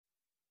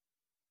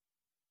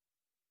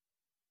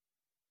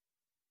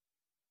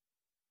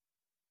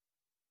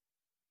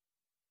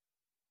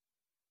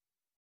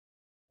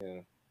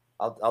Yeah.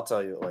 I'll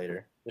tell you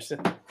later.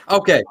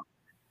 Okay,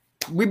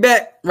 we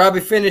back. Robbie,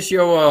 finish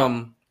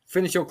your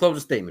closing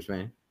statements,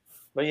 man.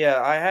 But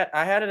yeah,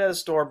 I had it as a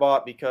store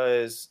bought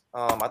because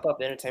I thought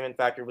the entertainment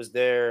factor was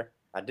there.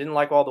 I didn't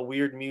like all the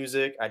weird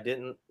music. I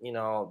didn't,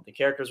 the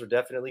characters were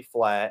definitely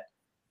flat.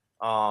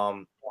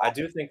 I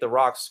do think The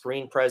Rock's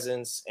screen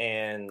presence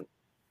and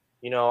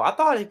I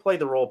thought he played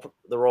the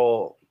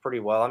role pretty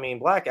well. I mean,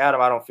 Black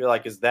Adam, I don't feel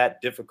like is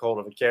that difficult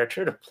of a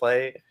character to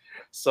play.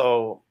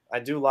 So I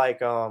do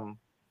like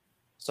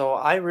so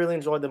I really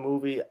enjoyed the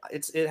movie.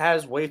 It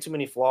has way too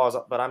many flaws,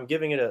 but I'm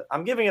giving it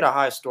a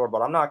high score,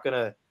 but I'm not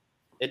gonna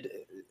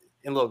it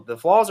and look, the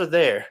flaws are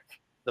there.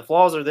 The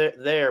flaws are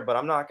there, but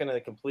I'm not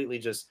gonna completely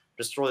just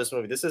destroy this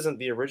movie. This isn't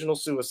the original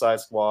Suicide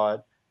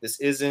Squad. This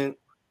isn't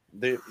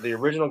the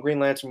original Green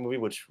Lantern movie,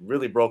 which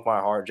really broke my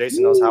heart.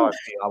 Jason knows how I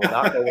feel. I will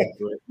not go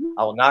into it.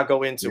 I will not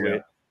go into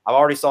it. I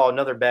already saw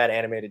another bad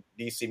animated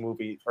DC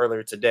movie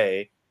earlier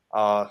today.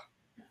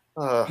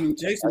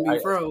 Jason be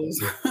froze.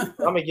 I'm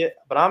gonna give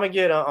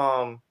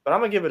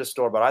it a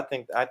score. But I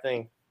think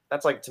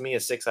that's like to me a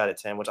 6 out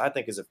of 10, which I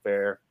think is a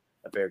fair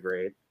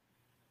grade.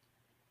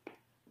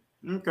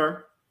 Okay.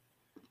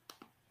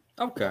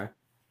 Okay.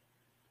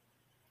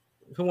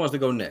 Who wants to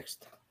go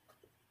next?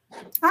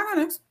 I got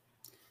next.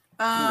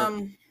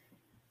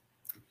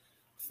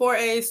 For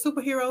a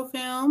superhero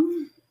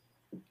film,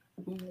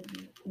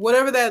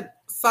 whatever that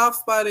soft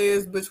spot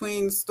is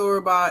between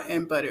store-bought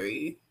and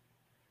buttery.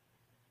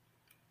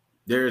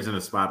 There isn't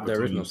a spot between.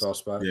 There is no soft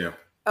spot. Yeah.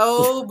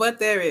 Oh, but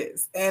there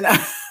is. And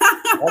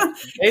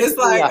it's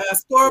like a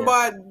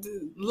store-bought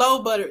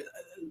low butter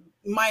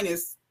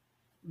minus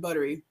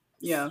buttery.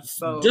 Yeah.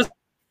 So just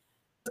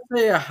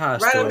say a high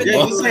store.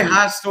 Yeah, you say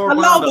high store. A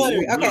low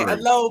buttery. Okay, a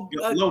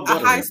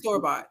high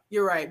store-bought.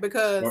 You're right,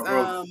 because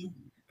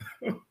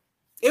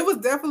it was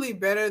definitely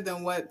better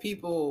than what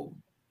people,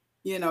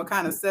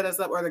 kind of set us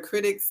up, or the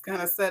critics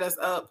kind of set us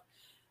up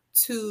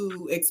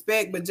to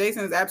expect. But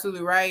Jason is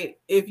absolutely right.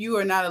 If you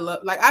are not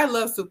I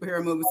love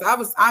superhero movies,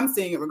 so I'm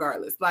seeing it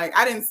regardless. Like,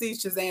 I didn't see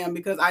Shazam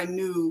because I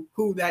knew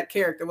who that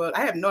character was.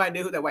 I have no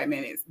idea who that white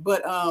man is,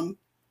 but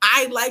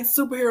I like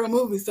superhero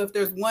movies, so if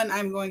there's one,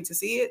 I'm going to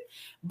see it.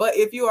 But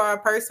if you are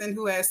a person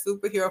who has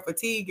superhero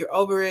fatigue, you're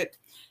over it,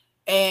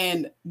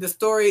 and the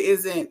story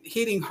isn't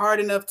hitting hard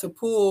enough to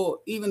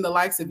pull even the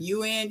likes of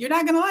you in, you're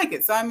not going to like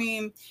it. So, I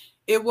mean,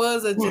 it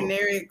was a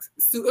generic,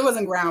 it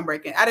wasn't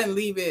groundbreaking. I didn't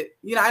leave it,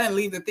 I didn't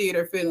leave the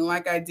theater feeling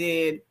like I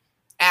did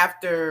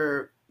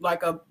after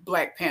like a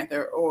Black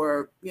Panther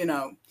or,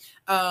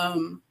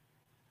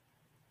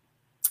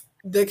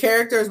 the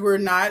characters were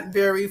not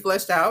very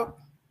fleshed out.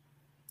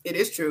 It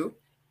is true.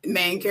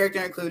 Main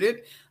character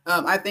included.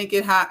 I think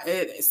it had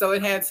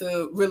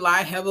to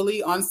rely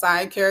heavily on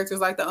side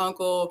characters like the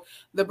uncle,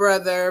 the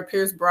brother,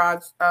 Pierce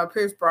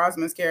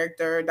Brosnan's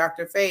character,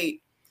 Dr.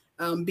 Fate,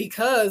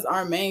 because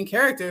our main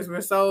characters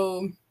were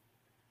so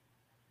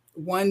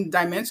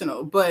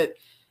one-dimensional. But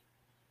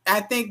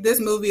I think this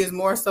movie is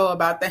more so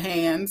about the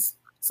hands.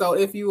 So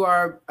if you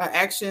are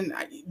action,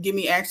 give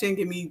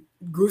me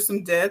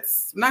gruesome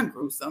deaths. Not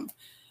gruesome.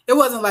 It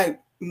wasn't like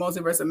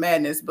Multiverse of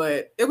Madness,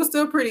 but it was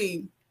still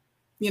pretty,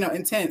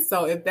 intense.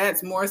 So if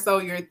that's more so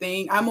your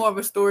thing, I'm more of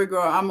a story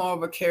girl. I'm more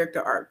of a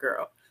character arc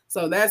girl.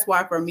 So that's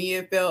why for me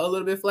it felt a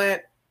little bit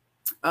flat.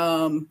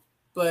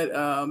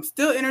 But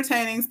still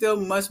entertaining, still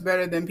much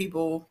better than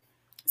people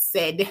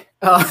said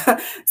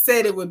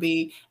it would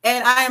be.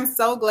 And I am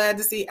so glad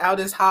to see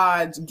Aldous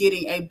Hodge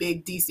getting a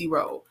big DC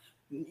role.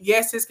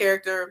 Yes, his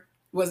character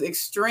was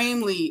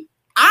extremely.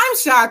 I'm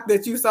shocked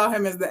that you saw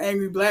him as the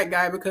angry black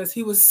guy because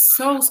he was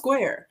so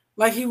square.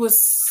 Like, he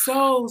was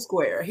so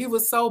square. He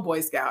was so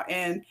Boy Scout.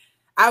 And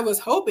I was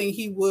hoping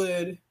he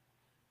would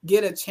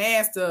get a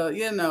chance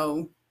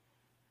to,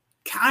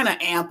 kind of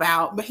amp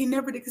out. But he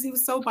never did because he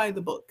was so by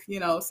the book,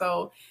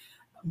 So,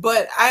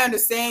 but I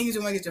understand you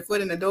just want to get your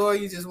foot in the door.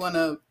 You just want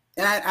to.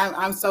 And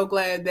I'm so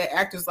glad that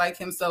actors like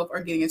himself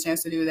are getting a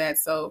chance to do that.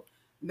 So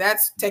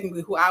that's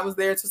technically who I was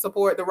there to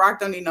support. The Rock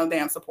don't need no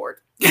damn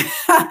support.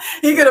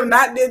 He could have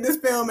not did this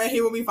film and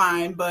he would be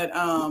fine. But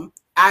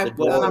I've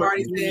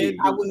already said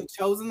I wouldn't have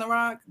chosen The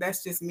Rock.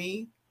 That's just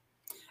me.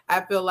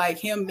 I feel like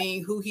him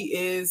being who he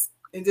is,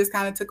 it just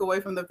kind of took away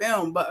from the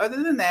film. But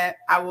other than that,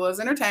 I was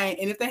entertained.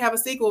 And if they have a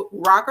sequel,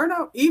 Rock or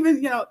no,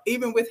 even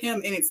with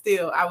him in it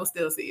still, I will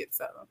still see it.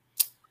 So,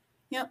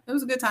 yeah, it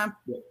was a good time.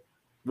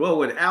 Well,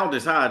 with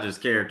Aldous Hodge's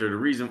character, the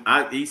reason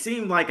he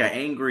seemed like an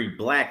angry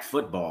black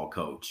football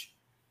coach.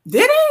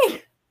 Did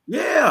he?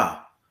 Yeah.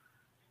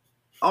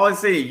 Always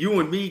saying "you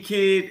and me,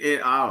 kid."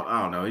 And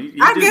I don't know.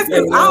 I guess I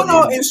don't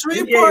know. In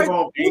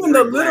Shreveport, even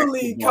the little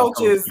league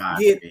coaches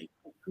get.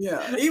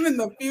 Yeah, even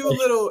the few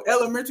little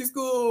elementary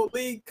school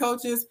league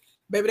coaches,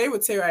 baby, they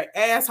would tell an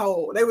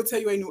asshole. They would tell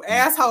you a new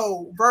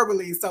asshole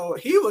verbally. So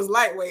he was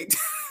lightweight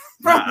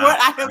from what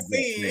I have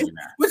seen,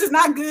 which is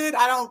not good.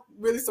 I don't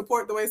really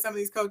support the way some of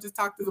these coaches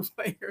talk to the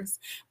players.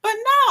 But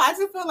no, I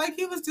just felt like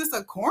he was just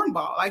a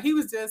cornball. Like, he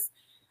was just.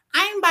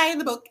 I'm by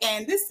the book,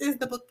 and this is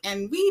the book,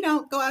 and we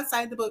don't go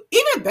outside the book.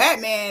 Even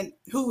Batman,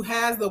 who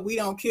has the "we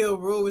don't kill"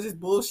 rule, which is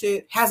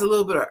bullshit, has a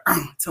little bit of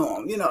to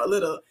him. A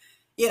little.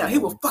 He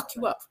will fuck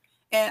you up.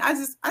 And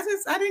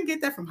I didn't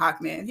get that from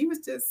Hawkman. He was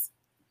just,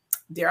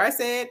 dare I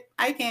say it,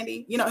 eye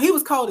candy. He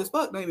was cold as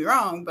fuck. Don't get me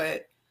wrong,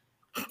 but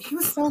he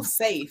was so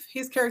safe.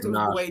 His character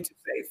was way too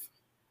safe.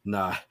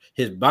 Nah,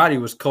 his body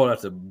was cold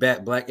after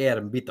Black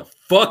Adam beat the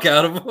fuck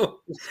out of him.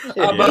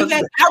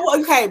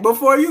 Okay,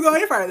 before you go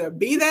any further,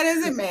 be that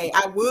as it may,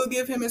 I will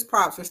give him his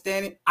props for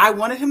standing. I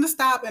wanted him to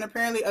stop, and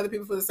apparently other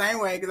people feel the same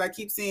way because I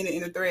keep seeing it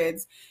in the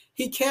threads.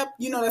 He kept,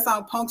 that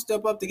song "Punk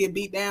Step Up" to get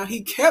beat down.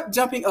 He kept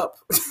jumping up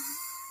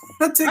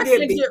to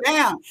get beat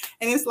down,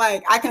 and it's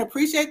like I can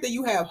appreciate that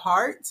you have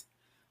heart,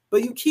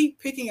 but you keep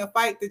picking a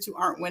fight that you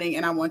aren't winning,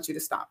 and I want you to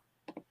stop.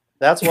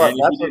 That's what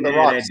the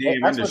Rock. That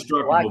damn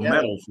indestructible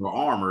metal for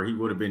armor, he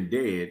would have been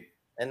dead.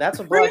 And that's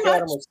what Black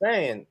Adam was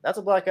saying. That's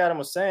what Black Adam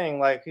was saying.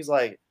 Like he's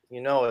like,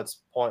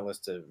 it's pointless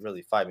to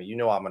really fight me.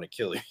 I'm gonna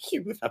kill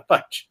you if I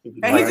fight you.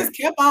 And he just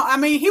kept on. I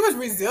mean, he was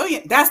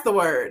resilient. That's the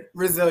word,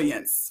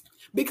 resilience.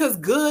 Because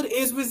good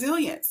is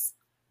resilience.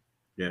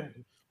 Yeah.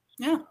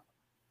 Yeah.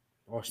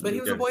 But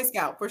he was a Boy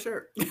Scout for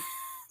sure.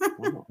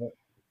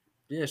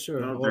 Yeah,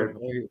 sure.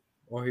 Okay.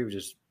 Or he was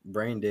just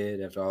brain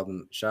dead after all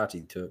the shots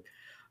he took.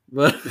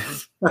 But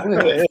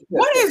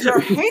what is your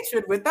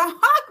hatred with the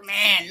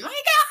Hawkman?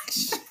 My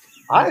gosh.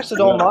 I actually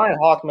don't mind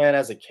Hawkman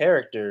as a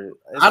character.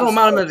 I don't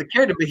mind him as a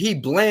character, but he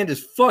bland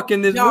as fuck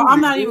in this movie. I'm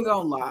not even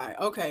gonna lie.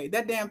 Okay,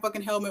 that damn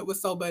fucking helmet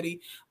was so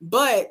buddy,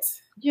 but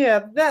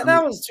yeah, that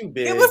was too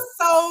big. It was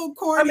so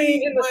corny. I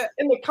mean,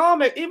 in the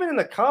comic, even in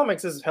the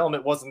comics, his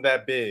helmet wasn't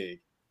that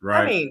big.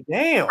 Right. I mean,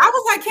 damn. I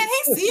was like, can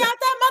he see out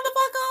that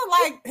motherfucker?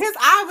 Like his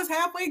eye was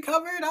halfway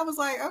covered. I was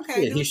like,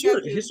 okay. Yeah, he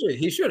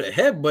should have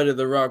headbutted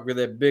the Rock with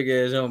that big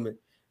ass helmet.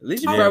 At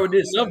least he probably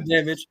did some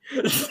damage.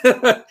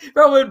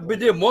 Probably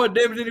did more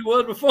damage than he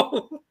was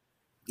before.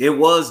 It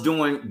was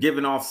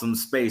giving off some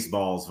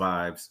Spaceballs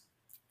vibes.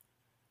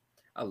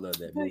 I love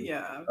that movie.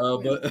 Yeah.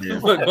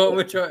 But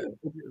what y'all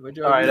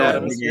all right,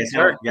 Adam.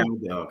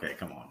 Okay,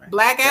 come on, man.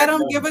 Black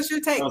Adam, give us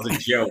your take. That was a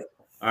joke.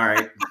 All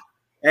right.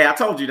 Hey, I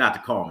told you not to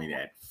call me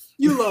that.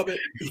 You love it.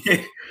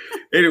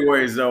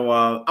 Anyways, so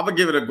I'm gonna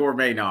give it a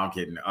gourmet. No, I'm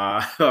kidding. I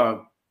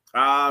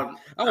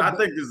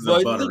think this is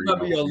a buttery. This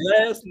might be your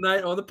last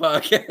night on the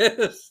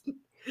podcast.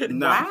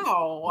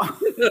 Wow.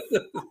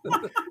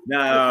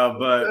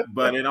 No,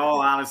 but in all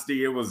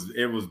honesty, it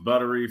was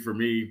buttery for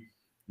me,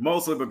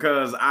 mostly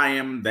because I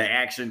am the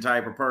action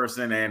type of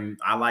person and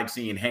I like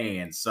seeing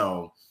hands.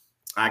 So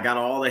I got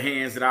all the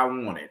hands that I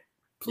wanted.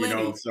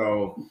 Plenty.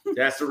 So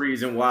that's the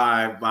reason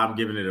why I'm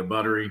giving it a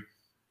buttery.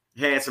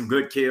 Had some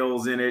good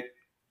kills in it.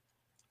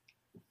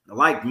 I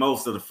liked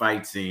most of the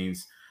fight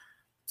scenes.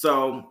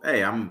 So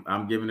hey,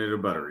 I'm giving it a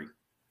buttery.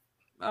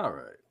 All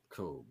right,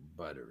 cool,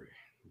 buttery.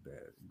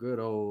 Good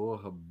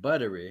old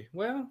buttery.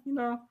 Well,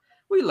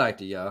 we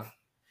liked it, y'all.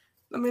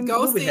 I mean,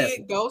 go see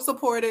it, go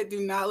support it.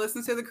 Do not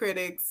listen to the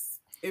critics.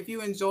 If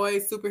you enjoy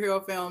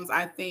superhero films,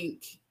 I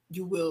think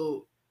you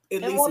will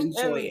at least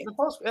enjoy it.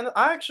 And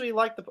I actually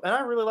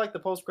I really like the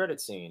post-credit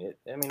scene.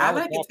 I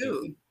like it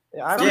too.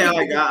 Yeah,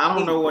 I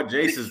don't know what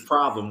Jason's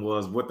problem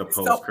was with the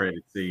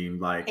post-credit scene.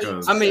 Like,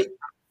 because I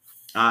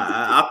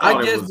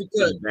thought it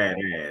was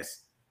badass.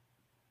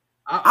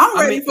 I'm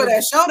ready for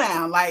that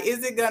showdown. Like,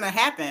 is it gonna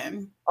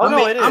happen? Oh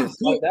no, it is.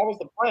 That was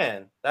the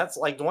plan. That's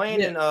like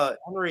Dwayne and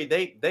Henry.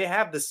 They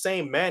have the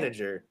same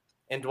manager,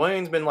 and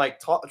Dwayne's been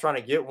like trying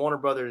to get Warner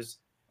Brothers.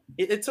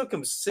 It took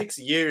him 6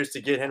 years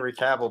to get Henry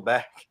Cavill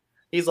back.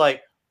 He's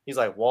like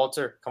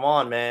Walter, come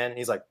on, man.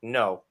 He's like,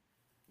 no,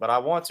 but I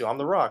want to. I'm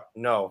The Rock.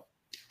 No.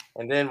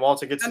 And then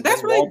Walter gets. And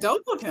that's really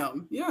dope of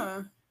him.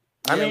 Yeah.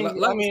 I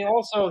mean,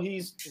 also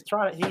he's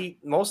trying.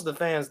 Most of the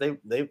fans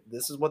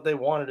this is what they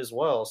wanted as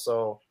well.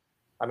 So,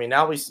 I mean,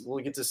 now we'll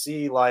get to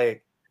see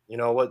what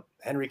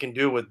Henry can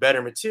do with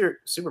better material,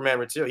 Superman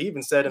material. He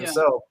even said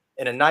himself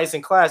in a nice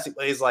and classy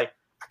way. He's like,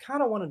 I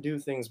kind of want to do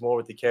things more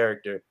with the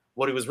character.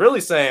 What he was really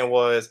saying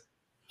was,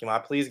 can I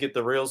please get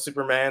the real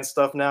Superman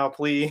stuff now,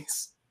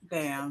 please?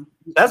 Damn.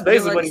 That's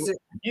basically what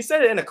he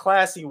said it in a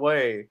classy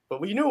way, but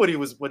we knew what he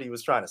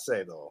was trying to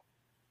say though.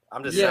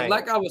 I'm just saying.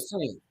 Like I was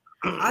saying,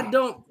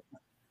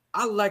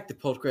 I like the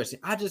post-credit scene.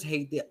 I just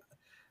hate that.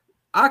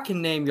 I can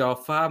name y'all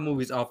 5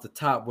 movies off the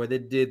top where they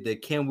did the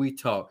Can We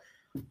Talk?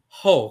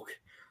 Hulk,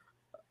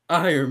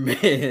 Iron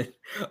Man,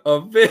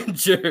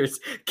 Avengers,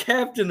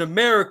 Captain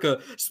America,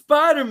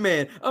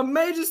 Spider-Man,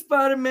 Amazing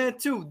Spider-Man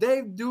 2.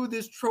 They do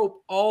this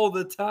trope all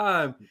the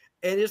time.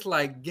 And it's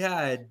like,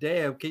 God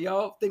damn, can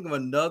y'all think of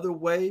another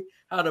way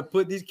how to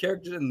put these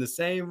characters in the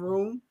same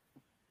room?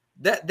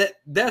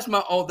 That's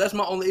my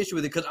only issue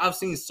with it, because I've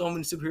seen so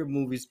many superhero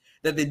movies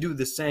that they do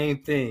the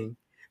same thing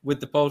with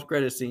the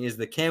post-credit scene. Is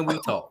the Can We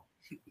Talk?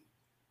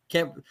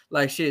 Can't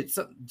like shit.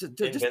 So,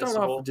 just start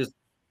off with just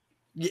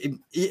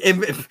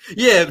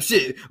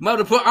shit. Might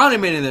have put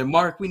Iron Man in there.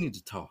 Mark, we need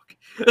to talk.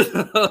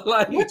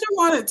 What you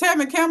wanted,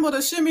 Tevin Campbell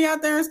to shimmy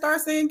out there and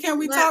start saying, "Can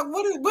we talk?"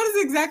 What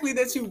is exactly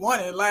that you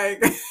wanted?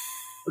 Like,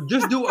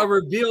 Just do a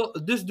reveal.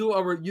 Just do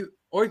or you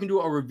can do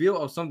a reveal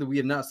of something we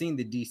have not seen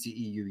the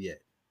DCEU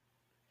yet.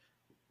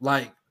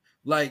 Like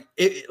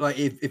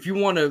if you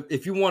want to,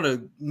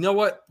 you know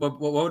what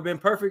would have been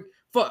perfect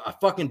for a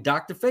fucking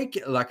Dr. Fate,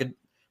 like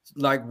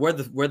where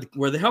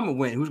the helmet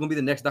went. Who's gonna be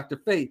the next Dr.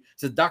 Fate?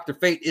 Since Dr.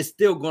 Fate is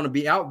still going to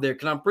be out there,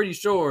 because I'm pretty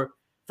sure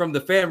from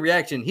the fan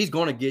reaction, he's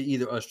going to get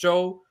either a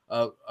show,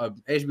 a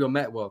HBO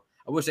Max. Well,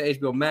 I wish say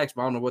HBO Max,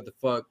 but I don't know what the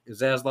fuck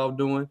is Zaslav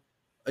doing.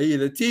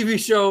 Either a TV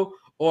show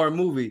or a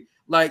movie.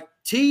 Like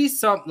tease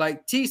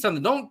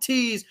something. Don't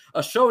tease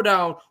a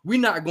showdown we're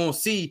not gonna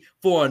see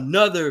for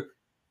another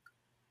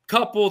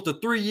couple to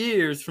 3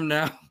 years from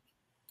now.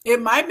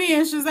 It might be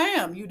in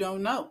Shazam. You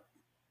don't know.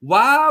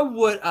 Why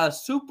would a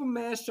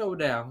Superman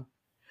showdown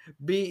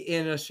be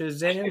in a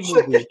Shazam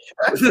movie?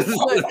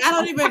 Look, I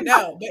don't even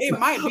know, but it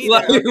might be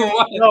there.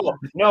 Okay?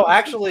 No,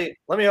 actually,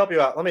 let me help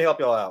you out. Let me help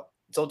y'all out.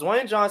 So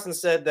Dwayne Johnson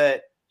said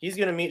that he's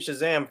going to meet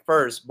Shazam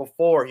first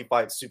before he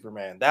fights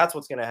Superman. That's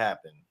what's going to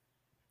happen,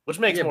 which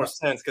makes more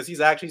sense because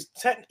he's actually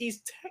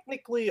he's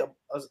technically a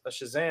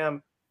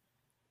Shazam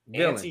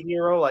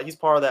anti-hero. Like he's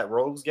part of that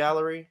rogues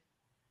gallery.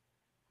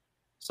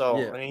 So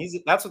I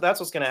mean, that's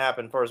what's going to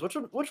happen first, which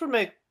would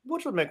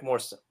make more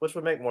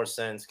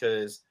sense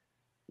because,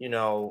 you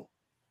know,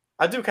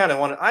 I do kind of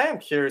I am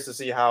curious to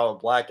see how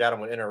Black Adam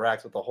would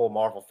interact with the whole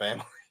Marvel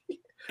family.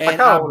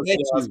 And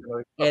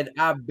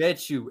I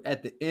bet you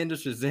at the end of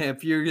Shazam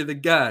Fury of the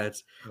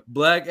Gods,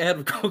 Black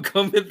Adam gonna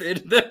come at the end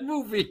of that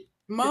movie.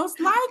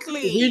 Most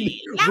likely.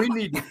 We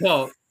need to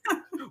talk.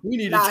 We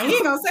need to talk. He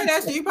ain't gonna say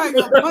that shit. He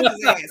probably gonna punch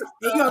his ass.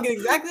 You're gonna get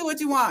exactly what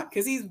you want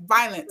because he's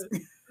violent.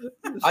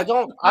 I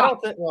don't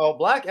think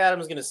Black Adam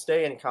is gonna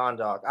stay in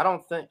Kahndaq. I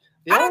don't think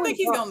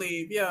he's gonna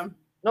leave. Yeah.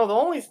 No,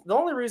 the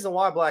only reason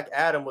why Black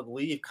Adam would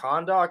leave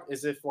Kahndaq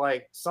is if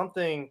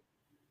something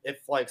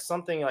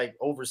like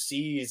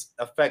overseas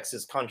affects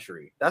his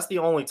country. That's the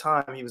only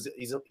time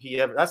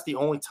that's the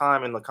only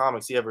time in the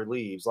comics he ever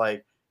leaves.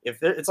 Like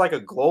if it's like a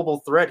global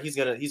threat, he's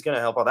gonna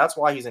help out. That's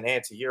why he's an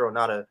anti-hero,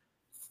 not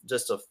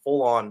just a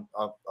full on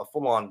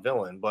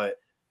villain. But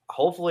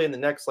hopefully in the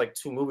next like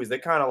 2 movies, they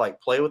kind of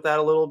like play with that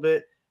a little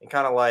bit and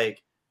kind of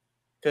like,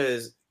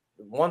 because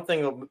one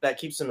thing that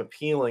keeps him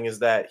appealing is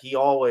that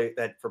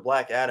for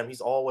Black Adam,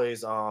 he's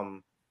always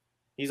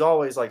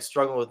like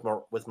struggling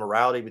with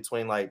morality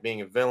between like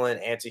being a villain,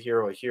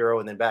 anti-hero, a hero,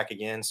 and then back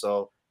again.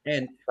 So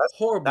and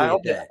horribly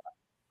at that.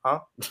 Huh?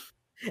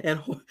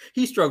 And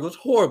he struggles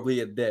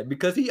horribly at that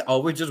because he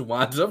always just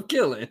winds up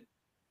killing.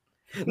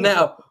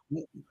 Now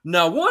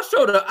one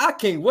show that I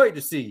can't wait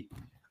to see.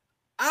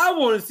 I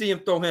want to see him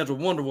throw hands with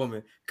Wonder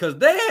Woman because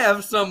they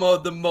have some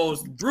of the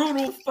most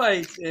brutal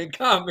fights in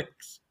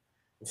comics.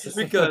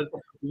 Because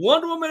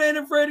Wonder Woman ain't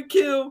afraid to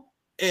kill,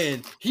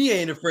 and he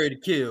ain't afraid to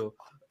kill.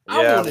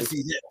 I want to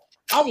see that.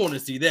 I want to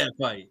see that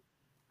fight.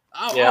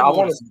 I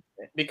want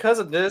to. Because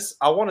of this,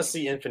 I want to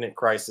see Infinite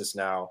Crisis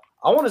now.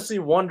 I want to see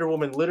Wonder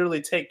Woman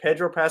literally take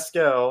Pedro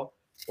Pascal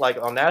like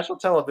on national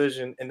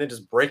television and then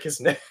just break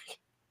his neck.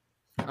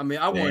 I mean,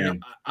 I want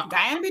him.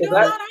 Diana be doing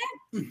all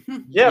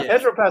that. Yeah,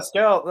 Pedro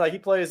Pascal, like he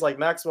plays like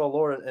Maxwell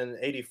Lord in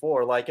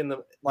 '84. Like in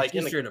the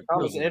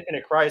comics in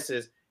Infinite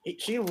Crisis,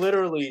 she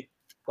literally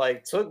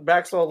like took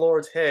Maxwell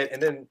Lord's head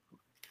and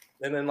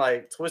then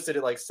like twisted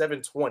it like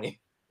 720,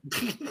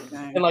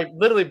 and like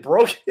literally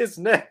broke his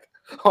neck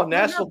on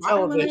national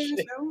television.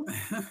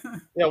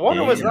 Yeah,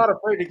 Wonder Woman's not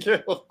afraid to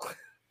kill.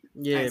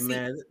 Yeah,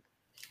 man.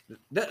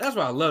 That's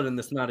why I loved in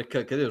the Snyder Cut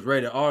because it was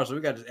rated R, so we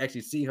got to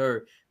actually see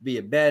her be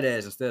a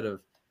badass instead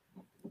of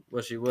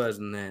what she was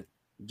in that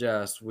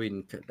Joss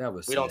Whedon cut. That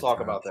was. We don't talk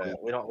about that.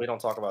 We don't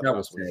talk about that.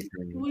 Joss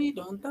Whedon. We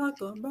don't talk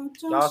about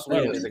Joss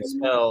Whedon is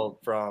expelled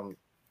from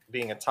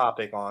being a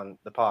topic on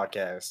the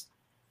podcast.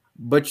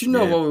 But you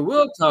know what we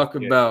will talk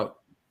about.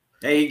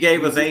 Hey, he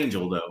gave us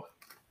Angel though.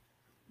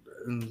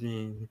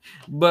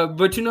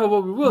 But you know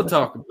what we will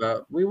talk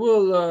about. We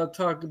will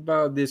talk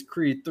about this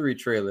Creed 3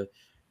 trailer.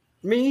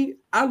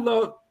 I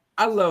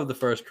love the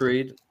first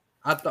Creed.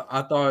 I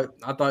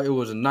thought it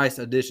was a nice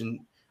addition,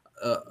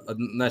 a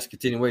nice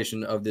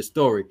continuation of this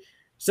story.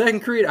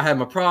 Second Creed, I had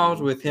my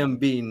problems with him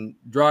being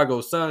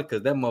Drago's son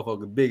because that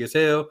motherfucker big as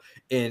hell,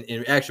 and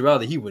in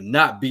actuality, he would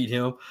not beat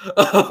him.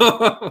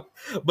 But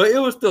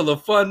it was still a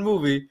fun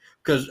movie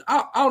because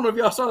I don't know if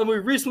y'all saw the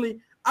movie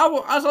recently.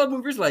 I saw the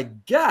movie recently,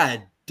 like,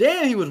 God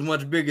damn, he was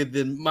much bigger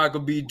than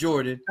Michael B.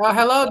 Jordan.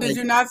 Hello, did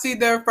you not see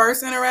their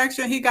first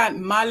interaction? He got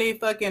Molly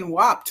fucking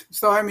whopped.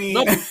 So I mean,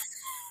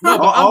 no,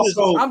 but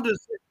I'm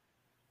just.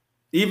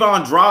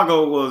 Ivan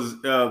Drago was.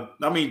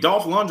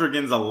 Dolph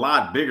Lundgren's a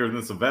lot bigger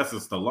than Sylvester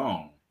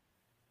Stallone.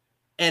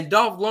 And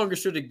Dolph Lundgren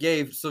should have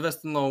gave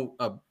Sylvester Stallone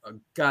a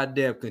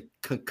goddamn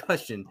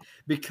concussion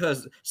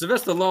because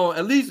Sylvester Stallone,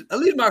 at least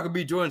Michael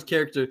B. Jordan's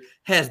character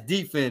has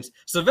defense.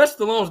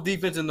 Sylvester Stallone's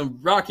defense in the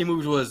Rocky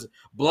movies was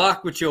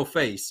block with your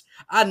face.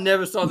 I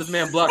never saw this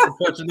man block a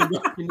punch in the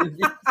Rocky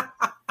movies.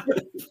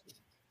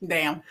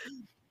 Damn.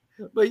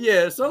 But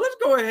yeah, so let's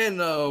go ahead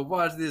and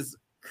watch this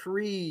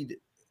Creed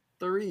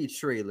 3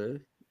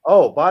 trailer.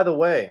 Oh, by the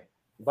way,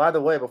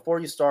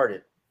 before you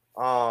started,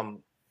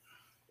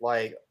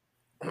 like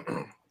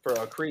for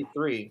a Creed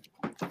 3.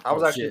 I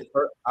was Oh, actually shit.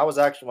 I was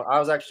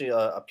actually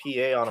a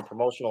PA on a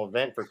promotional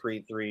event for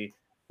Creed 3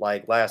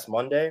 like last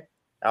Monday.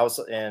 I was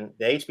and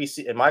the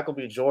HBC and Michael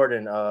B.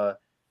 Jordan.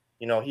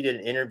 You know, he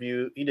did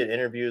interviews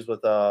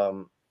with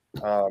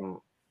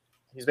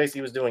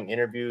he was doing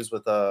interviews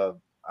with I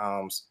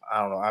don't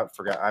know, I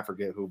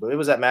forget who, but it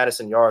was at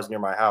Madison Yards near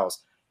my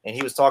house, and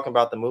he was talking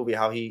about the movie,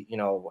 how he, you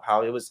know,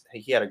 how it was,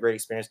 he had a great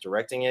experience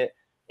directing it.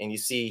 And you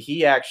see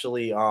he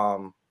actually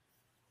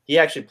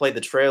played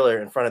the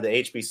trailer in front of the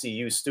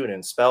HBCU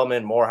students,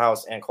 Spelman,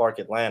 Morehouse, and Clark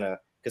Atlanta,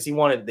 because he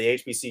wanted the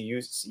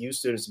HBCU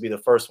students to be the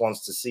first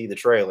ones to see the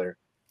trailer.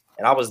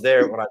 And I was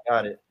there when I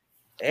got it.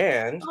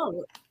 And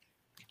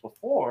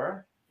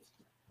before,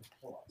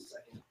 hold on a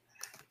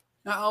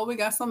second. We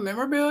got some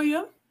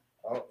memorabilia.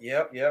 Oh,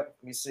 yep. Let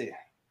me see.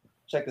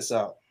 Check this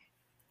out.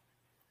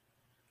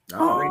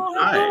 Oh,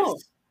 nice. Cool.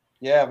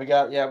 Yeah, we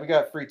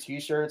got free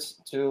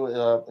T-shirts too.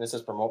 It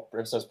says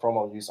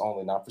promo use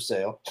only, not for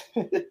sale.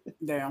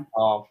 Damn.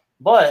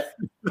 But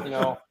you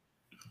know,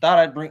 thought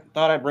I'd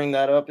bring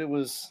that up. It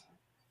was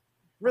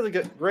really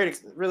good,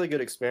 really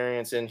good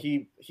experience. And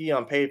he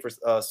paid for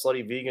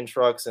Slutty Vegan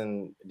trucks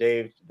and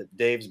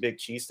Dave's Big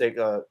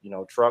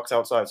Cheesesteak trucks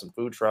outside, some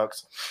food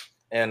trucks,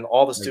 and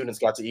all the students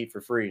got to eat for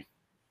free.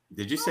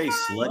 Did you say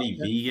Slutty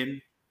Vegan?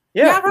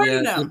 Yeah, I've heard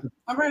of them.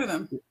 I've heard of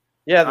them.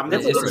 Yeah, I've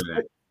never heard of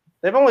that.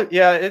 they've only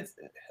it's.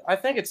 I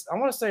think it's. I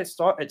want to say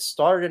it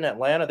started in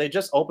Atlanta. They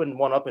just opened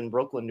one up in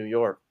Brooklyn, New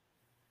York.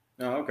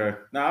 Oh, okay.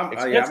 No, I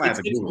might have to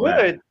it's Google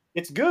good. that.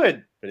 It's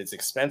good, but it's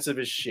expensive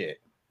as shit.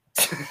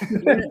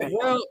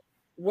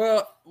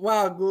 Well,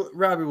 while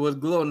Robbie was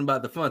gloating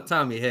about the fun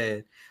time he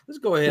had, let's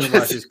go ahead and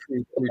watch this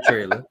Creed 3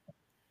 trailer.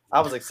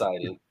 I was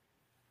excited.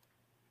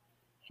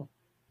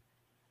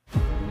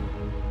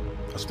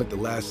 I spent the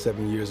last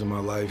 7 years of my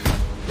life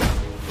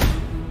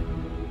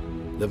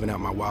living out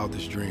my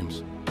wildest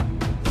dreams.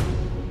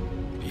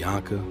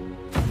 Bianca,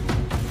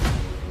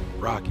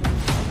 Rocky,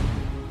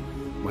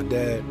 my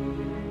dad.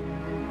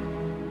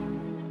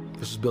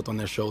 This was built on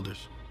their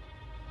shoulders.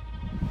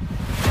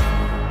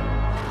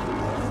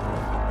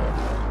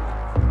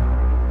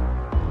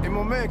 Hey,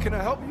 my man, can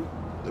I help you?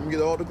 Let me get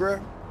an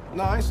autograph.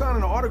 Nah, I ain't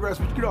signing no autographs,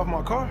 but you get off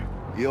my car.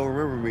 You don't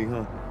remember me,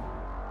 huh?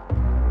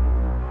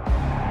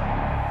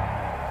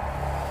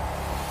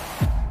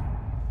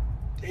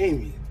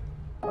 Damien.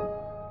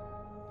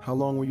 How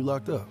long were you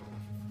locked up?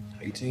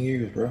 18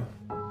 years, bro.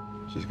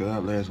 Just got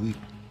out last week.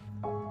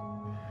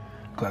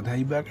 Glad to have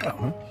you back out,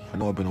 huh? I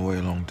know I've been away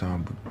a long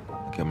time, but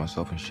I kept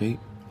myself in shape.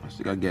 I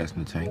still got gas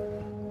in the tank.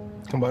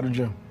 Come by the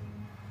gym.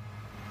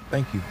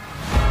 Thank you.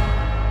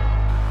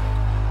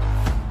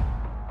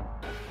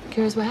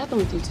 Curious what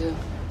happened with you two?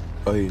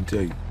 Oh, he didn't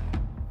tell you.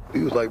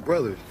 We was like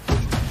brothers.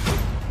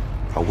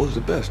 I was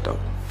the best, though.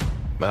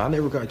 But I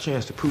never got a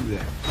chance to prove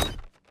that.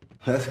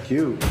 That's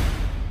cute.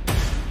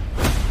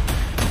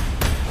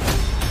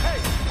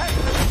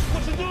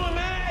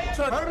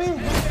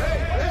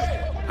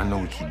 I know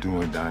what you're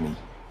doing, Donnie.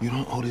 You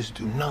don't owe this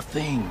dude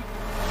nothing.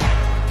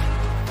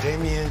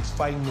 Damien's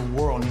fighting the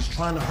world and he's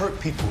trying to hurt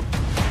people.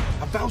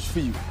 I vouch for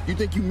you. You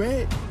think you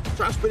mad?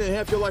 Try spending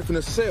half your life in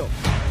a cell.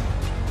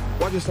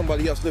 Watching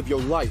somebody else live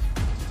your life.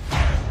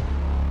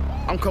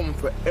 I'm coming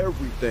for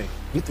everything.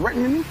 You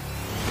threatening me?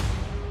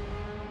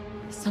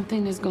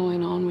 Something is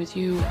going on with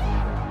you.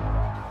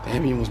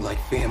 Damien was like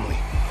family.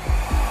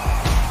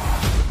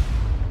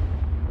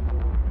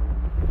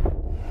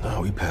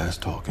 Now we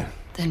past talking.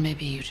 Then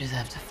maybe you just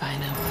have to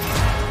find him.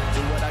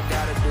 Do what I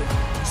gotta do.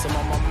 Some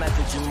of my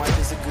methods you might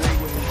disagree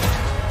with me.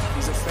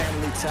 These are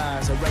family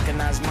ties. I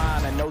recognize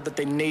mine. I know that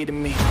they needed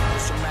me.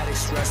 Traumatic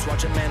stress,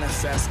 watch it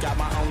manifest. Got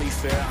my only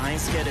fear. I ain't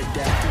scared of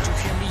death. Did you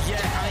hear me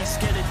yet? I ain't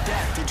scared of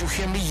death. Did you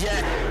hear me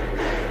yet?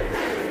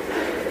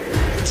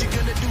 What you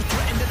gonna do?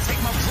 Threaten to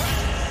take my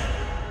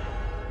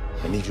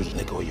breath? I need you to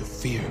let go of your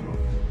fear.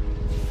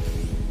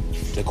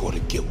 Let go of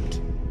the guilt.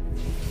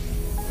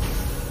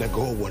 Let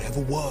go of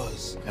whatever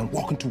was and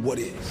walk into what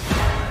is.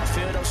 I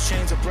feel those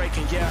chains are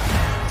breaking, yeah.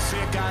 I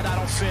fear God, I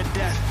don't fear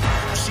death.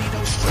 I see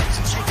those stripes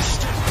and take a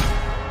step.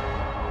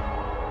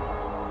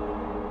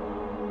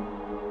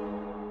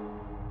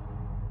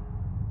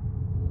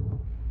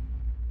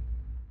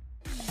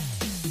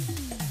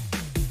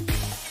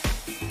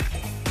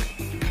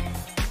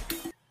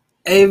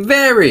 A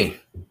very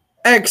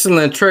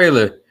excellent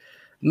trailer.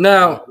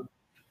 Now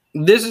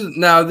this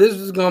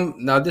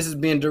is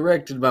being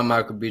directed by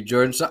Michael B.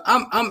 Jordan. So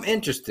I'm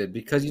interested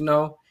because he's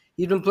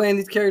been playing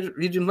this character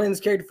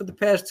for the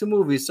past two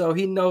movies, so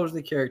he knows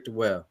the character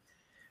well.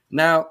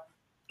 Now,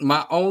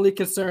 my only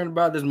concern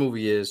about this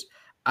movie is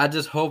I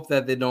just hope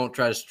that they don't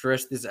try to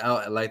stress this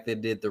out like they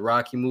did the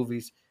Rocky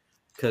movies.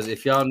 Because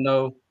if y'all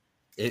know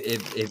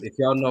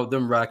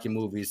them Rocky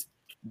movies,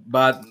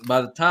 by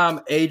the time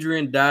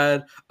Adrian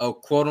died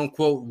of quote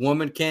unquote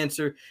woman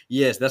cancer,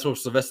 yes, that's what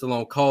Sylvester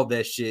Stallone called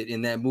that shit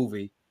in that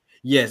movie.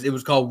 Yes, it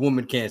was called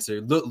woman cancer.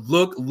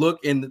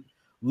 Look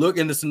Look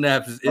in the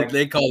synopsis.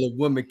 They call it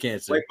woman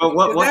cancer. Wait, but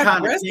what that kind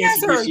of breast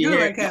cancer cancer did or she uterine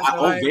have?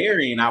 cancer, like-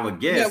 Ovarian, I would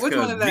guess. Yeah, which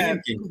one is that?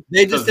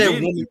 They just said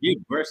men woman. can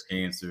get breast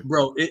cancer.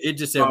 Bro, it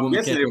just said So I'm woman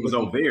guessing cancer. it was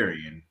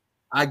ovarian.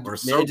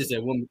 It just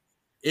said woman.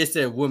 It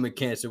said woman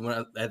cancer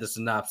when at the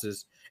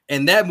synopsis,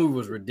 and that movie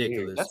was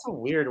ridiculous. Weird. That's a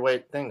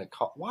weird thing to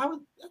call. Why would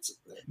that's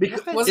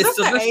because Was this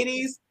the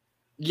 80s?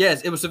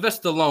 Yes, it was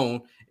Sylvester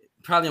Stallone,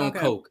 probably on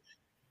coke.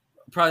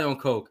 Probably on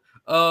coke.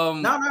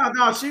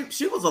 No.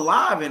 She was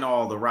alive in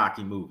all the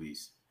Rocky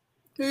movies.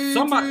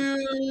 Somebody,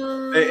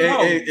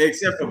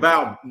 except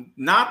about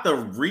not the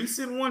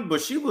recent one, but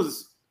she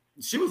was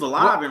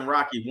alive in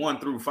Rocky 1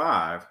 through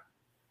 5.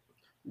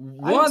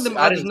 One of them,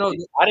 I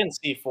didn't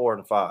see 4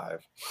 and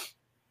 5.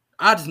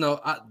 I just know.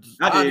 I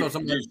know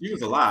somebody. She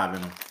was alive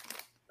in them.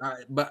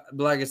 But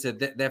like I said,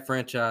 that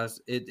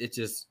franchise,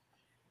 it's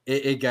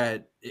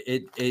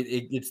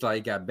like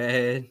it got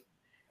bad.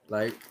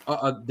 Like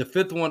the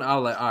fifth one, I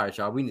was like, all right,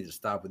 y'all, we need to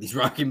stop with these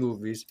Rocky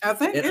movies. I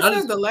think it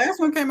says the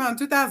last one came out in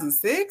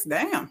 2006.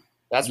 Damn.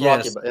 That's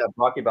Rocky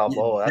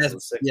Balboa. That's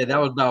the sixth. Yeah,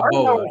 that was Balboa. I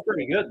heard that was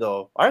pretty good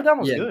though. I heard that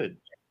was good.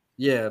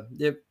 Yeah,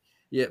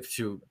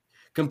 shoot.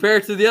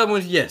 Compared to the other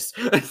ones, yes.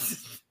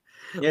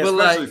 Yeah, but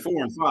especially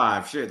 4 and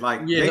 5. Shit,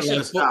 like they should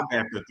have stopped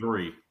after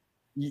 3.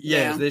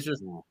 Yes, they should.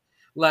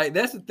 Like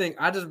that's the thing.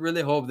 I just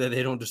really hope that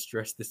they don't just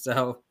stress this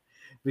out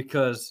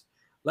because,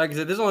 like I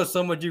said, there's only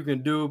so much you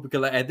can do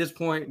because like, at this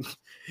point,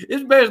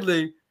 it's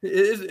basically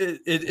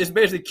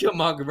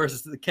Killmonger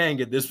versus the Kang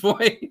at this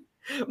point.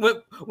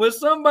 when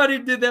somebody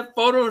did that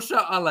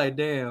Photoshop, I'm like,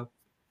 damn,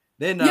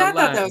 they're not lying.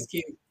 I thought that was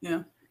cute.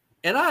 Yeah,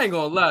 and I ain't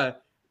gonna lie,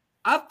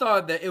 I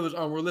thought that it was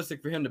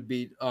unrealistic for him to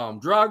beat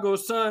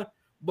Drago's son.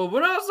 But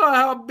when I saw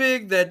how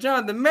big that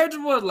Jonathan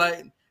Major was,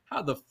 like,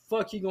 how the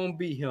fuck he gonna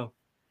beat him?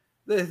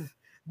 This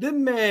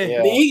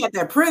man, he got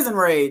that prison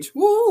rage.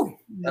 Woo!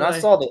 And I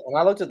saw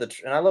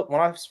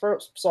when I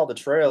first saw the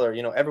trailer,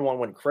 you know, everyone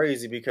went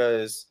crazy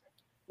because,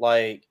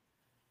 like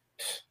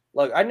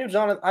I knew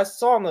Jonathan. I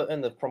saw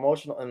in the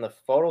promotional in the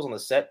photos on the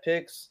set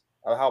pics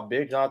of how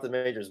big Jonathan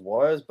Majors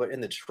was, but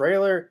in the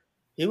trailer,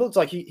 he looks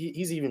like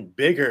he's even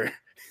bigger.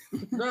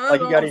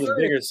 Like he got even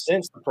bigger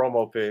since the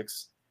promo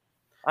pics.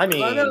 I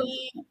mean, I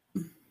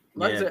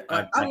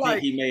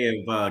think he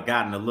may have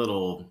gotten a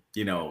little,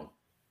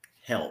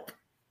 help.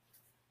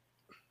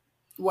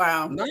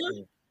 Wow.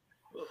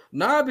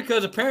 Nah,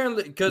 because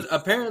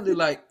apparently,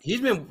 like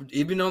he's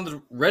been on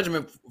the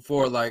regiment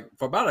for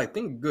about I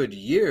think a good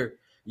year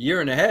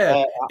and a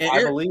half.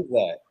 I believe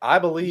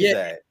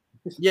that.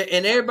 Yeah,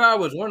 and everybody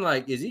was wondering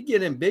like, is he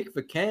getting big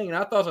for Kang? And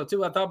I thought so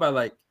too. I thought about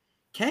like,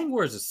 Kang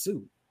wears a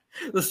suit.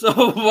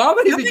 So why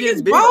would he be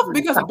getting big?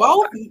 Because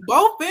both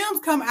films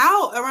come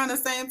out around the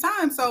same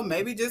time, so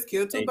maybe just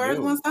kill two birds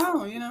with one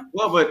stone,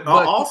 Well, but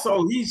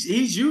also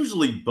he's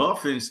usually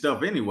buff and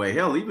stuff anyway.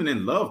 Hell, even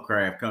in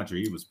Lovecraft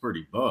Country, he was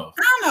pretty buff.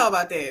 I don't know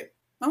about that.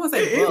 I'm gonna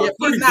say buff.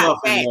 He's not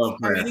fat.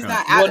 I mean, he's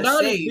not out of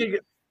shape.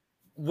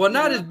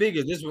 Not as big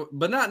as this one,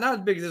 but not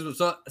as big as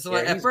this one. So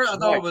like at first I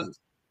thought it was.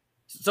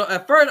 So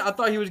at first I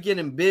thought he was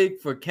getting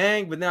big for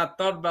Kang, but then I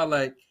thought about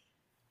like.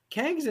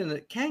 Kang's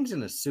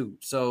in a suit,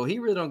 so he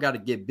really don't got to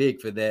get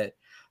big for that.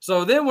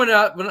 So then when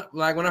I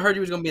heard he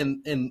was gonna be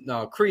in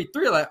Creed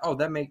 3, like, oh,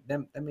 that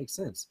makes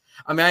sense.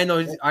 I mean, I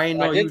didn't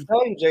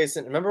tell you,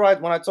 Jason. Remember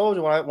when I told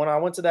you when I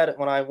went to that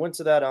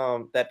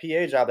that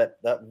PA job that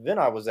event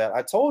I was at,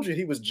 I told you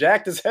he was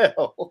jacked as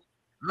hell.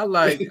 I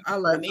knew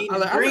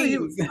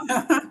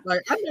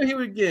he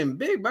was getting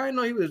big, but I didn't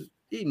know he was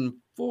eating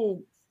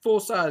full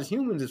size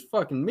humans as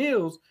fucking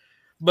meals.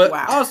 But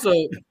also,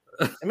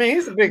 I mean,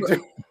 he's a big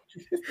dude.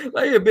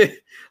 Like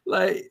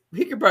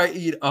he could probably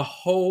eat a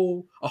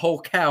whole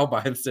cow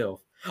by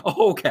himself, a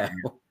whole cow.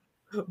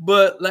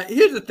 But like,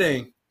 here's the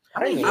thing.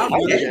 He ain't that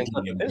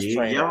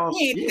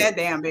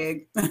damn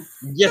big.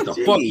 Yes, the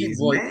fuck you,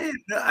 boy.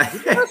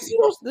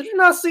 Did you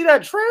not see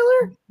that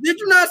trailer? Did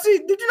you not see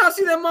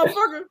that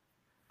motherfucker?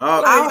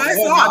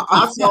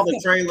 I saw the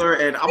trailer,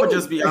 and I'm gonna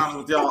just be honest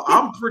with y'all.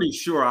 I'm pretty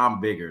sure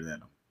I'm bigger than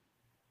him.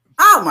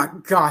 Oh my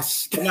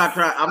gosh!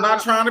 I'm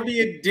not trying to be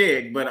a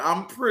dick, but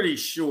I'm pretty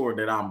sure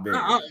that I'm bigger.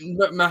 I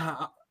don't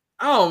know. I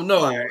don't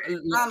know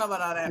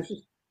about all that.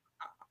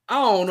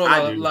 I don't know.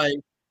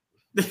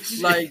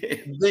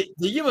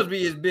 You must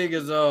be as big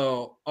as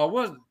you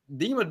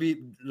must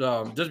be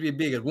just be as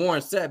big as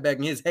Warren Sapp back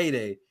in his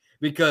heyday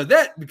because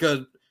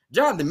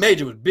Jonathan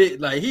Major was big.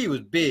 Like he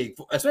was big,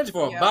 especially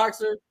for a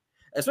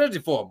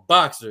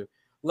boxer.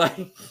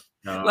 Like.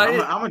 No,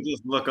 I'm gonna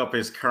just look up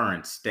his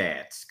current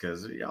stats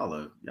because y'all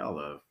are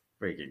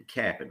freaking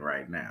capping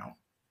right now.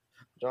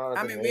 Jonathan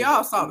I mean, we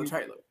all saw the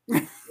trailer.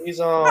 He's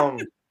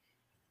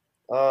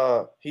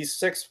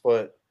 6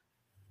 foot.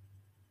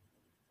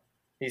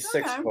 He's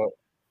 6 foot.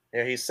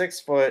 Yeah, he's 6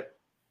 foot.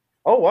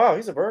 Oh wow,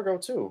 he's a Virgo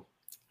too.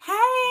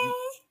 Hey.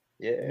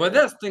 Yeah. But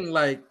that's the thing.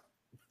 Like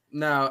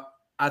now,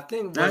 I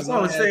think that's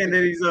only saying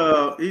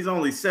that he's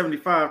only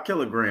 75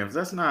 kilograms.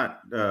 That's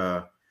not.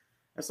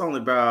 That's only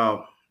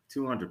about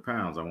 200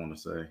 pounds, I want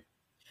to say.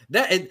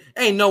 That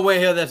ain't no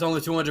way hell that's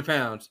only 200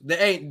 pounds.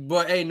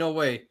 Ain't no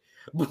way.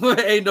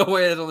 But ain't no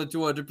way that's only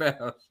 200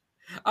 pounds.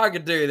 I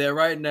can tell you that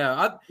right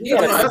now. He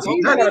gotta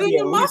be at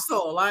least-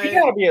 muscle. Like, he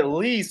gotta be at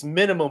least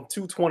minimum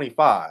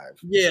 225.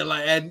 Yeah,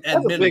 like at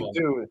That's a big minimum.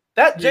 dude.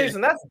 That Yeah. Jason,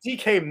 that's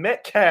DK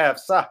Metcalf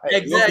size.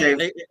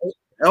 Exactly.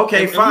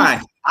 Okay, And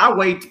fine. I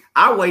weigh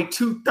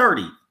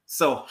 230.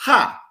 So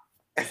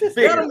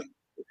bigger.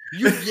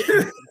 You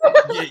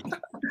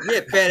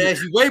fat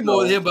ass. You weigh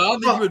more than him, but I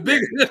don't think you was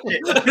bigger than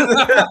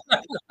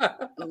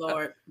him.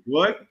 Lord.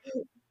 What?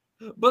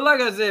 But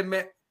like I said,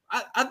 man,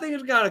 I think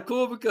it's kind of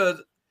cool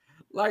because,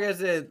 like I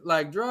said,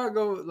 like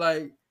Drago,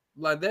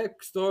 like that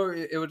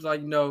story, it was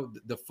like, you know,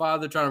 the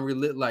father trying to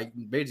relive, like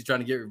basically trying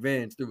to get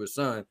revenge through his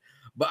son.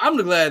 But I'm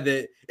glad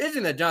that it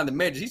seems that Jonathan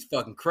Majors, he's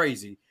fucking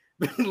crazy.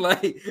 Like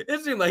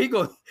it seems like he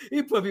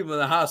put people in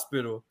the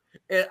hospital,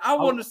 and I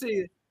want to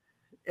see,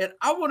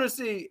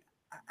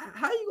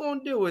 how you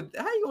gonna deal with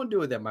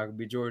that, Michael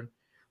B. Jordan?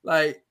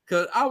 Like,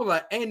 cause I was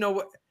like, ain't no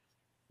way.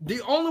 The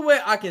only way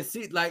I can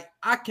see, like,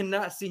 I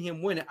cannot see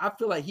him winning. I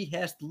feel like he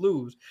has to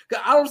lose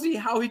because I don't see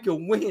how he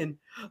can win.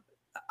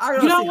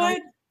 You know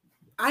what?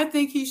 I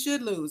think he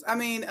should lose. I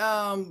mean,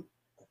 I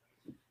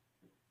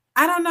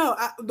don't know.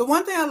 The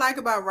one thing I like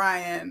about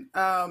Ryan,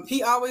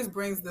 he always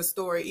brings the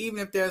story, even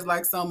if there's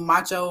like some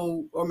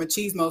macho or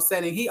machismo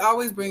setting. He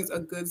always brings a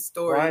good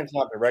story. Ryan's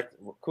not directing.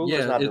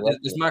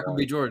 It's Michael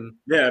B. Jordan.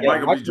 Yeah,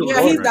 Michael B. Jordan.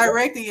 Yeah, he's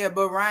directing it,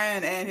 but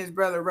Ryan and his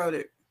brother wrote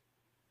it.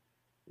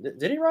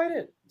 Did he write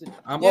it?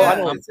 I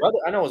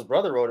know his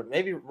brother wrote it.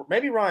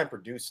 Maybe Ryan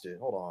produced it.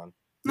 Hold on.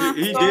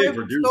 He did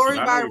produce story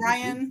it. by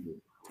Ryan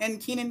and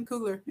Keenan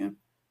Cooler. Yeah.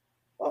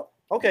 Oh,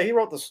 okay, he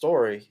wrote the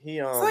story.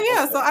 So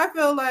I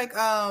feel like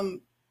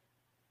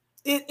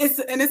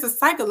it's a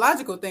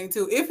psychological thing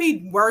too. If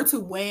he were to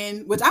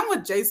win, which I'm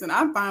with Jason,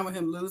 I'm fine with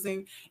him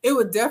losing. It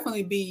would have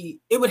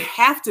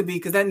to be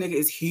because that nigga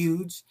is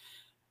huge.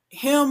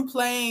 Him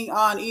playing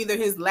on either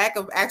his lack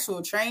of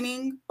actual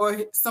training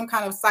or some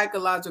kind of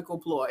psychological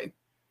ploy.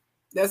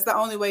 That's the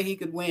only way he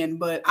could win.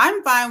 But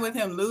I'm fine with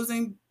him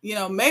losing, you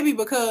know, maybe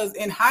because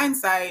in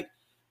hindsight,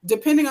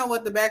 depending on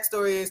what the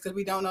backstory is, because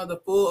we don't know the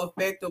full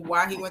effect of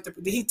why he went to,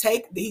 did he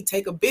take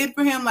a bid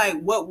for him?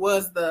 Like, what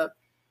was the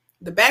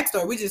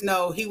backstory? We just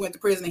know he went to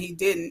prison and he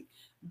didn't.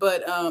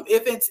 But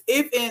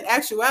if in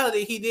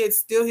actuality he did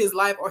steal his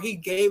life or he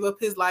gave up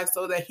his life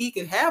so that he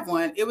could have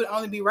one, it would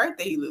only be right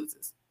that he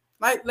loses.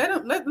 Like, let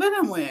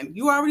him win.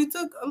 You already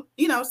took,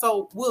 you know,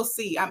 so we'll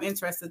see. I'm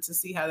interested to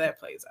see how that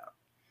plays out.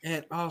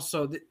 And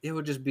also, it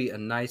would just be a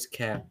nice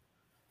cap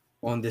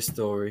on this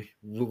story.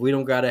 We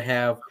don't got to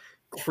have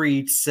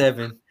Creed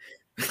 7.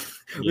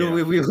 Yeah.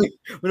 we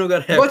don't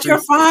got to have. But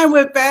you're fine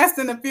with Fast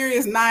and the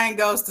Furious 9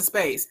 goes to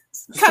space.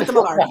 Cut them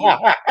off.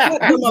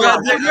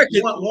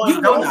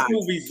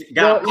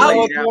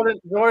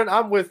 Jordan,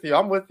 I'm with you.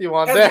 I'm with you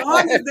on as that. As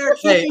long as they're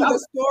keeping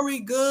the story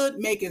good,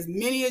 make as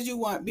many as you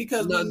want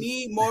because we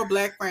need more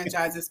black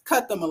franchises.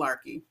 Cut the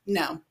malarkey.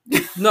 No.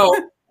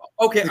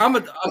 Okay, I'm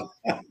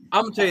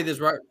gonna tell you this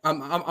right. I'm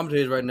gonna tell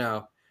you this right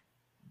now.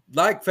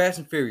 Like Fast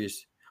and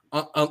Furious,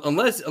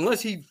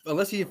 unless he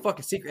a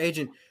fucking secret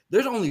agent,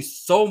 there's only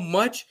so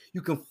much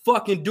you can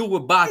fucking do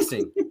with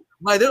boxing.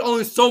 Like, there's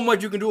only so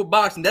much you can do with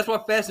boxing. That's why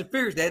Fast and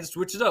Furious, they had to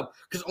switch it up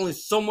because only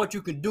so much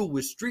you can do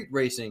with street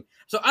racing.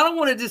 So I don't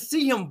want to just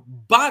see him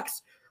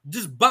box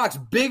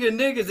bigger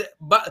niggas.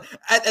 But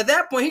at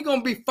that point, he's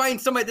gonna be fighting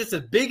somebody that's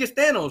as big as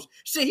Thanos.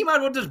 Shit, he might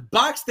as well just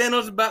box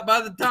Thanos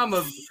by the time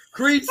of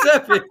Creed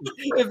 7,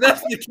 if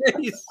that's the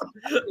case.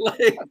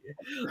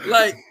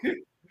 Like,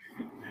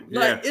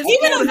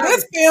 even in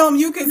this film,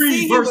 you can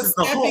see he was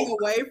stepping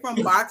away from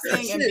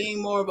boxing and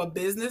being more of a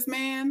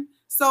businessman.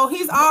 So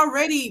he's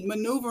already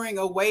maneuvering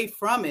away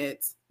from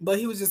it, but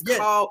he was just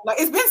called. Like,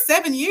 it's been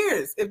 7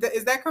 years.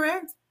 Is that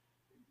correct?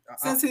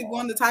 Since he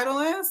won the title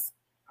last?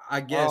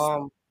 I guess.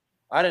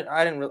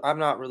 I'm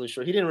not really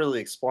sure. He didn't really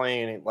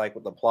explain it, like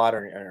with the plot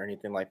or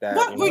anything like that.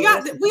 What, we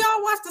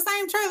all watched the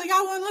same trailer.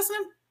 Y'all weren't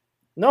listening?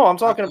 No, I'm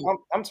talking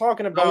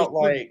about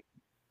like.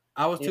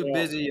 I was too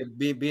busy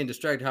being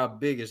distracted how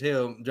big as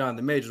hell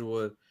Jonathan Majors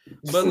was.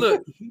 But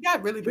look, he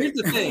got really big. Here's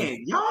the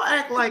thing. Y'all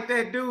act like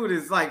that dude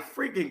is like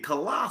freaking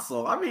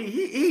colossal. I mean,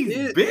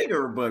 he's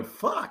bigger, but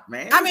fuck,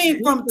 man. I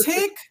mean, from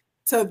Tick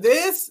to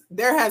this,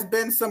 there has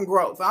been some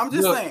growth. I'm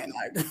just saying.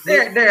 Like,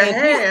 there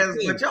has,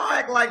 but y'all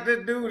act like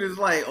this dude is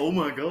like, oh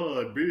my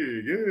God,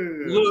 big.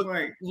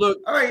 Yeah. Look.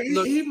 All right,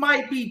 he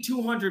might be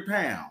 200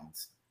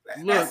 pounds.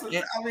 I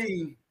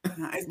mean,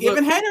 it's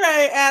giving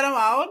haterade, Adam.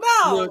 I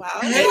don't know.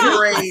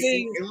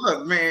 Haterade.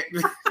 Look, man.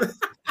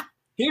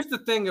 Here's the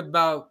thing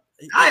about.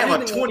 I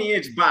have a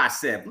 20-inch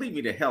bicep. Leave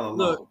me the hell alone.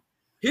 Look,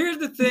 here's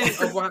the thing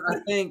of why I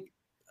think.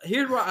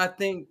 Here's why I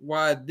think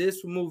why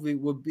this movie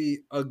would be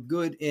a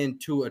good end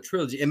to a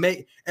trilogy and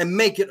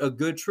make it a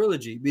good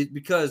trilogy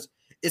because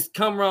it's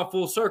come around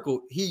full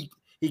circle. He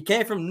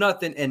came from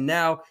nothing and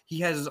now he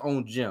has his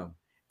own gym,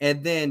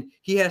 and then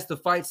he has to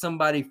fight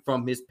somebody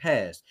from his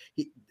past.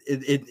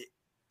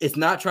 It's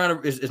not trying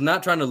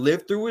to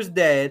live through his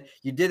dad.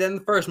 You did that in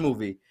the first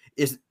movie.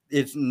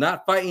 It's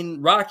not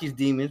fighting Rocky's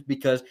demons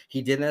because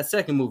he did in that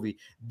second movie.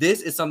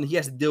 This is something he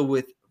has to deal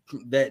with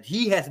that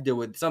he has to deal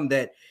with, something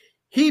that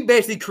he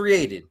basically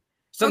created,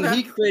 something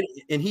Okay. he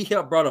created and he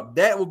helped brought up.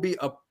 That would be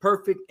a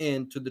perfect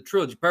end to the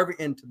trilogy,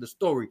 perfect end to the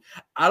story.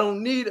 I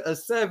don't need a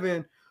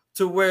 7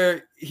 to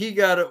where he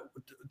gotta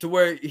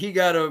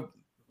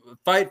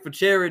fight for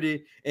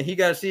charity and he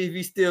gotta see if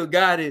he still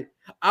got it.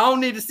 I don't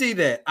need to see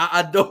that.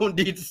 I don't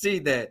need to see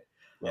that.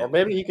 Or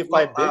maybe he could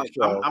fight Big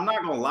Show. I'm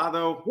not gonna lie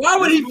though. Why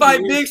would This he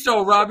fight movie Big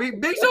Show, Robbie?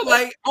 Big Show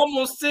like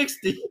almost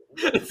 60.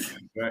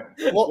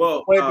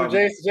 Well, wait, but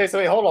Jason,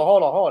 wait, hold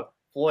on.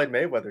 Floyd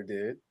Mayweather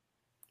did.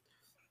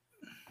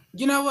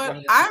 You know what?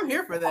 I'm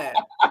here for that.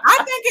 I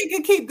think it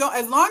can keep going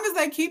as long as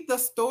they keep the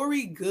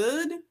story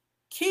good.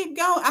 Keep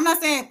going. I'm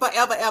not saying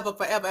forever,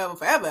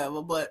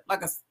 but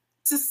like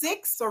to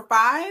 6 or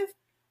 5,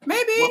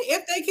 maybe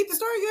if they keep the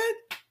story good.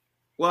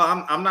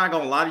 Well, I'm not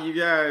gonna lie to you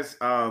guys.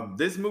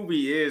 This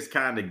movie is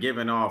kind of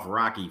giving off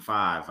Rocky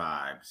 5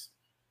 vibes.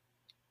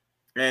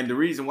 And the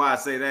reason why I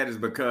say that is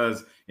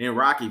because in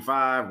Rocky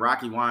 5,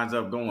 Rocky winds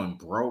up going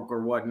broke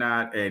or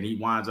whatnot, and he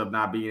winds up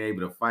not being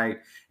able to fight.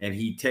 And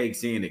he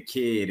takes in a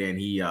kid and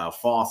he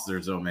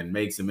fosters him and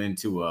makes him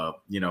into a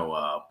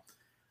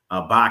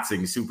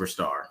boxing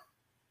superstar.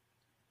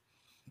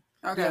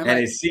 Okay. And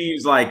it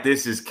seems like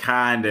this is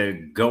kind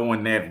of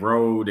going that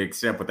road,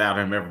 except without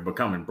him ever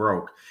becoming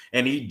broke.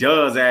 And he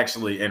does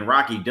actually, and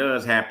Rocky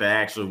does have to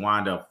actually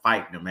wind up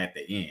fighting him at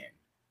the end.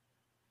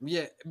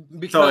 Yeah,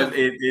 because so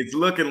it's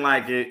looking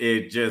like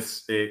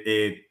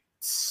it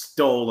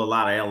stole a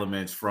lot of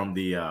elements from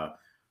the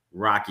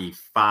Rocky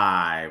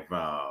 5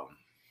 plot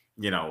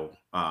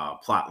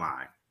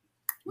line.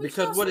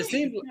 Because what it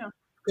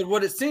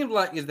seems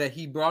like is that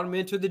he brought him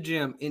into the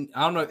gym, and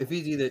I don't know if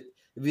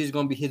he's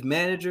going to be his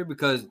manager,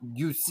 because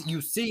you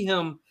see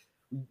him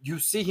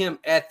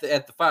at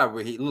the fight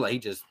where he looked like he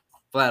just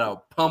flat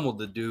out pummeled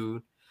the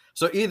dude.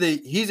 So either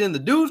he's in the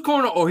dude's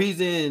corner or he's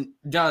in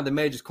Jonathan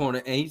Major's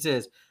corner, and he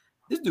says,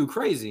 "This dude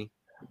crazy.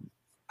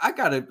 I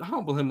gotta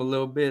humble him a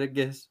little bit, I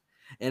guess."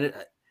 And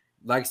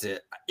like I said,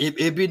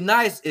 it'd be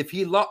nice if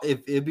he lost.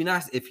 It'd be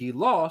nice if he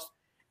lost,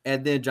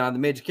 and then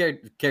Jonathan Major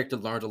character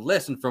learned a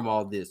lesson from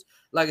all this.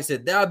 Like I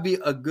said, that would be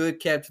a good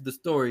cap to the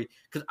story,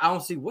 because I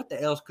don't see what the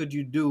else could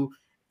you do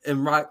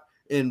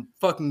in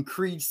fucking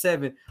Creed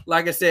 7.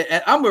 Like I said,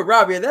 and I'm with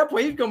Robbie. At that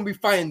point, he's gonna be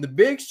fighting the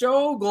Big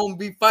Show, gonna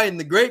be fighting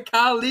the Great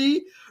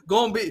Khali,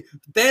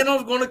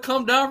 Thanos gonna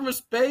come down from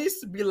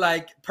space, be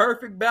like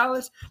perfect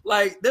balance.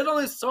 Like, there's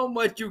only so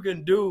much you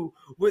can do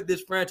with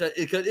this franchise,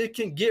 because it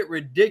can get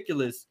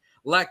ridiculous,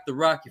 like the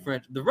Rocky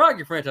franchise. The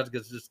Rocky franchise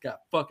just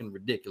got fucking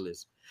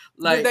ridiculous.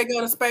 Like, did they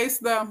go to space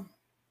though?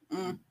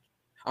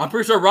 I'm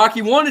pretty sure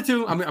Rocky wanted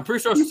to. I mean, I'm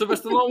pretty sure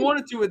Sylvester Stallone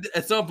wanted to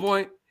at some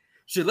point.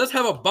 Shit, let's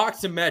have a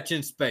boxing match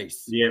in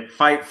space. Yeah,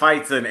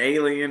 fights an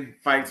alien,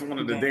 fights one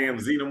of the damn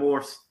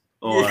xenomorphs,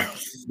 or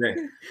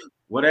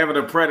whatever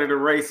the predator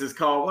race is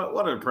called.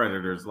 What are the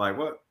predators like?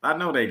 What, I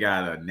know they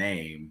got a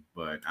name,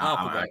 but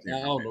I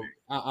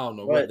don't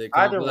know what they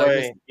call. Either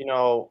way,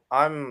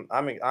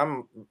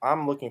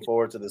 I'm looking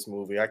forward to this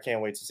movie. I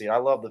can't wait to see it.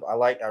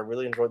 I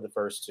really enjoyed the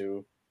first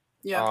two.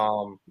 Yeah.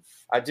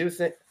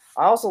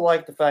 I also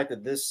like the fact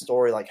that this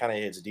story like kind of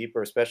hits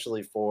deeper,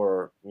 especially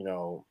for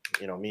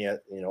me,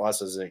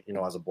 us as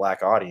a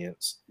Black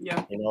audience.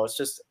 Yeah.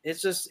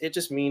 It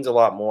just means a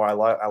lot more. I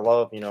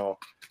love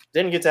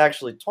didn't get to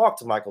actually talk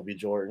to Michael B.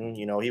 Jordan.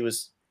 He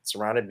was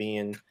surrounded,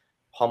 being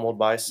pummeled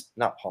by,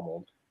 not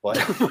pummeled,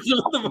 but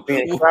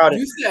being crowded.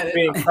 You said it.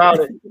 Being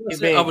crowded. He's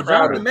being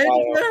crowded.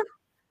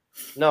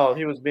 No,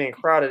 he was being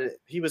crowded.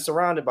 He was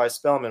surrounded by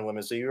Spellman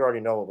women, so you already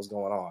know what was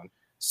going on.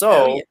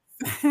 So.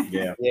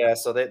 Yeah.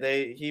 So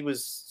he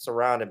was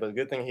surrounded, but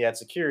good thing he had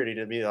security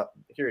to be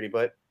security.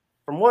 But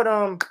from what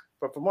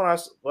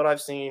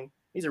I've seen,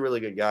 he's a really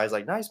good guy. He's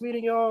like, "Nice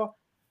meeting y'all."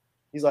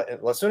 He's like,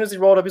 as soon as he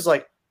rolled up, he's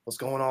like, "What's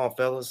going on,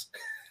 fellas?"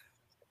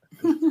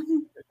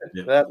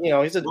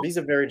 He's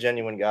a very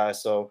genuine guy.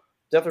 So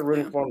definitely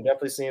rooting for him.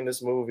 Definitely seeing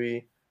this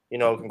movie.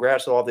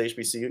 Congrats to all the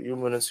HBCU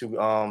students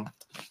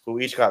who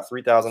each got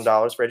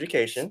 $3,000 for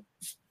education.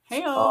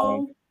 Hey,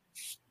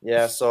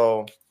 yeah.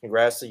 So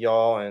congrats to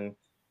y'all, and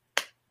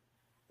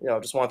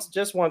just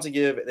want to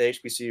give the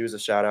HBCUs a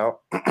shout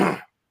out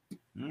and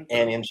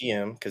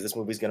MGM, because this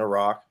movie's gonna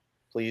rock.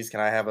 Please,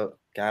 can I have a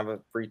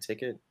free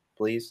ticket,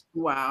 please?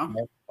 Wow.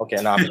 Okay,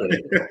 no, I'm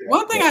kidding.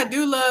 One thing I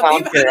do love,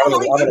 I'm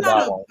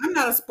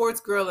not a sports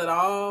girl at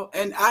all,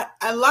 and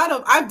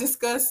I've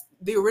discussed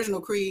the original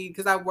Creed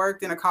because I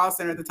worked in a call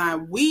center at the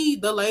time. We,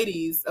 the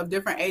ladies of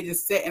different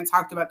ages, sat and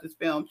talked about this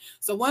film.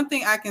 So one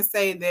thing I can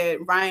say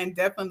that Ryan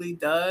definitely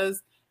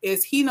does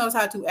is he knows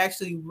how to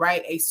actually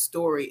write a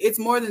story. It's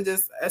more than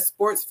just a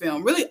sports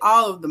film. Really,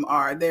 all of them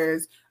are.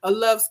 There's a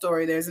love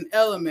story. There's an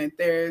element.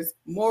 There's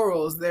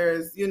morals.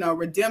 There's,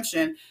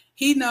 redemption.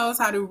 He knows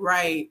how to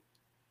write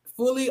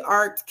fully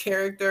arced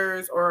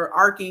characters or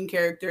arcing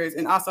characters,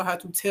 and also how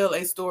to tell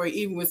a story,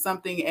 even with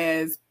something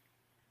as,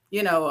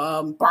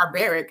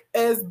 barbaric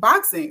as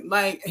boxing.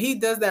 Like, he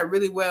does that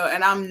really well.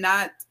 And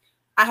I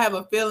have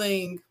a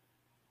feeling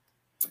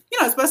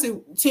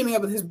especially teaming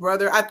up with his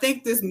brother. I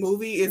think this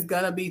movie is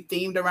gonna be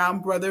themed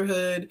around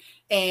brotherhood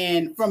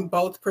and from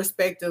both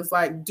perspectives.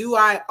 Like, do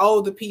I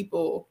owe the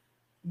people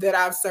that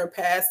I've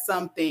surpassed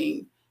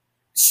something?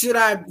 Should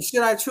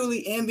I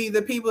truly envy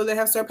the people that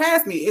have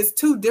surpassed me? It's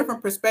two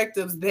different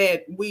perspectives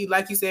that we,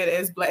 like you said,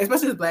 as black,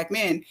 especially as black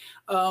men,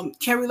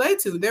 can relate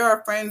to. There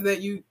are friends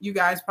that you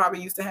guys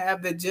probably used to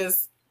have that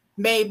just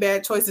made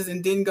bad choices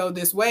and didn't go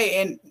this way.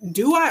 And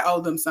do I owe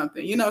them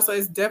something? So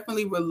it's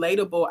definitely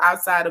relatable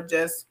outside of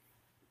just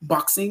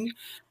boxing.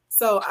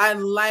 So I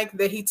like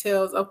that he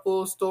tells a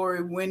full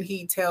story when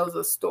he tells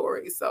a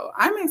story. So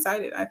I'm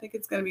excited. I think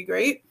it's going to be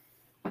great.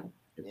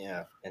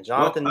 Yeah. And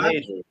Jonathan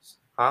Majors.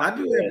 I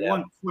do have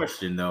one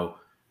question though.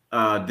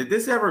 Did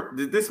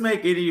this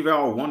make any of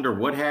y'all wonder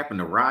what happened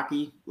to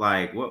Rocky?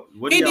 Like what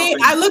do he y'all did.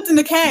 think? I looked in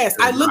the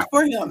cast. I looked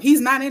for him. He's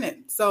not in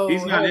it. So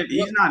he's not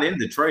in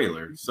the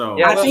trailer.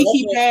 So I think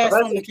he passed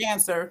from the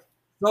cancer.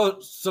 So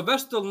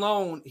Sylvester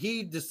Stallone,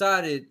 he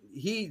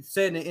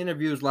said in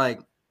interviews like,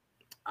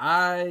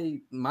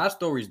 my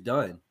story's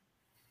done.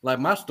 Like,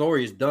 my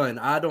story is done.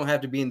 I don't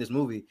have to be in this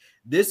movie.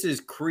 This is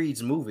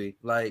Creed's movie.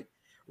 Like,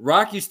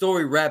 Rocky's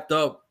story wrapped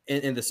up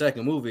in the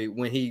second movie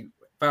when he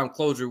found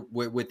closure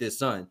with his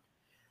son.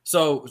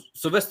 So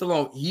Sylvester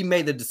Stallone, he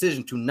made the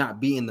decision to not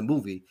be in the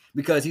movie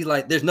because he's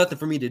like, there's nothing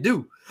for me to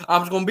do.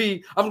 I'm gonna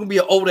be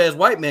an old ass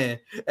white man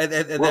at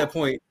that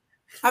point.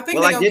 I think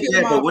I get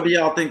that, but what do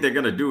y'all think they're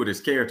gonna do with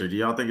his character? Do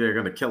y'all think they're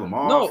gonna kill him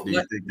off? No, he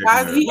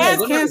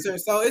has cancer,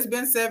 so it's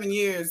been 7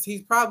 years.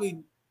 He's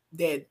probably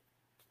dead.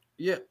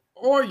 Yeah,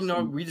 or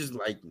we just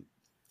like,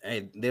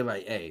 hey, they're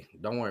like, hey,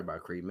 don't worry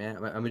about Creed,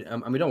 man. I mean,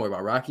 don't worry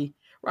about Rocky.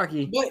 But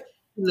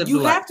you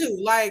have to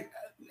like.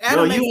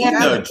 Adam you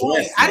have to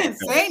point. I didn't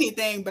say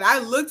anything, but I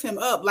looked him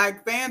up.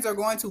 Like, fans are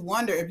going to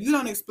wonder if you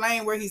don't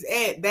explain where he's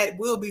at. That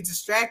will be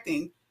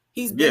distracting.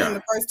 He's been in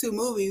the first two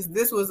movies.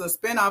 This was a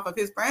spinoff of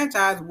his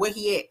franchise. Where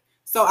he at?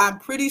 So I'm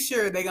pretty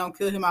sure they're gonna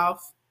kill him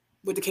off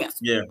with the cancer.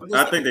 Yeah,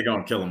 I think they're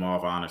gonna kill him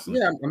off. Honestly.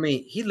 Yeah, I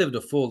mean, he lived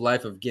a full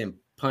life of getting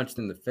punched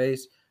in the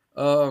face.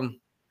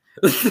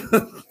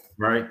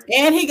 Right.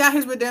 And he got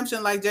his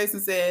redemption, like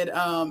Jason said.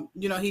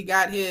 He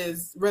got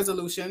his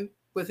resolution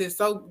with his.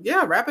 So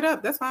yeah, wrap it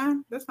up. That's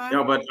fine.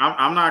 Yeah, but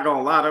I'm not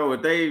gonna lie though.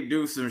 If they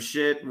do some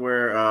shit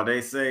where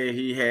they say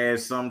he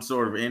has some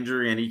sort of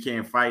injury and he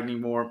can't fight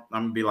anymore,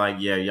 I'm gonna be like,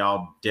 yeah,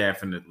 y'all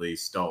definitely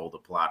stole the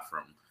plot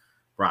from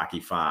Rocky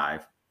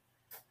 5.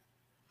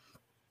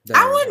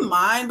 I wouldn't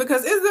mind,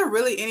 because is there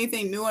really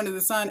anything new under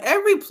the sun?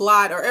 Every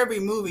plot or every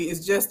movie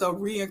is just a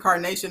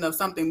reincarnation of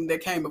something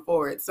that came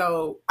before it.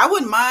 So I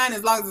wouldn't mind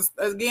as long as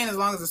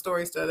the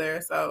story's still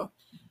there. So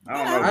I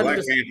don't know. Black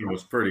Panther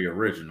was pretty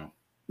original.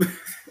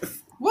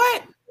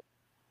 What?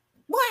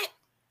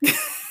 Who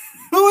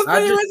was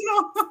pretty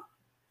original?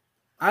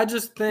 I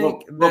just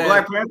think that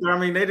Black Panther, I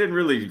mean, they didn't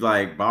really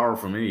like borrow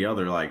from any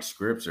other like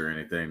scripts or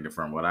anything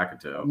from what I could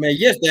tell. Man,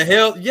 yes, the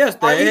hell.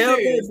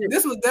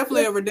 This was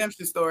definitely a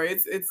redemption story.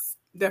 It's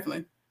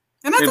definitely.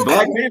 And that's okay.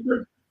 Black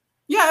Panther?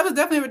 Yeah, it was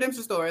definitely a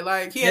redemption story.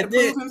 Like, he had to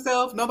prove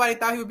himself. Nobody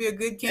thought he would be a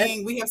good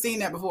king. We have seen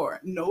that before.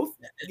 No,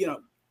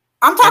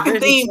 I'm talking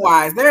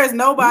theme-wise. There is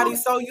nobody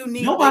so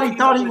unique. Nobody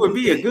thought he would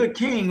be a good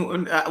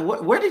king.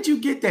 Where did you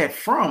get that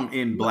from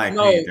in Black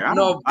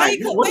Panther? They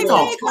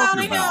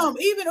clowning him.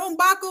 Even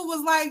M'Baku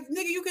was like,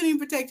 nigga, you couldn't even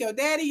protect your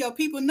daddy, your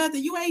people,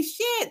 nothing. You ain't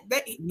shit.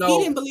 He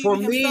didn't believe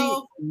in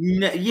himself.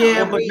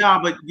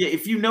 But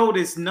if you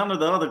notice, none of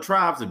the other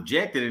tribes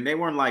objected, and they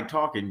weren't like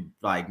talking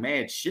like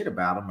mad shit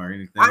about him or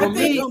anything. I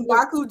think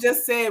M'Baku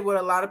just said what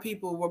a lot of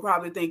people were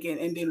probably thinking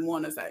and didn't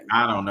want to say.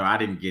 I don't know. I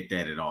didn't get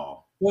that at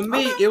all. For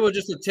me, it was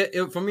just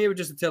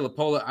a tale of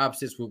polar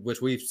opposites, which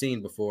we've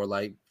seen before.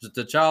 Like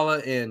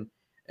T'Challa and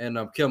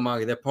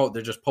Killmonger,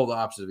 they're just polar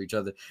opposites of each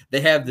other.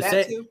 They have the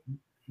same. Too.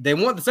 They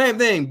want the same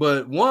thing,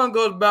 but one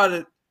goes about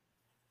it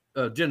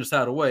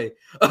genocidal way.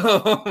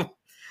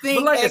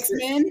 Think like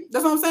X-Men.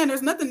 That's what I'm saying.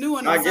 There's nothing new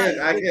on the side.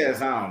 I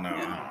guess I don't know.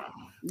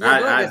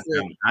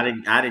 Yeah.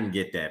 I didn't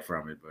get that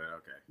from it, but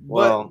okay.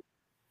 Well.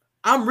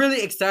 I'm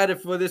really excited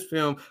for this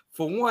film.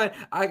 For one,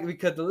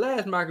 because the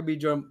last Michael B.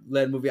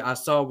 Jordan-led movie I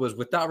saw was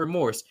Without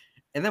Remorse,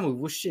 and that movie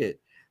was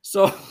shit.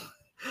 So it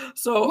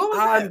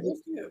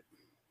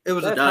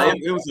was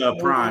a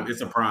Prime. It's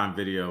a Prime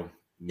Video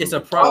movie. It's a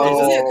Prime. I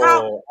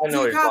know what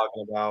you're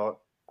talking about.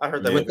 I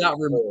heard that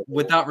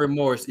Without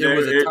Remorse.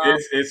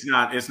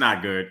 It's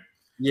not good.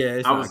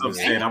 Yeah, I was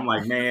upset. I'm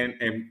like, man,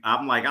 and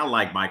I'm like, I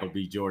like Michael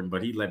B. Jordan,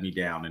 but he let me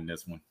down in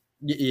this one.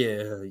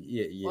 Yeah.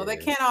 Well, they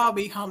can't all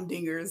be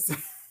humdingers.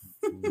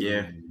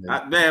 Yeah,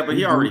 but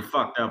he already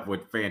fucked up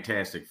with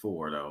Fantastic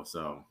Four though.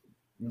 So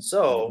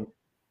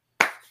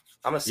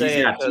I'm gonna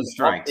say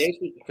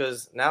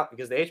because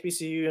the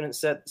HBCU unit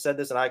said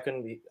this, and I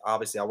couldn't be.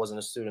 Obviously, I wasn't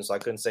a student, so I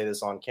couldn't say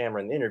this on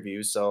camera in the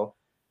interview. So,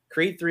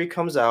 Creed 3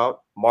 comes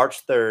out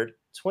March 3rd,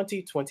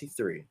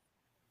 2023.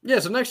 Yeah,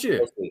 so next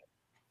year.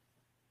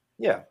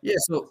 Yeah.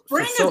 So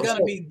spring is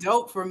gonna be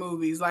dope for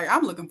movies. Like,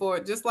 I'm looking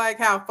forward, just like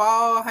how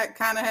fall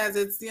kind of has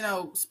its,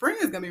 spring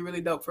is gonna be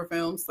really dope for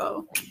films.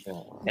 So,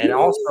 and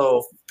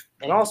also,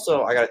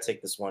 I gotta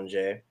take this one,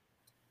 Jay.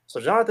 So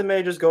Jonathan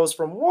Majors goes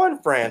from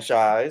one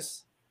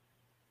franchise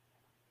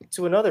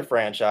to another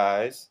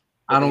franchise.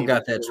 I don't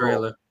got that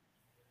trailer.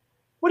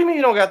 What do you mean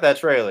you don't got that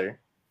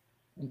trailer?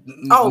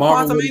 Oh,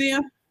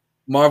 Quantumania?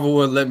 Marvel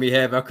wouldn't let me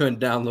have it. I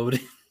couldn't download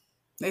it.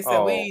 They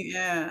said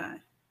yeah.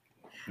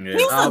 Yeah.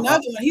 He's another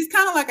one. He's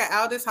kind of like an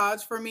Aldous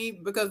Hodge for me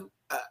because,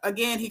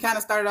 again, he kind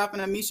of started off in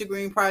a Misha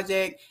Green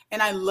project,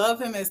 and I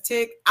love him as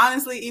Tick.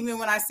 Honestly, even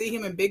when I see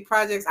him in big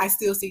projects, I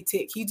still see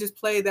Tick. He just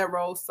played that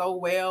role so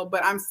well,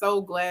 but I'm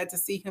so glad to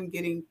see him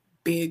getting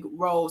big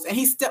roles. And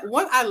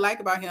what I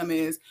like about him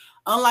is,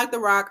 unlike The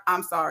Rock,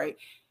 I'm sorry,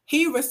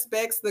 he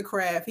respects the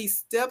craft. He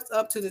steps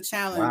up to the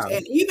challenge. Wow.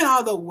 And even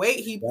all the weight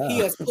he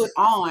has put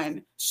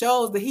on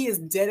shows that he is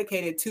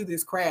dedicated to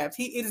this craft.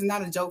 It is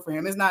not a joke for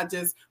him. It's not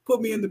just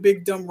put me in the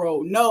big dumb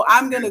role. No,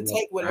 I'm going to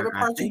take whatever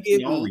part you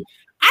give me.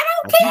 I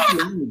don't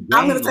care.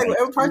 I'm going to take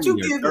whatever part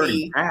you give 30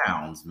 me.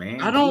 pounds,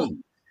 man.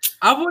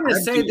 I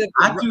wouldn't say that.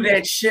 I do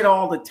that shit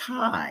all the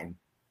time.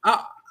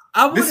 I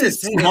wouldn't this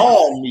is say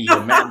small me, a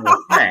matter of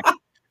fact.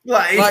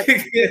 Like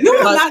you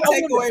will not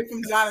take away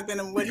from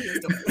Jonathan and what he is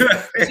doing.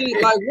 See,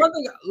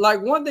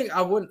 one thing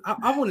I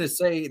wouldn't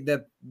say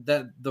that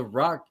The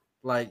Rock,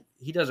 like,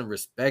 he doesn't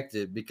respect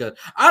it, because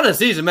I done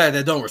seen some actors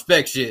that don't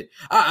respect shit.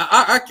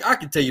 I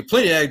can tell you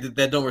plenty of actors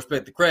that don't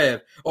respect the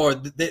craft, or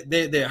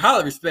they're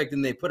highly respected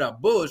and they put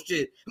out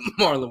bullshit.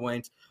 Marlon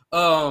Wayans,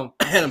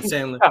 Adam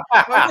Sandler.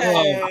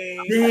 Okay,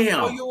 damn.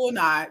 No, you will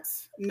not.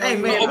 No, hey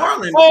man,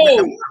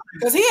 Marlon.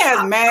 Because he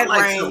has mad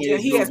range and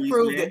he has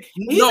proved it.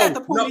 He's at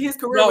the point in his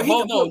career where he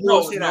can put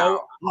bullshit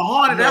out.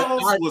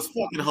 That was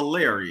fucking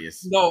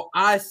hilarious. No,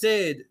 I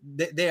said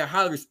that they are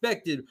highly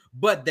respected,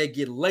 but they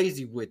get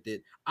lazy with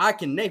it. I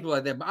can name people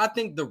like that, but I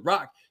think The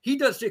Rock, he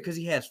does shit because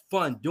he has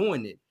fun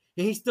doing it,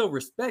 and he still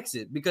respects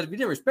it. Because if he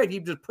didn't respect it,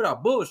 he'd just put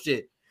out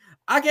bullshit.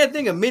 I can't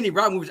think of many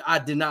Rock movies I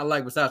did not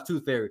like besides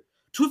Tooth Fairy.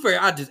 Tooth Fairy,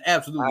 I just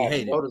absolutely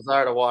hate it. No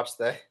desire to watch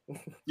that.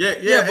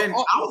 Yeah. And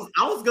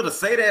I was gonna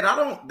say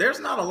that there's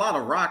not a lot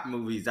of Rock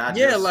movies I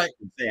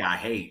say I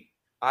hate.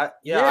 Have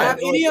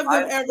any of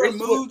them ever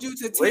moved you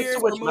to tears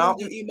or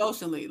moved you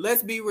emotionally?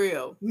 Let's be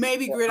real.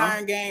 Maybe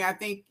Gridiron Gang.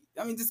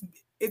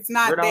 It's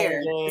not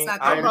there. It's not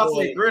there. I'm about to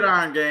say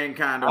Gridiron Gang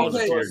kind of was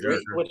a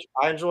tearjerker.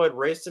 I enjoyed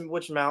Race in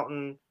Witch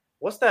Mountain.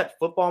 What's that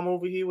football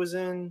movie he was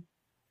in?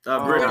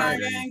 Gridiron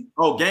Gang.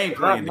 Oh, Game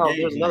Plan. No,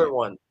 there's another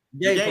one.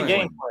 Game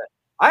Plan.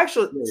 I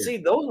actually see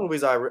those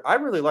movies. I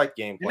really like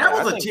Game Plan. And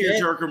that was a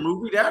tearjerker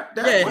movie. It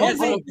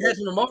had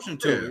some emotion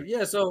to it.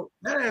 Yeah, so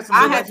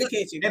I had to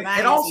catch you.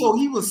 And also,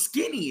 he was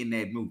skinny in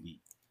that movie.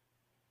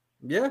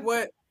 Yeah,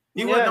 what?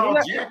 He wasn't all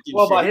jacked.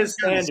 Well, by his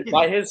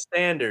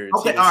standards.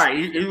 Okay, all right.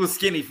 He was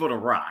skinny for The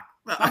Rock.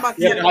 By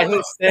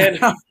his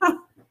standards.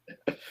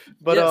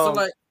 But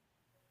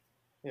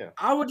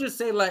I would just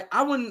say, like,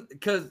 I wouldn't,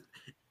 because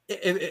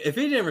if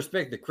he didn't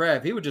respect the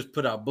craft, he would just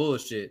put out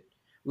bullshit.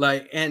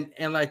 Like, and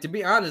like, to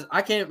be honest,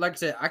 I can't, like I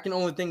said, I can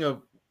only think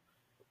of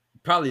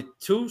probably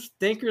two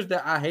stinkers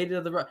that I hated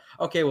of The Rock.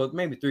 Okay, well,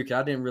 maybe three, because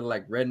I didn't really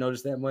like Red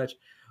Notice that much.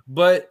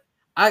 But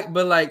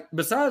like,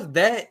 besides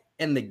that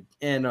and the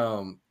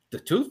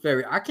Tooth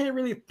Fairy, I can't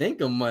really think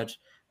of much.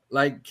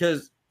 Like,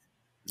 because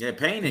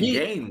Pain and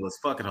Gain was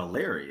fucking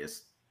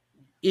hilarious.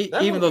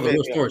 Even though the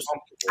real story.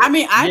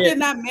 I did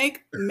not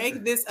make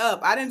this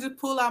up. I didn't just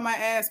pull out my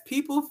ass.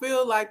 People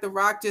feel like The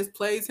Rock just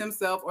plays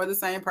himself or the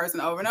same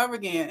person over and over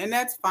again, and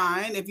that's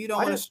fine if you don't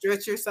want to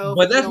stretch yourself.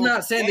 But that's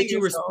not saying that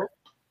you respect.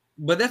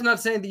 But that's not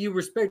saying that you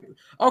respect.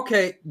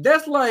 Okay,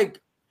 that's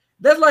like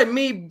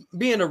me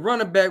being a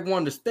running back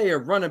wanting to stay a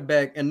running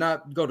back and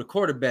not go to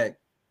quarterback.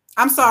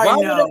 I'm sorry,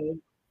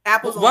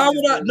 Apples. Why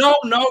would I? No,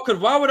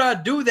 because why would I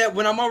do that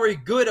when I'm already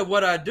good at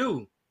what I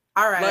do?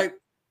 All right,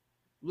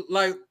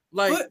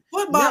 like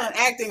football and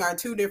acting are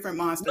two different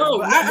monsters.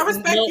 I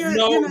respect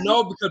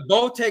because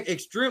both take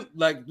extremely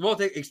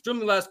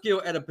a lot of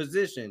skill at a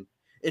position.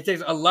 It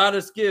takes a lot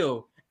of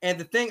skill. And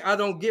the thing I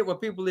don't get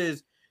with people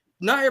is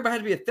not everybody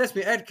has to be a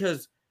thespian actor,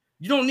 because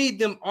you don't need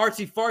them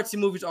artsy fartsy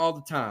movies all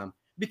the time,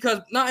 because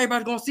not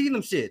everybody's gonna see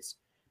them shits.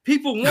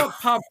 People want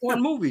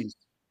popcorn movies.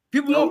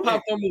 People want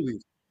popcorn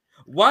movies.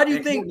 Why do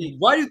you think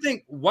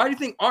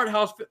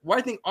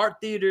art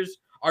theaters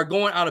are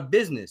going out of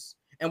business?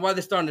 And why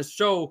they're starting to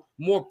show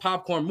more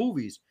popcorn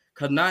movies?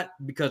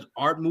 Because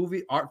art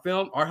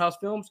house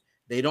films,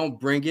 they don't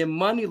bring in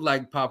money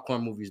like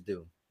popcorn movies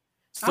do.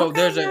 So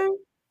there's an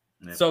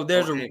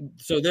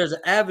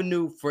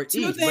avenue for each.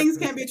 Two things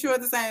can be true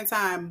at the same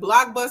time.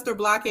 Blockbuster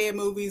blockhead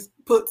movies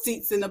put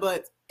seats in the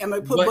butts. And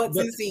put butts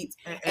in seats.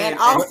 And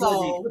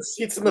also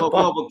seats in the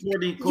butt.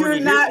 You're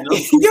not.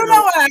 You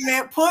know what I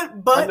meant.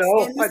 Put butts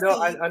in the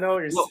seats. I know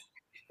what you're saying.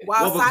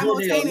 While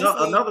simultaneously,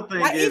 another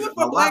thing like, is, even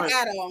for Black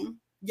Adam,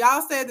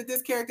 y'all said that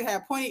this character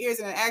had pointy ears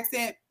and an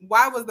accent.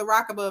 Why was The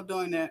Rock above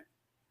doing that?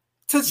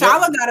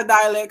 T'Challa got a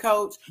dialect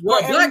coach.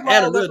 Well, Black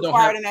Adam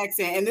required an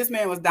accent, and this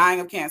man was dying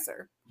of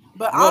cancer.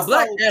 But also,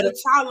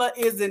 T'Challa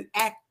is an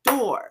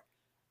actor.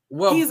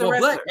 Well, he's a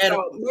wrestler.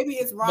 So maybe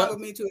it's wrong of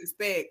me to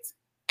expect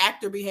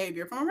actor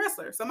behavior from a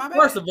wrestler. So my bad.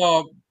 First of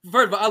all,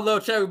 I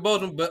love Chadwick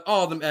Boseman, but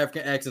all them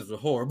African accents were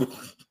horrible.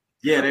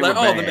 Yeah, they Like were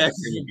all the bad.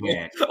 matches They were were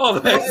bad. bad. All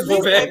the But matches at were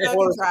least they bad.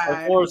 fucking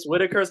tried. Forrest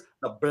Whitaker's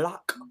The Black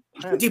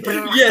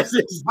Panther. Yes,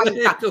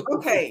 exactly.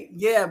 Okay,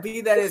 yeah,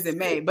 be that as it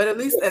may, but at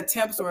least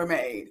attempts were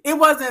made. It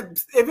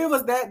wasn't if it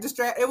was that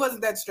it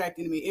wasn't that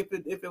distracting to me if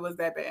it was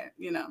that bad,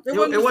 you know. It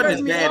wasn't as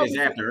distracting me bad as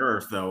either. After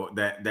Earth, though.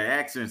 That the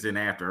accidents in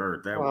After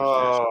Earth, that was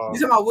Oh, You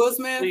talking about Will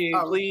Smith? please,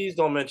 Oh. please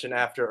don't mention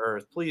After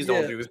Earth. Please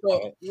don't do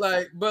So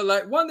that.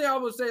 like one thing I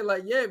would say,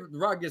 like, yeah, The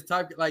Rock gets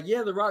type, like,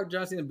 yeah, The Rock,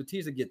 John Cena, and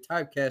Batista get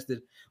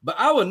typecasted, but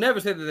I would never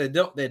say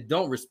that they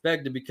don't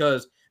respect it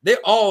because they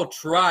all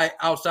try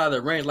outside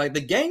their range. Like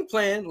the game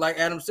plan, like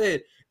Adam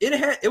said,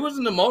 it was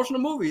an emotional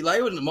movie, like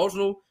it was an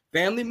emotional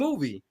family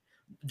movie.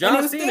 And John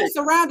it was Cena,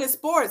 still surrounded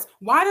sports.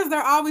 Why does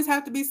there always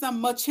have to be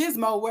some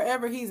machismo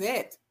wherever he's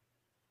at?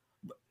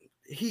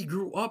 he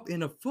grew up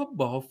in a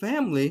football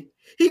family.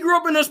 He grew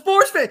up in a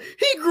sports family.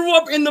 He grew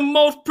up in the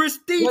most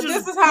prestigious. But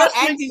this is how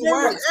wrestling acting family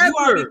works. You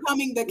are ever.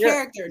 becoming the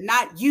character,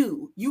 not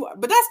you.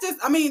 But that's just,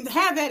 I mean,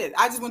 have at it.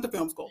 I just went to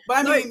film school.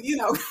 But I mean, you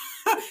know,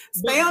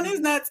 stay on his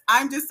nuts.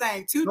 I'm just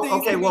saying two things.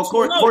 Okay, well,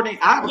 Courtney,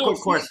 I have a quick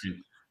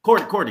question.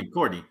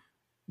 Courtney,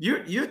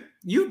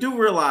 you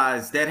do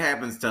realize that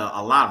happens to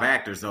a lot of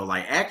actors, though.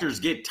 Like actors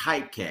get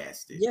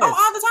typecasted. Yes. Oh,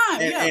 all the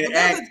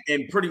time.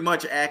 And pretty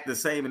much act the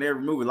same in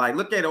every movie. Like,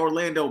 look at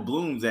Orlando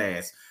Bloom's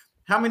ass.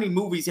 How many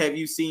movies have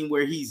you seen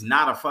where he's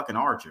not a fucking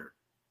archer?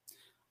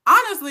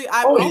 Honestly,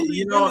 I've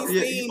only really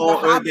seen The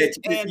Hobbit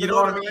and The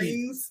Lord of the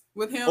Rings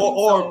with him.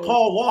 Or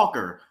Paul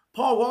Walker.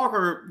 Paul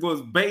Walker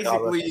was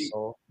basically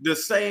the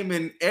same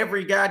in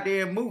every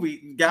goddamn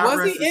movie.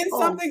 Was he in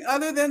something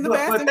other than The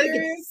Fast and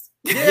Furious?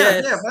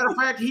 Yeah. Matter of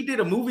fact, he did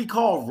a movie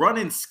called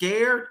Running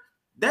Scared.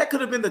 That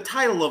could have been the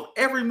title of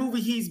every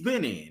movie he's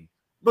been in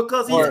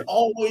because he's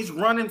always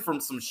running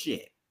from some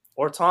shit.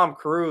 Or Tom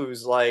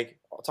Cruise, like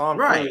Tom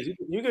Cruise.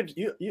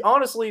 You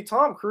honestly,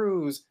 Tom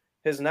Cruise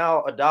has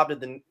now adopted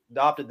the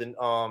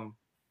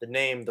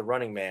name The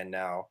Running Man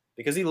now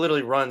because he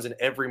literally runs in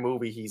every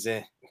movie he's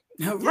in.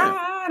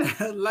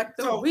 Right, like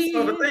the wind.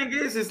 So the thing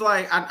is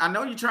like I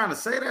know you're trying to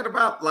say that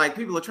about, like,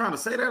 people are trying to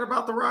say that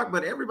about The Rock,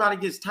 but everybody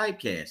gets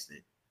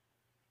typecasted.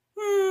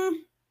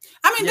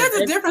 I mean,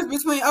 there's a difference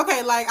between,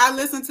 okay, like I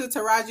listened to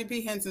Taraji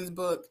P. Henson's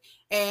book,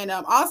 and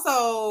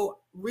also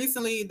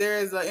recently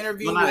there's an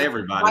interview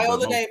with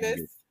Viola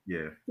Davis.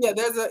 Yeah,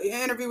 there's an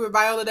interview with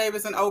Viola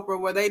Davis and Oprah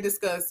where they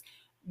discuss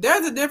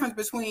there's a difference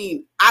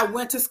between I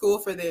went to school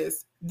for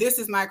this. This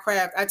is my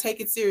craft. I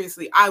take it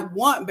seriously. I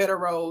want better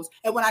roles.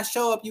 And when I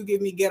show up, you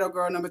give me Ghetto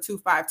Girl number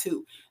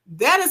 252.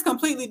 That is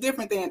completely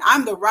different than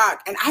I'm The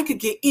Rock and I could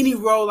get any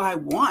role I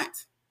want.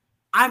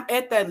 I'm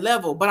at that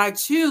level, but I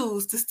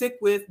choose to stick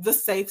with the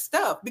safe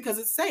stuff because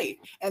it's safe.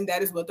 And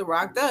that is what The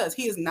Rock does.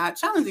 He is not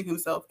challenging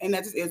himself. And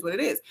that just is what it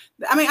is.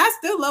 I mean, I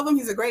still love him.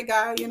 He's a great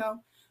guy. You know,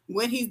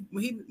 when he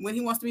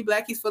wants to be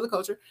black, he's for the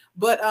culture.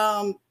 But,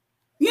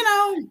 you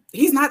know,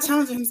 he's not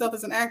challenging himself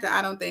as an actor,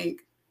 I don't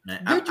think.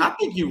 I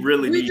think you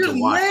really need to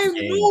watch the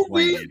game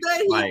movies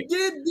plan. that he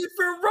did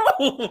different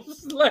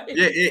roles.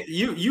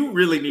 You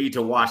really need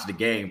to watch the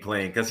game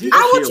plan because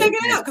I will check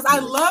it out because I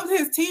loved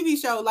his TV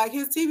show. Like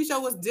his TV show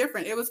was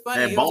different. It was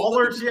funny. And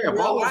Ballers,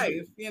 Ballers.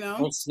 Life, you know.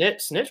 And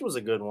Snitch was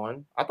a good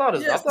one. I thought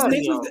it.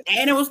 Snitch was,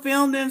 and it was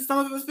filmed in some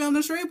of it was filmed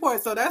in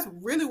Shreveport. So that's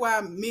really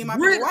why me and my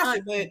people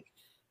watched it.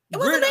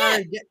 But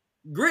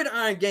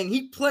Gridiron Gang.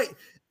 He played.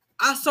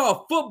 I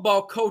saw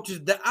football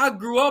coaches that I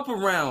grew up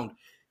around.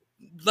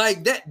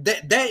 Like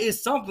that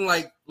is something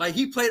like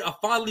he played a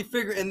fatherly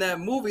figure in that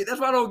movie. That's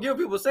why I don't give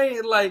people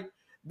saying like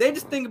they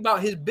just think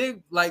about his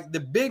big, like the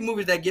big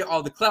movies that get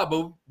all the clout.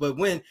 But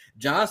when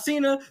John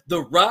Cena,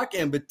 The Rock,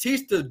 and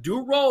Batista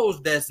do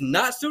roles that's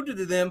not suited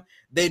to them,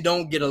 they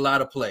don't get a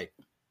lot of play.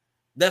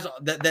 That's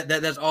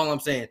all I'm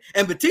saying.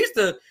 And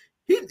Batista,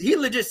 he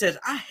legit says,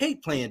 I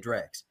hate playing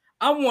Drax.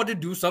 I want to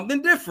do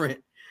something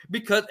different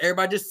because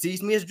everybody just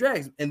sees me as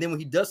Drax. And then when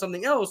he does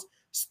something else,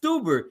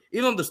 Stuber,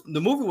 even though the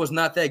movie was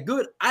not that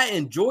good, I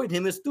enjoyed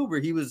him as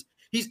Stuber.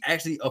 He's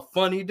actually a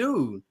funny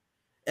dude.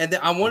 And then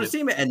I want to see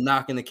him at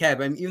Knocking the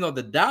Cab. I mean, even though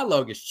the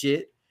dialogue is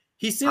shit,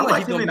 he seemed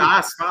like him in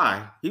I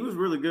Spy. He was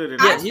really good in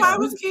I Spy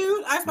was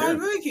cute. I Spy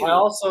was really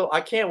cute. I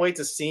can't wait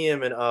to see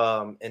him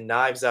in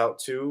Knives Out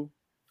 2.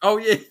 Oh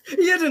yeah,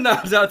 he is in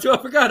Knives Out 2.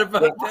 I forgot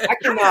about that. I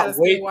cannot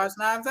wait to watch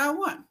Knives Out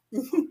 1.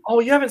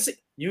 Oh, you haven't seen?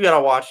 You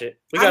gotta watch it.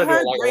 We gotta do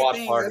it like a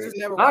watch party.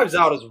 Knives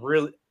Out is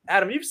really.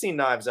 Adam, you've seen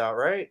Knives Out,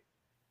 right?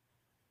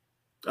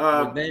 No,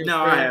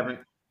 I haven't.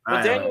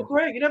 But Daniel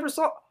Craig, you never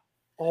saw.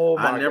 Oh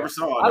my! I never God.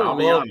 saw it. I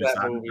love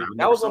that movie.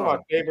 That was one of my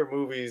favorite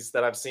movies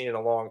that I've seen in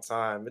a long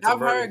time. I've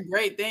heard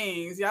great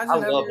things. I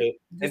love it.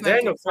 And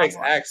Daniel Craig's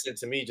accent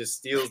to me just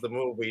steals the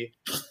movie.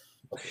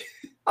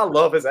 I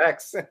love his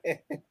accent.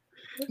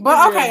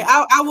 But okay,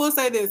 I will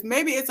say this.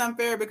 Maybe it's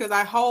unfair because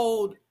I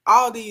hold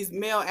all these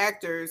male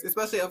actors,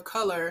 especially of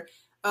color,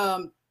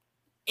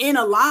 in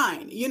a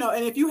line, you know,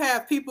 and if you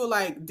have people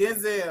like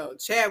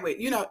Denzel, Chadwick,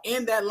 you know,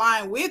 in that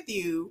line with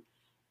you,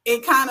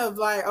 it kind of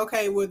like,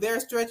 okay, well, they're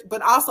stretch,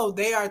 but also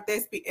they are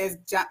thespian, as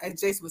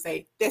Jason would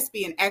say,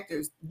 thespian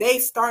actors. They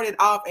started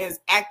off as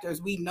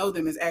actors. We know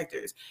them as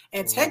actors.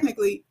 And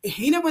technically,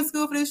 he never went to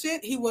school for this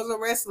shit. He was a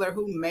wrestler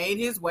who made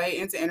his way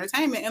into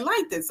entertainment and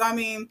liked it. So, I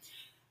mean,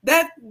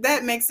 that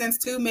makes sense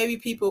too. Maybe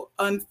people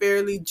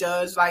unfairly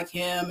judge like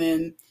him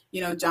and,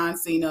 you know, John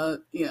Cena,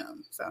 you know,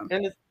 so.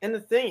 And the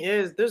thing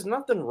is, there's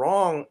nothing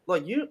wrong.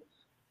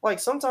 Like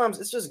sometimes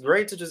it's just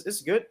great to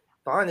it's good,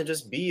 fine to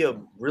just be a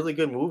really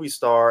good movie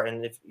star.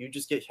 And if you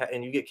just get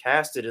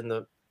casted in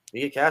the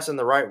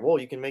right role,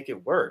 you can make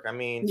it work. I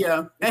mean,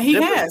 yeah, and he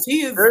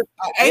is an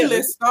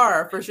A-list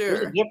star for sure.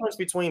 There's a difference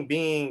between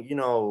being, you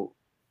know,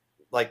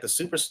 like the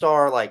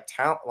superstar, like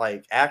talent,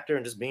 like actor,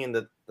 and just being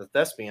the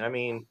thespian. I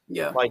mean,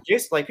 yeah, like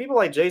people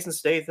like Jason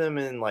Statham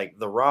and like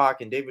The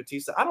Rock and David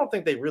Bautista, I don't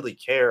think they really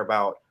care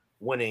about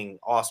winning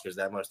Oscars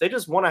that much. They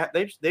just want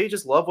to. They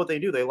just love what they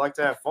do. They like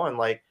to have fun.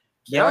 Like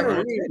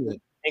Keanu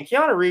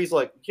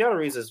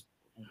Reeves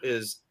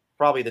is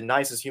probably the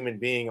nicest human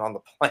being on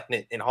the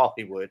planet in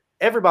Hollywood.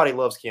 Everybody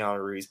loves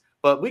Keanu Reeves,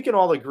 but we can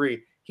all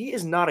agree he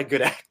is not a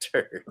good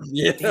actor.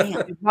 Yeah,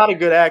 he's not a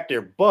good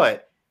actor,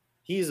 but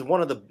he was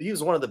one of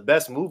the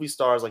best movie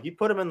stars. Like you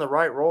put him in the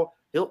right role,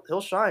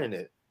 he'll shine in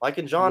it. Like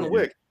in John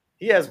Wick,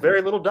 he has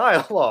very little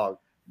dialogue,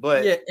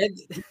 but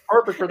he's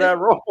perfect for that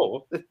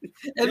role.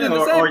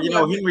 Or you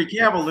know, Henry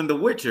Cavill in The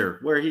Witcher,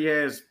 where he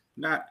has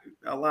not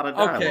a lot of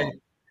dialogue. Okay.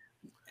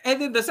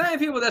 And then the same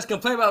people that's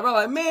complaining about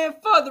like, man,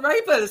 fuck the Rock,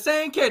 he played the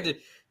same character.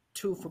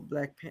 Two for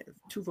Black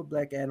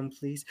Adam,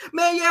 please.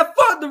 Man, yeah,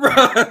 fuck the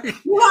Rock. You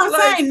know what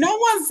I'm saying? No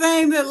one's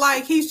saying that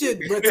like he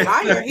should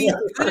retire. He's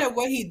good at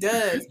what he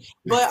does.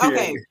 But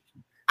okay,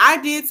 I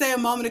did say a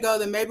moment ago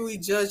that maybe we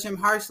judge him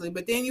harshly,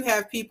 but then you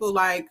have people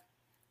like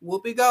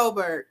Whoopi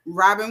Goldberg,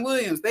 Robin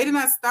Williams. They did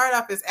not start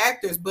off as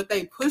actors, but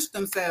they pushed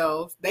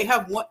themselves. They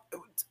have one.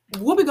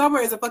 Whoopi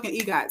Goldberg is a fucking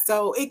EGOT,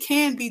 so it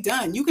can be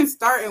done. You can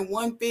start in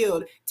one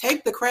field,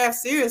 take the craft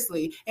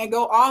seriously, and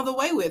go all the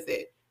way with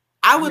it.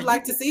 I would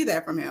like to see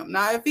that from him.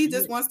 Now, if he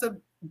just wants to,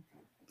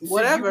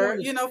 whatever,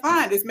 you know,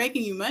 fine. It's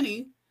making you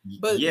money.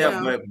 But yeah,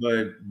 you know,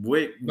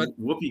 but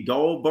Whoopi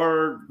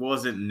Goldberg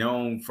wasn't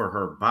known for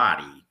her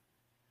body.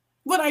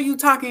 What are you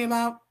talking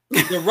about?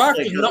 The Rock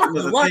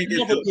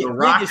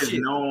is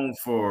known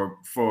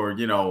for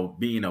you know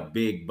being a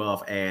big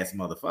buff ass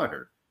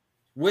motherfucker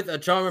with a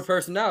charming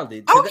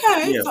personality.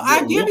 Okay, so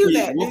I give you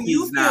that. Do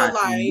you feel like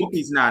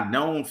Whoopi's not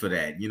known for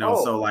that? You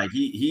know, so like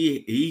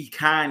he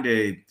kind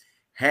of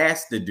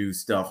has to do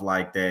stuff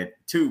like that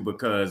too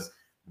because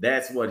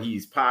that's what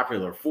he's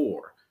popular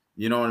for.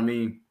 You know what I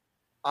mean?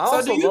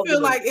 So do you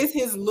feel like it's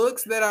his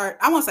looks that are,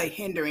 I won't say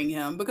hindering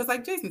him, because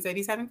like Jason said,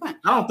 he's having fun.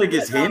 I don't think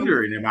it's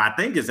hindering him. I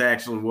think it's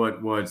actually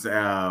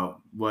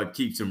what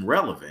keeps him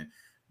relevant.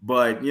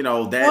 But you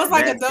know that it's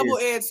like a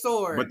double-edged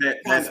sword. But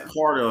that's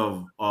part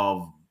of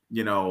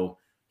you know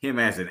him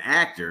as an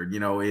actor. You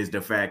know, is the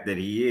fact that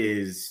he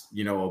is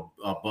you know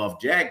a buff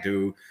jack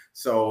dude,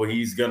 so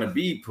he's gonna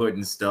be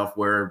putting stuff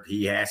where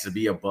he has to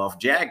be a buff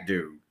jack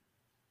dude.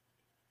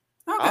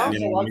 Okay,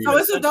 so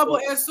it's a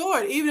double-edged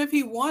sword. Even if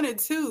he wanted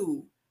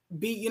to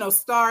be, you know,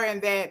 star in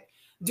that,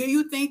 do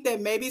you think that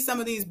maybe some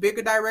of these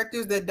bigger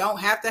directors that don't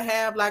have to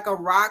have like a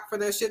Rock for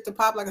their shit to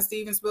pop, like a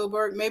Steven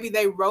Spielberg, maybe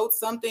they wrote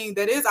something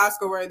that is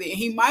Oscar worthy, and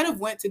he might have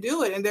went to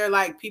do it, and they're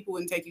like, people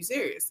wouldn't take you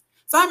serious.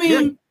 So I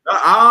mean,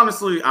 I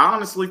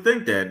honestly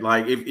think that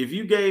like if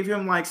you gave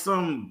him like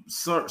some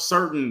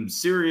certain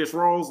serious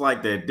roles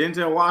like that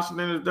Denzel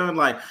Washington has done,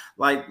 like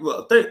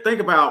think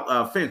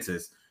about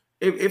Fences.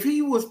 If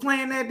he was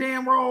playing that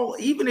damn role,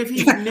 even if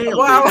he nailed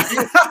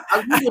it,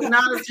 I would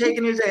not have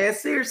taken his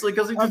ass seriously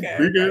because he's just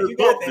big ass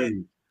buff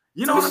dude.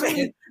 You know what I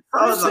mean?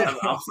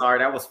 I'm sorry,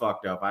 that was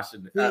fucked up. I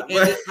shouldn't. But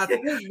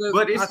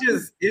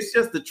it's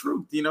just the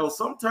truth. You know,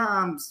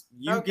 sometimes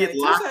you get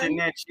locked in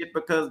that shit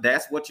because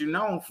that's what you're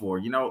known for.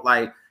 You know,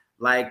 like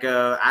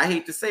I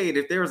hate to say it,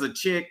 if there's a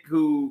chick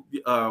who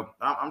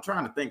I'm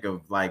trying to think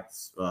of like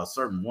a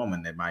certain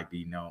woman that might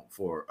be known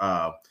for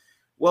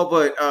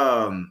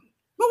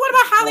but what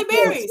about Halle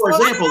Berry? For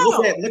example,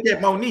 look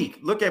at Monique.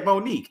 Look at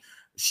Monique.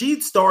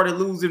 She started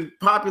losing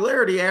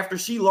popularity after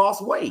she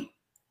lost weight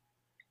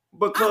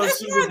because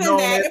she was known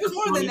as a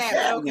funny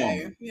fat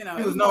woman. You know,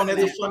 she was known as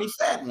a funny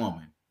fat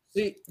woman.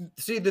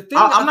 See the thing.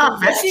 I'm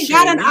not fat.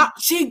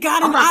 She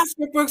got an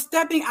Oscar for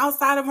stepping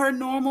outside of her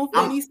normal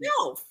funny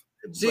self.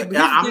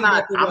 I'm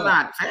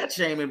not fat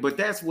shaming, but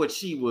that's what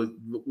she was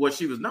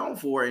known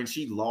for, and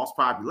she lost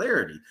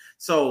popularity.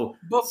 So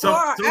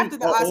after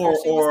the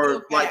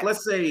Oscar,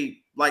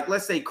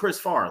 let's say Chris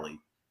Farley.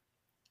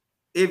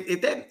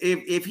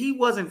 If he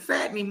wasn't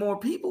fat anymore,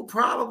 people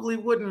probably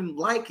wouldn't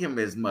like him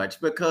as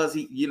much because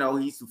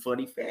he's a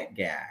funny fat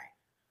guy.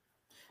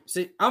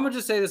 See, I'm gonna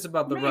just say this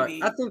about The Rock.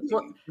 I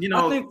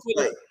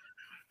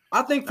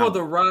think for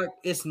The Rock,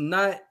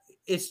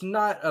 it's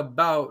not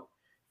about.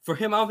 For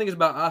him, I don't think it's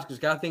about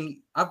Oscars.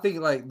 I think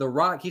like The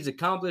Rock, he's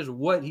accomplished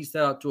what he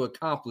set out to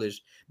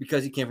accomplish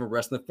because he came from a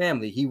wrestling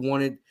family. He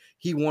wanted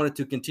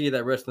to continue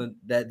that wrestling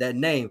that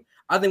name.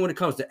 I think when it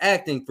comes to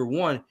acting, for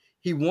one,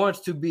 he wants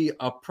to be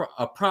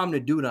a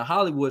prominent dude in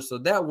Hollywood. So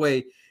that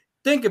way,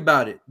 think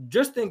about it.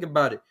 Just think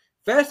about it.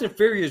 Fast and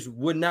Furious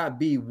would not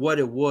be what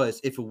it was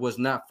if it was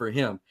not for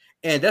him.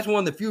 And that's one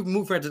of the few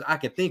movie franchises I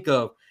can think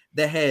of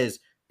that has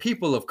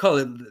people of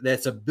color.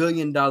 That's $1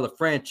 billion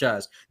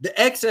franchise. The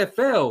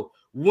XFL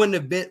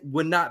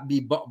would not be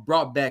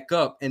brought back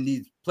up, and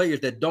these players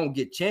that don't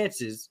get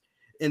chances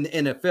in the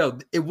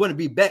NFL, it wouldn't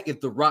be back if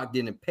The Rock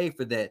didn't pay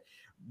for that.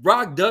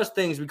 Rock does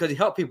things because he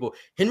helped people.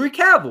 Henry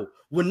Cavill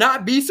would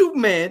not be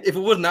Superman if it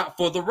was not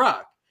for The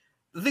Rock.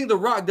 The thing The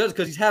Rock does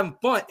because he's having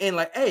fun and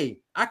like, hey,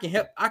 I can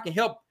help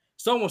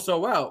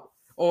so out,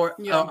 or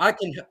I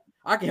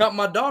can help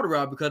my daughter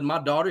out because my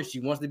daughter, she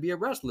wants to be a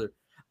wrestler.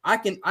 I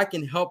can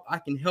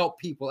help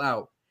people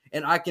out,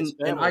 and I can.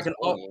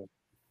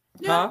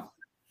 Huh?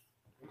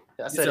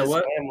 I said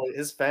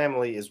his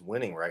family is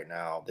winning right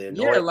now. The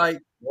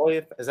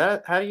is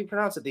that how do you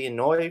pronounce it? The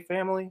Inouye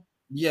family?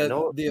 Yeah,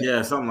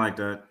 something like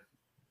that.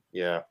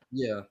 Yeah.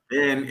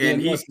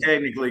 And he's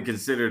technically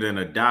considered an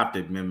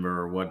adopted member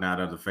or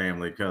whatnot of the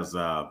family because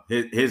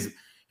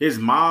his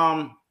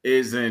mom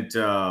isn't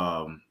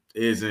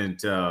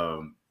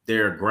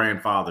their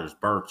grandfather's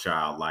birth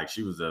child. Like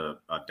she was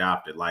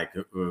adopted. Like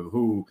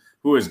who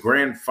his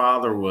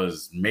grandfather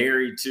was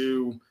married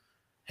to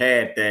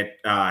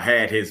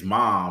had his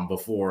mom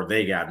before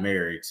they got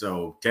married.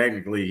 So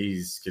technically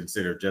he's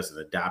considered just an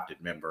adopted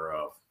member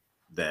of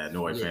the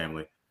Inouye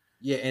family.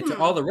 Yeah, and to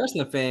all the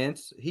wrestling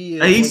fans,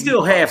 he's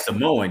still half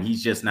Samoan.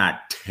 He's just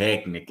not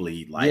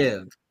technically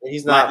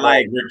he's not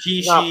like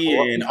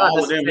Rikishi and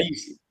all of them.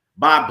 He's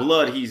by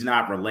blood, he's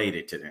not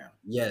related to them.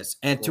 Yes,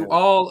 and to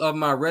all of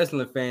my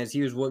wrestling fans,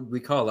 he was what we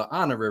call an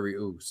honorary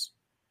Uce.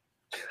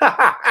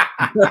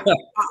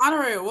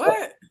 Honorary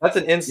what? That's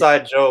an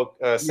inside joke.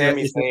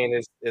 Sami Zayn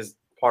is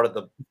part of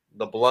the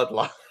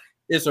bloodline.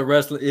 It's a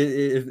wrestling.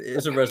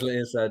 It's a wrestling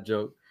inside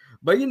joke.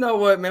 But you know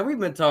what, man? We've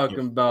been talking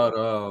about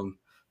a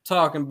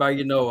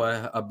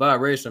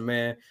biracial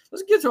man.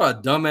 Let's get to our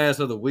dumbass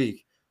of the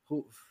week.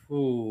 This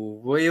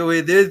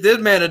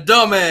man a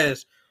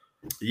dumbass.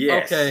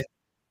 Yes. Okay.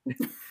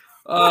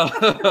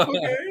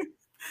 Okay.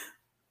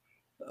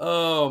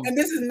 And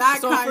this is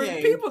not so Kanye.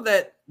 For people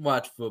that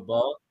watch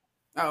football.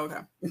 Oh,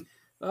 okay.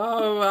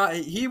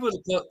 He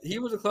was on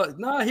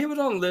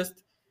the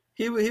list.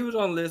 He was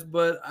on the list,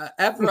 but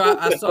after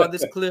I saw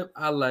this clip,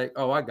 I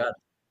got it.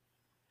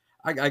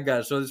 I got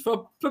it. So this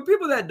for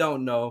people that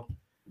don't know,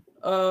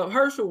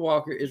 Herschel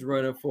Walker is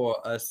running for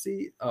a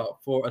seat,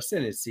 for a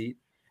Senate seat,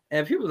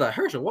 and people are like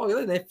Herschel Walker.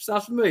 That name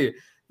sounds familiar.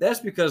 That's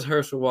because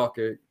Herschel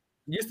Walker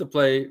used to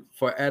play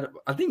for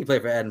I think he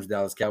played for Adams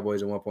Dallas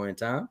Cowboys at one point in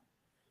time.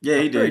 Yeah,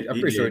 he did. I'm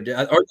pretty sure he did.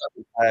 I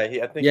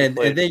think. Yeah,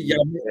 and then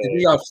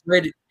y'all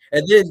traded.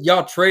 And then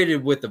y'all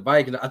traded with the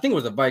Vikings. I think it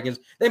was the Vikings.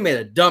 They made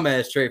a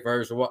dumbass trade for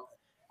Herschel Walker.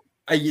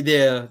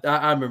 Yeah,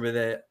 I remember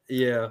that.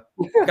 Yeah,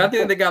 I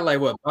think they got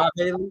Bob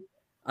Haley.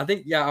 I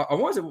think I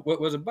want to.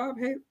 Was it Bob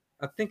Haley?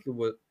 I think it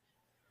was.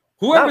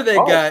 Whoever they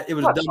got, it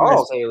was a dumbass.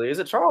 Charles Haley. Is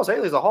it Charles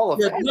Haley's a Hall of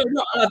Famer?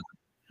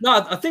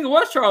 No, I think it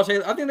was Charles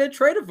Haley. I think they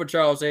traded for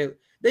Charles Haley.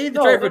 They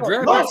either traded for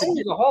draft. No,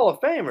 he's a Hall of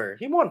Famer.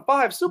 He won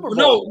 5 Super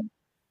Bowls.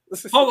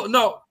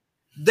 No.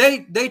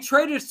 They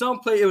traded some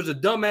play. It was a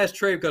dumbass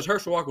trade because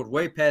Herschel Walker was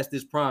way past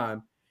his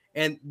prime,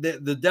 and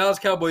the Dallas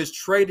Cowboys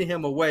traded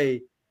him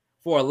away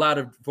for a lot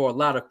of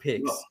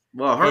picks.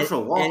 Well,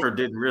 Herschel Walker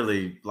didn't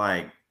really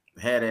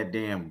had that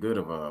damn good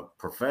of a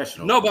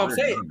professional. No, but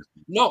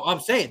I'm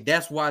saying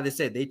that's why they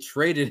said they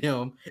traded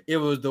him. It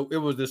was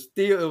the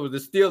steal of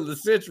the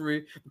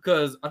century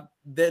because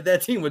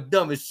that team was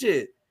dumb as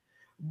shit.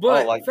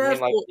 But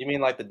you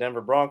mean like the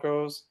Denver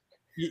Broncos?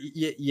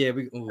 Yeah,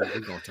 we're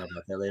gonna talk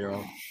about that later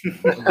on.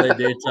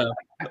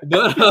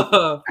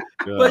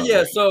 But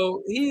yeah,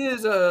 so he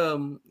is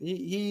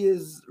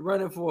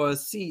running for a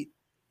Senate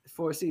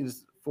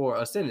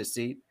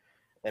seat,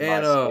 in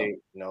my state,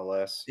 no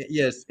less.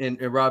 Yes, in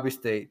Robbie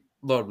State.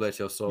 Lord bless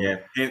your soul. Yeah,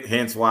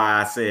 hence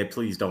why I said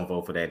please don't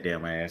vote for that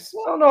damn ass.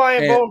 Well, no, I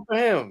ain't voting for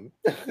him.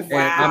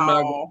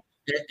 Wow.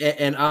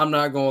 I'm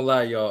not gonna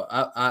lie, y'all.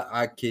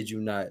 I kid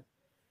you not.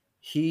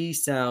 He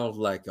sounds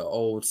like an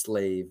old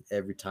slave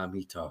every time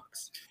he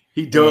talks.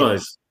 He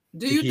does.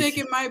 Do you think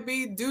it might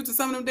be due to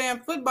some of them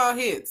damn football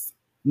hits?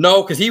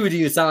 No, because he would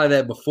even sound like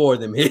that before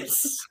them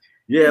hits.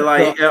 Yeah,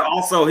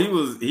 also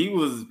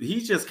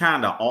he's just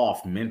kind of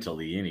off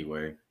mentally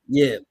anyway.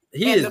 Yeah,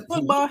 the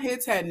football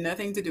hits had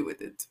nothing to do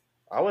with it.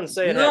 I wouldn't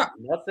say it had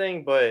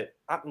nothing, but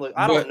I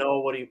don't know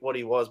what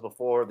he was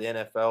before the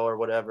NFL or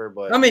whatever.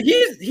 But I mean,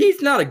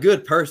 he's not a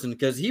good person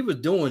because he was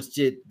doing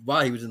shit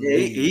while he was in the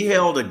league. He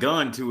held a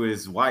gun to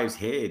his wife's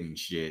head and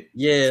shit.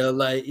 Yeah,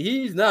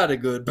 he's not a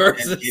good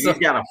person. And he's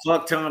got a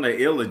fuck ton of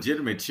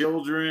illegitimate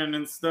children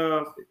and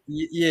stuff.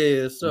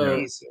 Yeah, so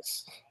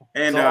Jesus.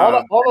 And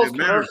so all those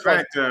matter of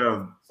fact,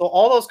 so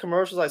all those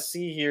commercials I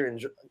see here in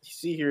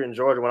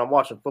Georgia when I'm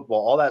watching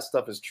football, all that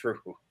stuff is true.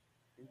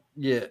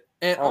 Yeah,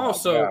 and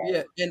also,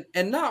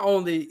 and not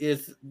only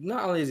is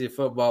he a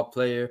football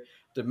player,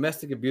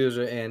 domestic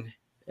abuser,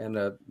 and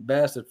a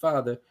bastard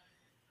father,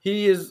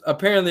 he is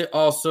apparently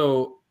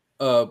also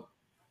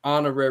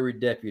honorary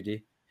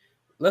deputy.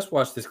 Let's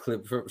watch this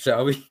clip,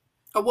 shall we?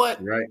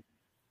 What? Right.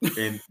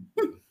 And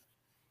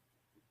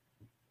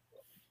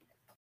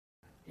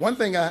one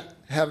thing I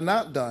have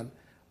not done,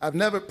 I've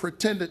never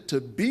pretended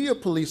to be a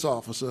police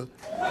officer,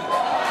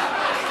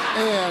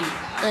 and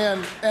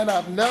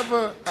I've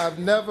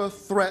never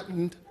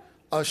threatened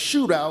a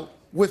shootout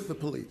with the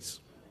police.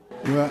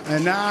 Well,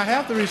 and now I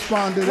have to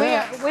respond to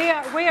that. We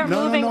are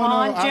moving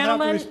on, I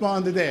gentlemen. have to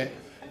respond to that.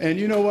 And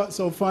you know what's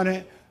so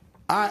funny?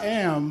 I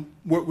am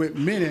with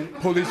many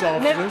police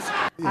officers.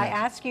 I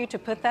ask you to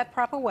put that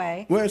prop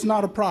away. Well, it's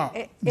not a prop.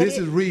 This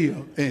is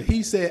real. And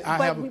he said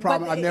I have a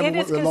problem. I never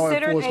worked with law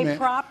enforcement. It is considered a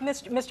prop,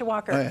 Mr.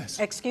 Walker. Yes.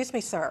 Excuse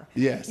me, sir.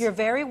 Yes. You're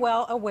very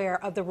well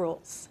aware of the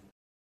rules.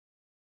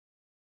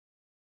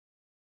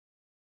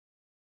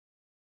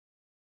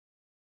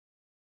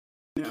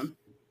 Yeah.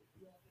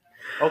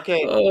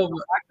 Okay, I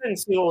couldn't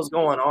see what was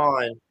going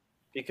on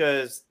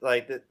because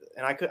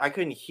and I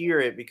couldn't hear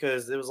it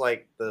because it was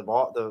like the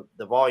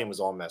volume was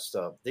all messed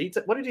up.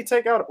 What did he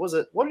take out? What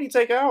did he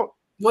take out?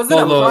 Was it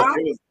a prop?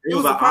 It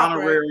was an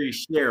honorary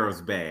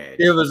sheriff's badge.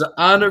 It was an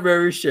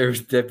honorary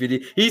sheriff's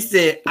deputy. He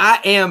said, "I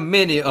am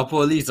many a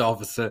police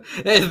officer."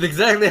 That's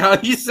exactly how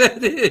he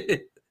said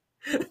it.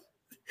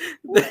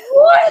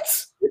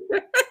 What?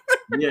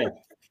 Yeah,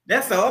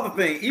 that's the other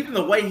thing. Even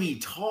the way he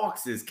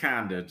talks is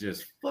kind of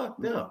just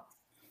fucked up.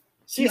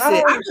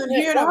 I couldn't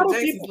hear it over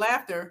Jason's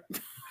laughter.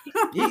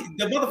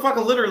 The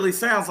motherfucker literally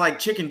sounds like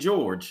Chicken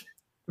George.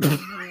 Okay,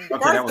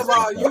 First of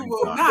all, you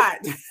will not.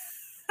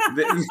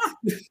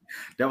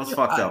 That was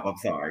fucked up. I'm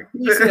sorry.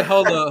 He said,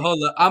 hold up.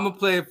 I'm gonna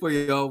play it for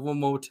y'all one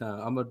more time.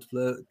 I'm gonna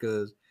play it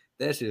because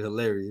that shit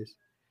hilarious.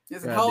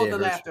 Just hold the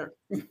laughter.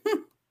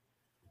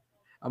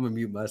 I'm gonna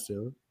mute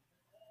myself.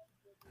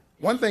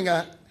 One thing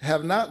I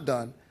have not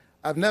done,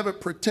 I've never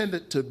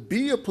pretended to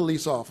be a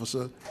police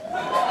officer,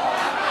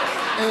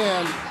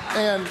 and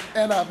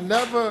I've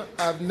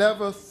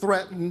never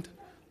threatened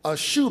a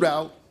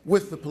shootout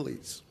with the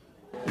police.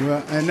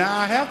 Well, and now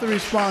I have to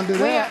respond to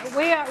that.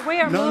 We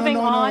are moving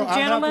on,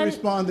 gentlemen. I have to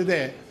respond to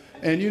that.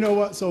 And you know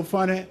what's so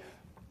funny?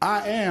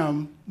 I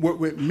am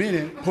with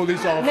many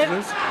police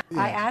officers.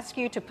 I ask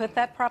you to put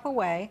that prop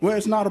away. Well,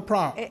 it's not a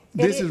prop.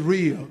 This is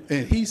real.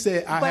 And he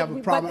said I have a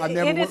problem. I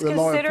never worked with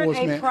law enforcement. It is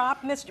considered a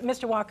prop,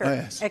 Mr. Walker.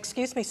 Yes.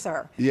 Excuse me,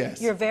 sir.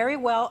 Yes. You're very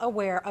well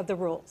aware of the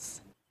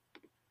rules.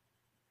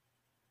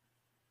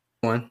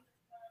 One.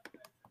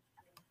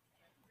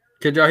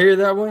 Could y'all hear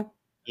that one?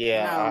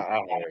 Yeah, I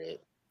heard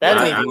it. That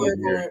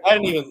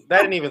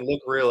didn't even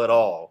look real at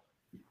all.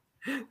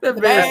 That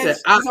man said,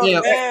 "I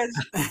am."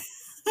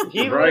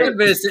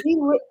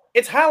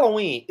 It's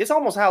Halloween. It's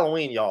almost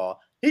Halloween, y'all.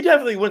 He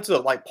definitely went to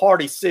like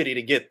Party City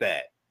to get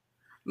that.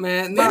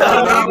 Man,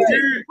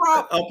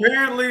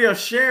 apparently a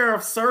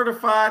sheriff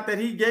certified that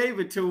he gave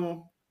it to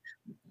him.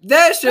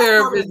 That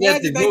sheriff is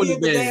just they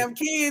give the damn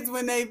kids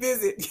when they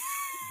visit.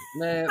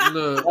 Man,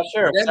 look, that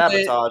sheriff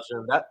sabotaged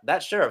him.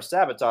 That sheriff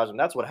sabotaged him.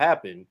 That's what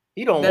happened.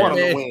 He don't want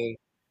him to win.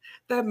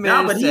 That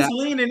man, but he's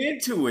leaning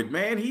into it,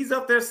 man. He's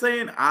up there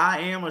saying, "I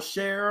am a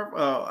sheriff.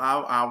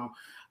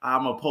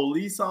 I'm a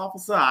police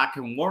officer. I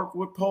can work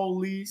with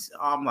police."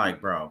 I'm like,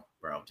 bro,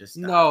 just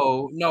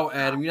stop. No,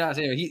 Adam, you're not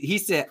saying. He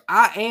said,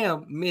 "I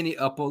am many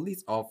a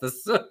police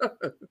officer."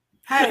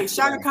 Hey,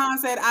 Shaka Khan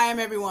said, "I am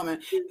every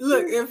woman."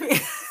 Look,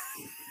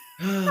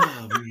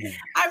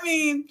 I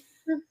mean,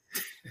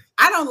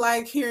 I don't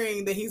like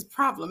hearing that he's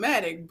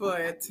problematic,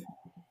 but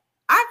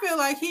I feel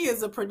like he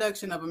is a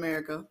production of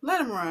America. Let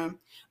him run,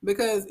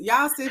 because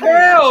y'all sit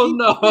here.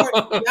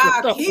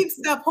 Y'all keep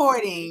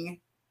supporting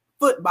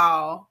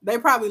football. They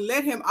probably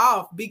let him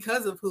off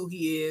because of who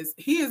he is.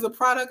 He is a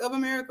product of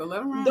America.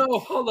 Let him run. No,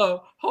 hold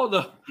up. Don't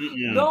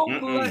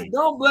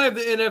blame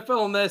the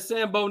NFL on that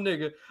Sambo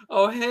nigga.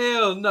 Oh,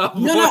 hell no.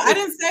 No, I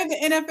didn't say the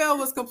NFL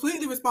was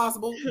completely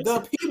responsible.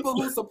 The people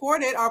who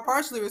support it are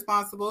partially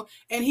responsible,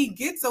 and he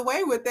gets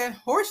away with that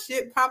horse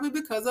shit probably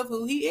because of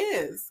who he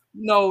is.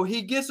 No,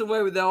 he gets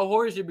away with that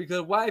horse shit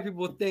because white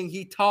people think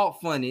he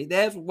talk funny.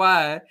 That's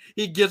why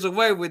he gets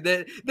away with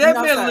that. That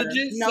no, man sir.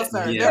 legit. No,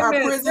 sir. Yeah. There are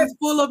prisons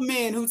full of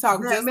men who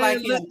talk just like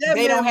him.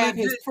 They don't have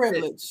his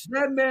privilege.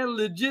 That man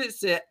legit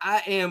said,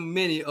 "I am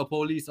many a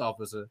police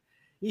officer."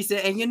 He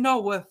said, and you know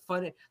what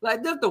funny?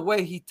 Like, that's the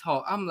way he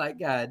talk. I'm like,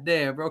 God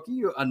damn, bro, can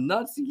you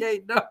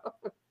enunciate, though?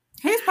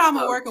 He's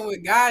probably working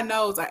with, God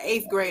knows, an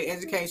 8th grade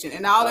education,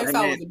 and all they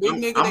saw was a big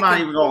nigga. I'm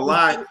not even gonna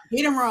lie.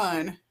 Hit and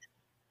run.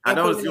 I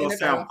know it's gonna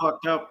sound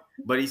fucked up,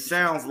 but he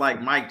sounds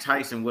like Mike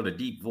Tyson with a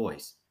deep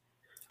voice.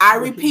 I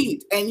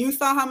repeat, and you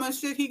saw how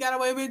much shit he got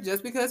away with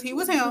just because he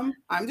was him.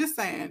 I'm just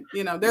saying,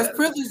 there's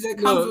privilege that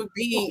comes with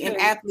being an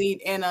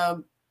athlete and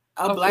a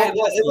black.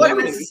 It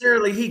wasn't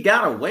necessarily he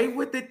got away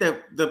with it.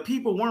 The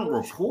people weren't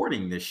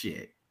reporting this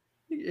shit.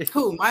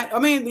 Who? I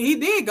mean, he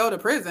did go to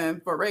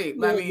prison for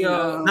rape. I mean,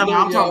 I'm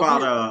talking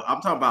about.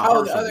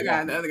 Oh,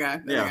 Hershall the other guy.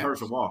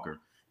 Hershall Walker.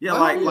 Yeah,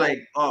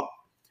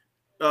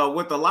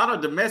 with a lot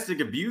of domestic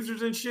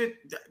abusers and shit,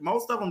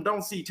 most of them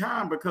don't see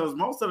time because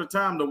most of the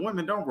time the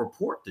women don't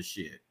report the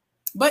shit.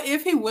 But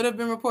if he would have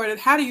been reported,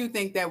 how do you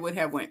think that would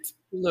have went?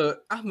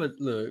 Look,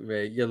 look,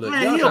 man. Yeah, look.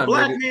 Man, he a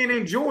black man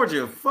in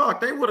Georgia. Fuck,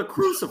 they would have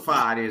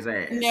crucified his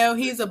ass. No,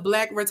 he's a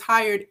black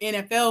retired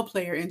NFL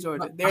player in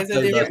Georgia. There's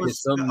a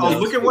difference.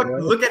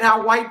 Look at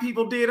how white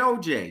people did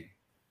OJ.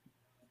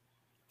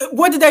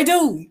 What did they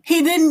do?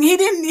 He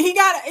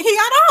got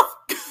off.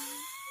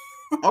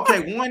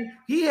 Okay,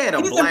 he had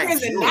a He's black in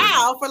prison jury.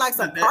 now for like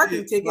some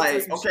parking tickets. Like,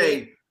 or some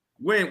shit.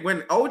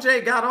 when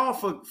OJ got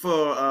off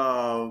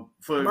for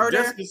Murder?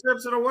 Jessica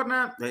Simpson or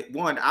whatnot,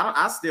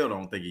 I still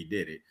don't think he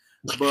did it.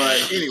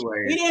 But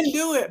anyway, he didn't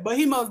do it, but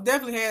he most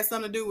definitely had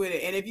something to do with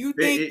it. And if you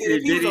think that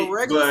if he was a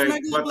regular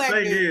smuggler black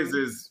thing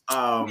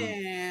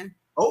dude,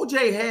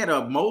 OJ had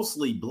a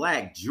mostly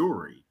black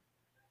jury.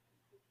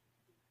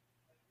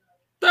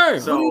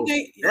 Damn. So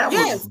that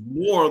was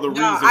more the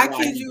reason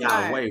why he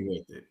got away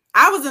with it.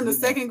 I was in the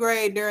second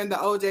grade during the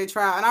OJ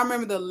trial, and I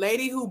remember the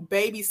lady who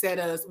babysat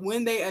us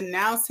when they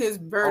announced his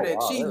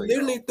verdict. She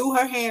literally threw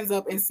her hands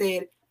up and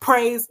said,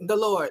 "Praise the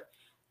Lord."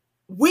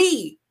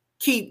 We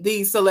keep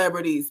these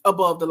celebrities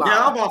above the law.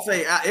 Yeah, I'm about to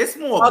say it's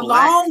more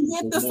along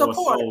with the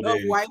support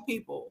of white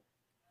people.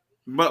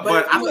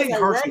 But I think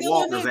Hershall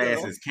Walker's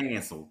ass is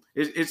canceled.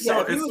 It's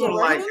sort of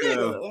like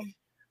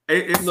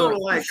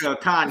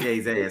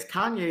Kanye's ass.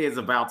 Kanye is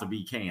about to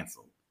be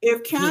canceled.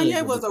 If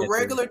Kanye was a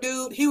regular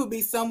dude, he would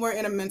be somewhere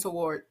in a mental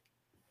ward.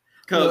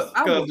 Because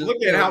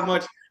look at how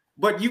much.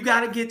 But you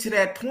got to get to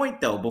that point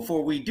though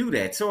before we do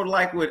that. Sort of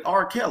like with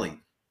R. Kelly.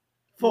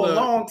 For a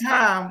long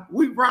time,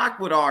 we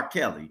rocked with R.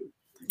 Kelly.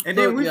 And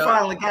then we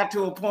finally got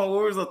to a point where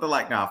we was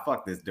like, nah,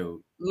 fuck this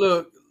dude.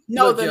 The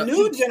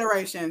new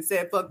generation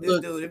said, fuck this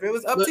dude. If it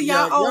was up to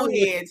y'all old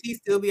heads, he'd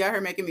still be out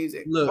here making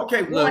music.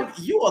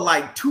 You are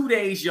like 2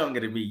 days younger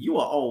than me. You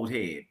are old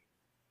head.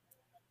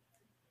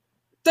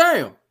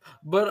 Damn.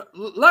 But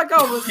like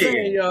I was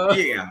saying, y'all.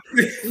 Yeah.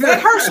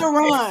 Let Hershall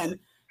run.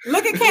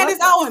 Look at Candace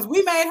Owens.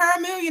 We made her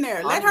a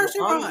millionaire. Let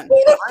Hershall run.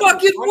 Who the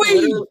fuck is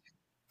we?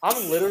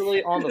 I'm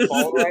literally on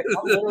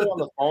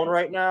the phone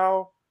right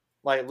now.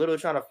 Like literally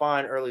trying to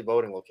find early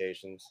voting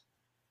locations.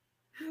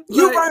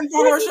 You voting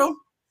for Hershall?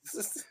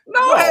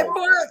 No,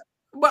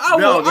 but I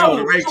will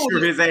to make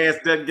sure his ass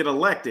doesn't get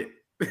elected.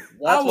 That's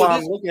why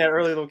I'm looking at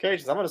early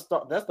locations. I'm gonna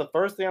start. That's the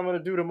first thing I'm gonna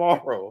do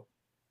tomorrow.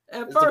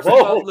 At first of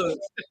all, look.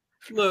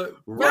 You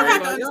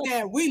have to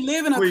understand. We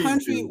live in a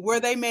country where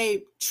they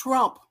made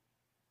Trump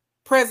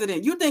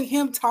president. You think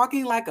him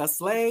talking like a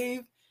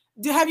slave?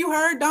 Have you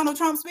heard Donald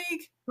Trump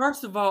speak?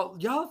 First of all,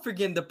 y'all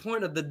forgetting the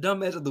point of the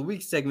dumbass of the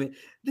week segment.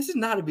 This is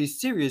not to be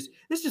serious.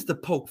 This is just to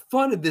poke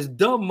fun at this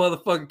dumb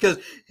motherfucker because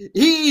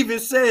he even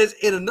says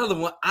in another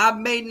one, I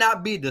may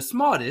not be the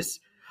smartest,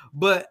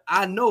 but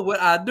I know what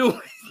I do.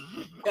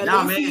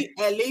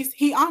 At least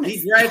he honest.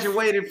 He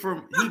graduated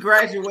from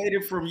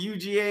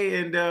UGA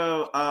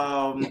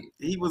and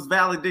he was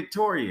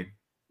valedictorian.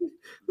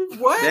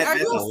 What?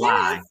 That's a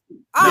lie.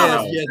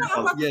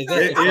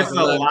 It's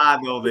a lie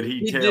though that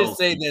he tells. He did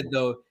say that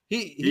though.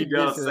 He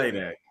does say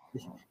that.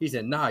 He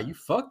said, "Nah, you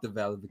fucked the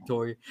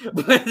valedictorian."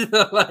 But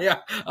like, I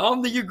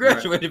don't think you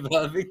graduated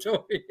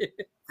valedictorian.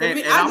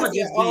 And I'm gonna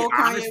just be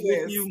honest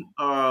with you.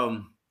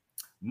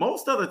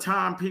 Most of the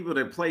time, people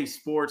that play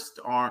sports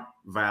aren't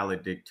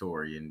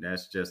valedictorian.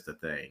 That's just a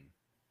thing.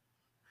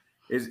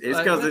 It's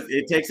because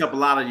it takes up a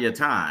lot of your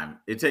time.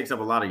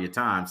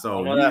 So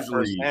I know that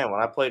firsthand.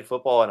 When I played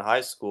football in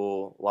high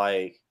school,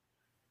 like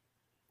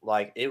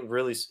it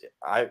really,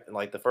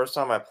 the first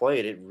time I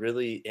played, it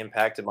really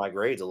impacted my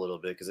grades a little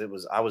bit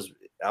because I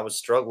was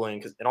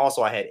struggling and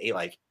also I had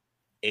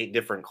eight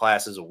different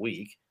classes a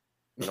week.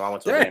 I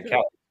went to a damn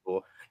Catholic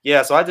school.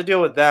 Yeah, so I had to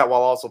deal with that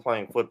while also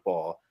playing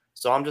football.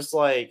 So I'm just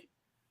I'm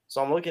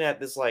looking at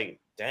this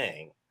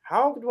dang,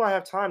 how do I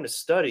have time to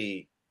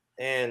study?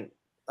 And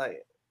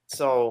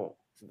so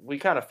we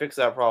kind of fixed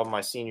that problem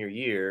my senior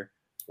year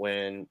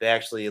when they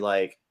actually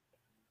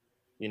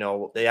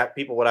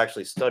people would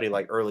actually study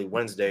early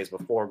Wednesdays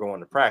before going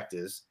to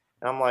practice.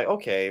 And I'm like,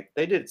 okay,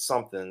 they did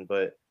something,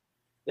 but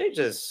they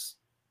just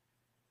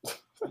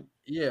but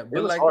it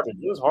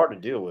was hard to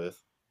deal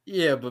with.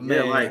 Yeah, but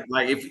man,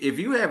 if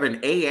you have an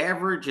A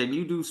average and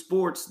you do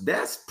sports,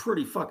 that's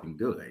pretty fucking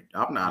good.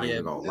 I'm not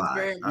even gonna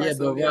lie.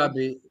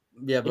 Robbie,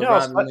 you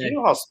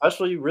know how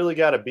special you really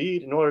got to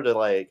be in order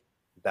to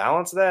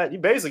balance that. You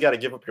basically got to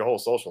give up your whole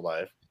social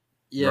life.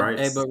 Yeah, right?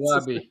 Hey, but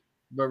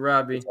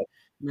Robbie,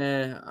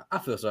 man, I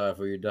feel sorry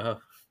for you,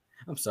 dog.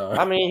 I'm sorry.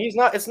 I mean, he's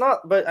not. It's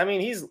not. But I mean,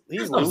 he's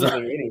losing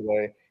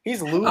anyway.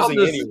 He's losing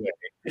anyway.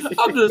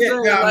 I'm just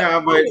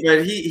saying. But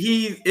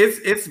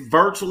it's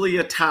virtually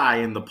a tie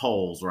in the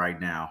polls right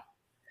now.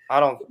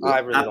 I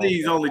think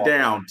he's only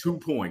down 2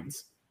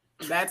 points.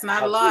 That's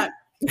not a lot.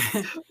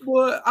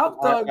 Boy, I'm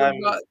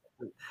talking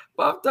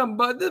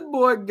about this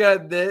boy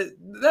got that.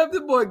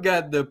 That boy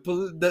got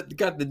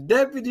the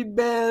deputy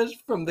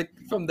badge from the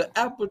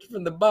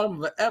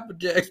bottom of an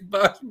Applejack's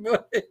box.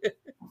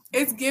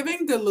 It's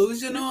giving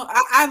delusional.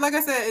 I like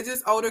I said, it's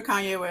just older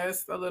Kanye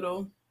West a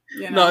little.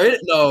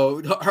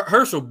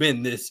 Hershall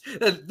been this.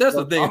 That's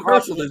the thing.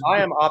 I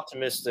am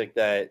optimistic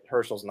that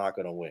Herschel's not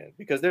going to win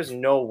because there's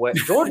no way.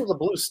 Georgia's a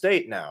blue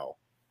state now.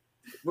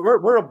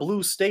 We're a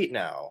blue state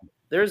now.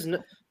 There's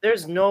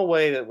no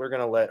way that we're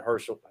going to let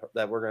Herschel.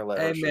 Hey, Herschel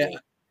man. win.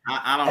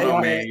 I don't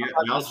know, man.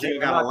 Y'all still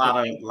got a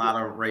lot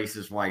of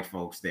racist white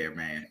folks there,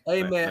 man.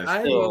 Hey, man, I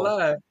ain't gonna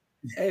lie.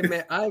 Hey,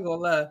 man, I ain't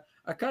gonna lie.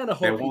 I kind of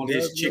hope they want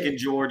his chicken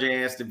George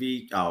ass to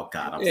be. Oh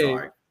God, I'm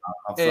sorry.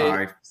 I'm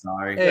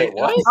sorry. Hey,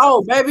 what?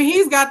 Oh, baby,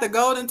 he's got the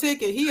golden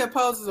ticket. He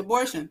opposes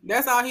abortion.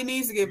 That's all he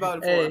needs to get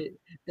voted for.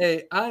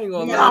 Hey, I ain't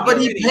gonna lie. Nah, but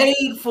he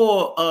paid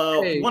for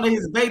one of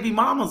his baby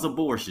mama's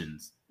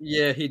abortions.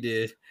 Yeah, he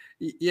did.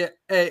 Yeah.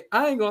 Hey,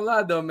 I ain't gonna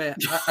lie though, man.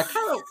 I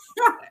kind of.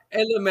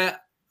 Hey, look, man.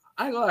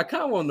 I ain't gonna lie, I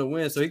kind of want him to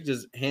win, so he can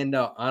just hand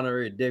out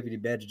honorary deputy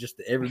badges just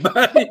to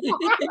everybody.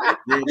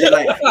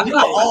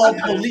 All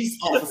police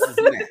officers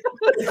now.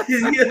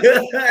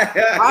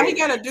 All he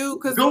gotta do,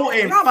 because Trump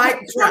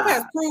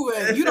has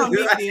proven you don't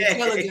need the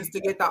intelligence to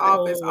get the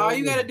office. All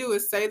you gotta do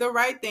is say the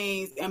right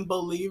things and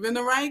believe in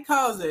the right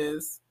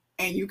causes,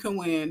 and you can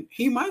win.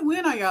 He might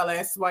win on y'all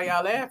asses while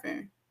y'all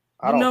laughing.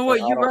 You know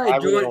what? You're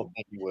right, Jordan.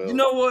 You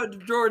know what,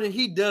 Jordan?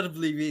 He does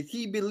believe it.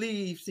 He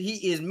believes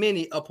he is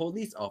many a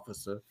police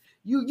officer.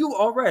 You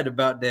all right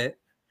about that,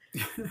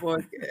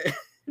 boy?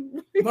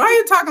 Why are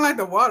you talking like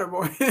the water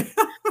boy?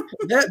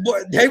 That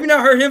boy, have you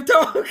not heard him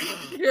talk?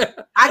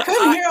 I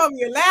couldn't hear over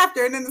your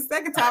laughter, and then the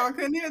second time I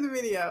couldn't hear the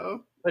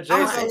video. But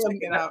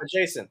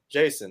Jason,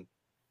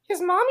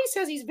 his mommy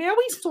says he's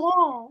very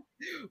strong.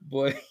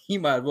 Boy, he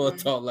might as well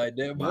talk like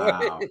that, boy.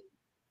 Wow.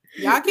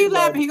 Y'all keep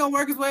laughing. He gonna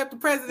work his way up to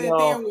president.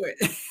 Then what?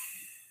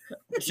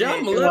 If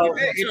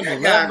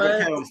that guy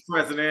becomes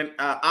president,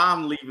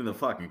 I'm leaving the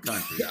fucking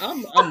country.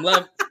 I'm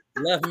left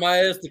my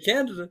ass to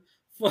Canada.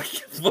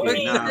 It's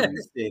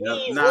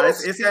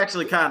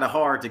actually kind of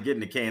hard to get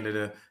into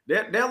Canada.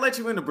 They'll let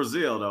you into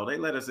Brazil though. They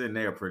let us in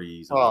there pretty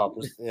easily. Oh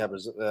yeah,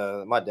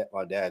 my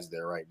dad's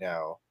there right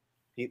now.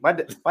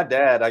 My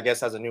dad, I guess,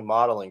 has a new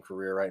modeling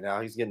career right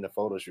now. He's getting a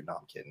photo shoot. No,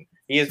 I'm kidding.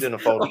 He is doing a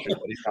photo shoot,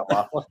 but he's not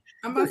modeling.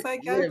 I'm gonna say,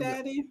 go,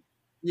 daddy.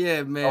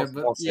 Yeah, man.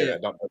 Don't say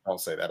that. Don't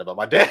say that about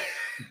my dad.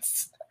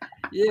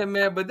 Yeah,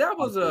 man. But that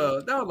was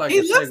like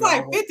he looks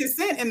like 50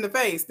 Cent in the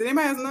face. Did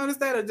anybody else notice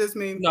that, or just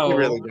me? No, he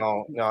really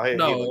don't. No,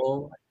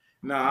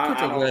 I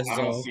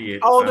don't see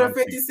it. Older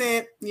 50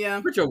 Cent.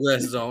 Yeah. Put your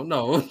glasses on.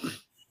 No.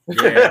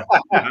 Yeah,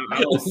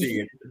 I don't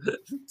see it.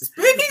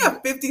 Speaking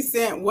of 50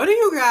 Cent, what do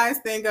you guys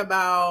think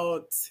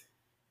about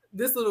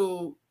this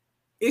little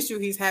issue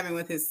he's having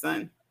with his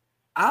son?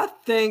 I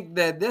think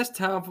that's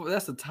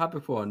a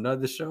topic for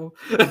another show.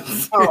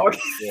 Oh,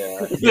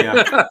 okay.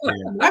 Yeah.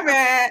 My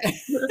bad.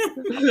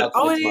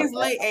 It is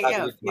late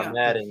AF.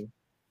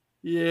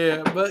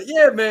 Yeah, but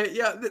yeah, man.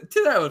 Yeah,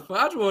 that was fun.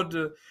 I just wanted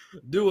to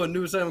do a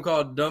new segment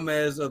called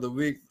Dumbass of the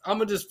Week. I'm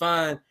gonna just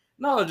find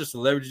not just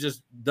celebrities,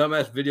 just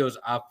dumbass videos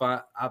I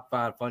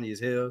find funny as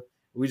hell.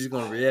 We just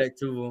gonna react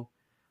to them.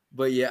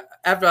 But yeah,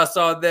 after I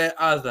saw that,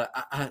 I was like,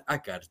 I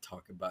got to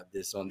talk about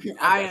this on.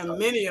 I am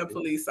many a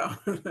police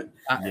officer.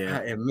 I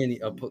am many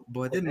a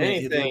boy.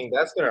 Anything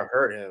that's gonna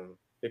hurt him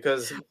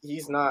because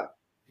he's not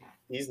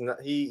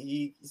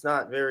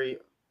very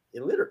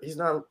illiterate. He's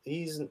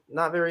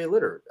not very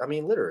illiterate. I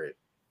mean, literate.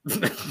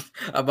 I'm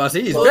about to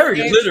say he's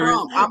very illiterate.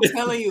 I'm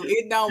telling you,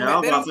 it don't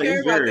matter. They don't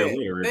care about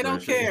that. They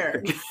don't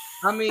care.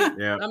 I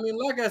mean,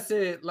 like I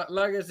said,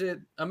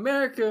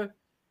 America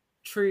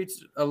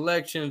treats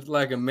elections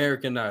like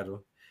American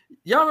Idol.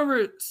 Y'all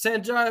remember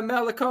Sanjay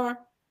Malakar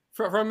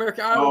from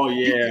American Idol? Oh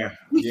yeah,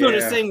 he's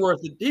gonna sing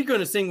worth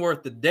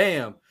the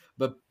damn.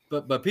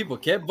 But people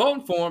kept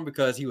voting for him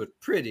because he was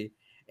pretty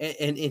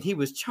and he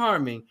was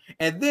charming.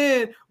 And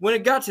then when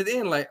it got to the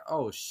end, like,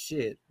 oh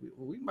shit,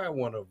 we might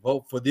want to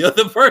vote for the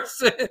other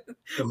person.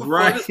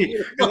 Right?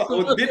 Did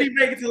he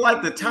make it to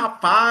like the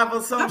top 5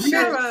 or something?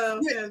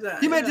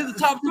 He made it to the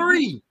top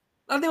 3.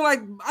 I think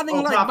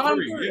top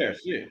 3. Yeah,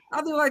 shit.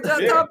 I think like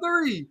that top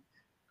 3.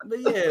 But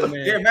yeah,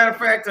 man. Yeah, matter of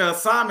fact,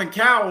 Simon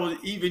Cowell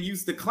even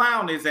used to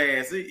clown his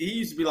ass. He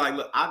used to be like,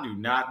 "Look, I do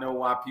not know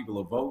why people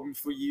are voting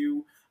for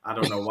you. I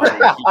don't know why they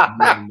keep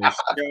moving this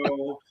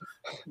show,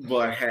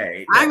 but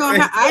hey, I ain't gonna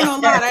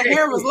lie. That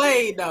hair was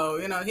laid though.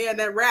 You know, he had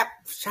that rap,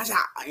 so.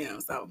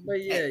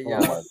 But yeah.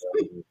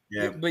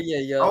 But yeah,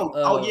 yo.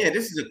 Oh yeah,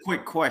 this is a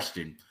quick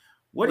question.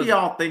 What do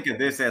y'all think of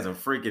this as a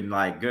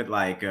freaking good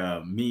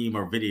meme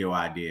or video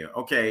idea?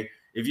 Okay,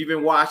 if you've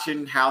been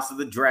watching House of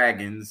the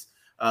Dragons,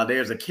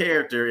 there's a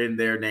character in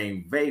there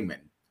named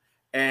Vayman,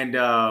 and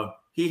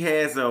he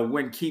has a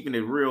 "when keeping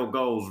it real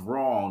goes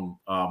wrong"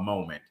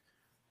 moment.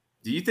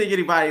 Do you think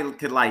anybody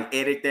could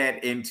edit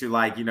that into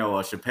a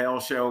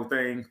Chappelle Show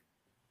thing?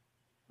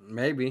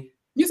 Maybe.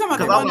 You talking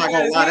about? Because I'm not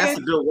gonna lie, that's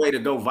a good way to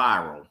go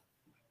viral.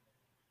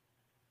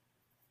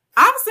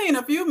 I've seen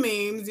a few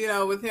memes,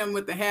 with him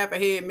with the half a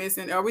head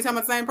missing. Are we talking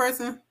about the same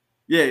person?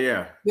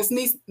 Yeah.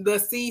 The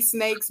sea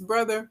snake's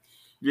brother.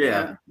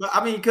 Yeah. But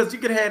I mean, because you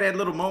could have that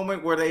little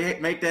moment where they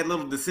make that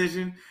little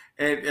decision,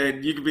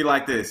 and you could be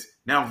like this.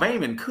 Now,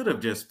 Vayman could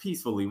have just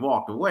peacefully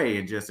walked away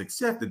and just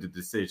accepted the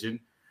decision,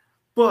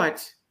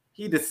 but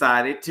he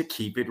decided to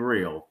keep it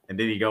real. And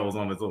then he goes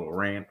on his little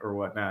rant or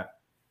whatnot.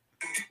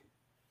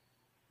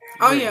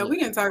 Oh yeah, we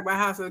didn't talk about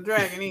House of the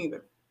Dragon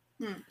either.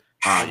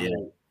 Yeah.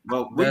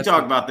 Well, we can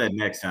talk about that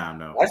next time,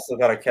 though. I still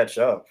gotta catch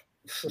up.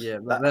 Yeah,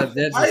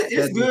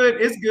 it's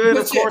good. It's good.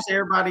 But Of course,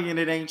 everybody in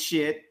it ain't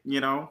shit,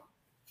 Yeah,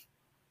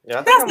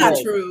 that's not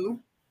true.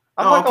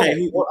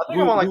 Okay, I'm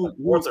on like the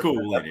who's fourth or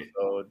cool fifth in it?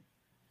 episode.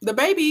 The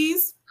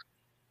babies,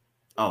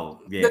 Oh,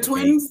 yeah. the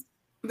twins,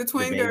 the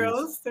twin babies.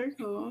 girls, they're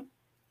cool.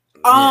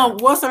 Yeah.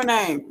 What's her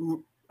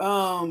name?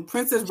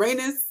 Princess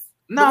Rhaenys.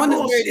 No, one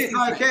that's very bullshit.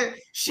 Like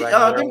decent.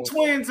 that. Them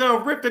twins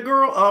ripped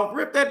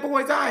ripped that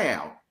boy's eye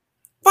out.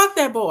 Fuck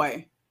that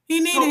boy. He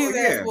needed his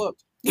ass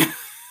whooped. He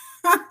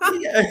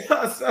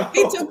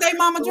took their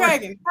mama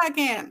dragon. I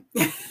can't.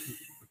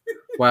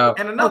 Wow.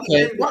 And another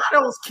thing, why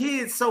are those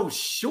kids so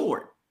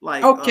short?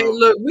 Like, okay,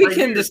 look, we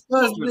can Rhaenyra's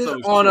discuss children this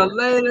so on a short.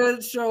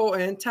 later show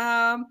and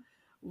time.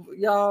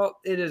 Y'all,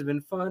 it has been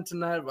fun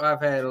tonight.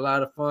 I've had a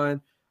lot of fun.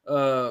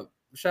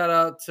 Shout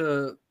out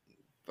to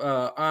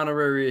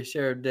honorary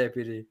sheriff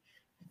deputy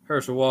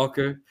Hershall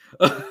Walker.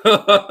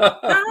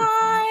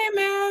 I'm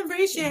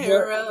every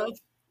sheriff.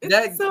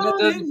 That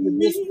does it for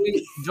this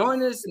week.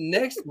 Join us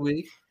next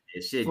week.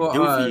 Shit, for,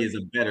 Doofy is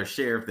a better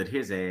sheriff than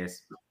his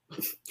ass.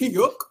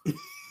 Yuck.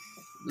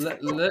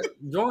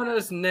 Join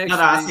us next No,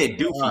 week. I said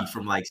Doofy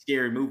from like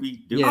Scary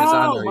Movie. Doofy. Yes,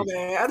 I know. My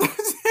bad.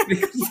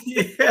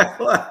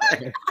 Yeah.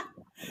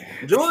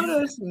 Join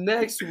us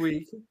next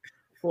week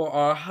for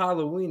our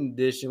Halloween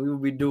edition. We will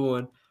be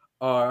doing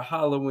our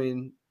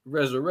Halloween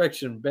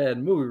Resurrection bad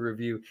movie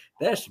review.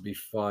 That should be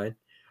fun.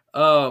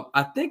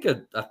 I think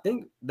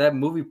that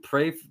movie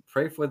Pray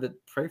for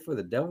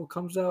the Devil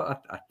comes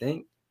out. I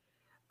think.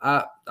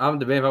 I'm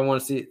debating if I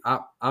want to see.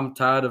 I'm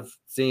tired of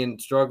seeing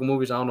struggle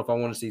movies. I don't know if I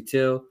want to see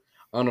Till.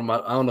 I don't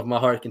know if my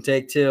heart can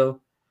take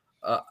Till.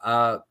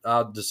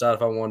 I'll decide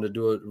if I want to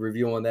do a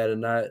review on that or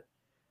not.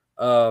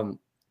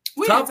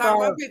 We didn't talk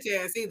about bitch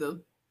ass either.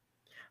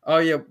 Oh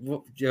yeah,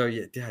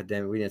 yeah. God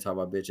damn it, we didn't talk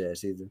about bitch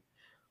ass either.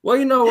 Well,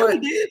 you know what?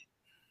 We did.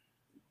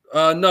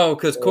 No,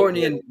 because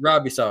Courtney and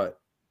Robbie saw it.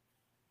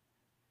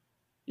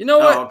 You know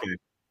what? Oh, okay.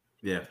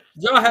 Yeah.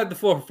 Y'all have the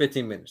floor for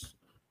 15 minutes.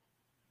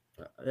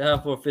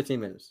 For 15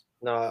 minutes.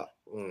 No.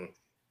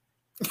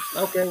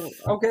 Okay.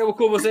 Well,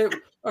 cool. We'll say.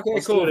 Okay,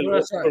 let's cool.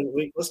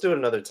 Let's do it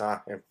another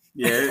time.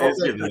 Yeah,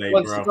 it's getting late,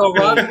 bro.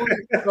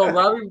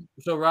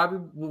 So Robbie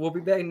will be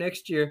back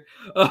next year.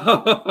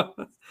 But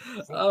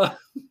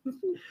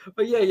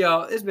yeah,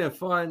 y'all, it's been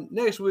fun.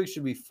 Next week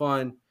should be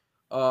fun.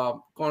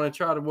 Gonna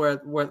try to wear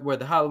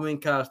the Halloween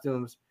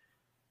costumes.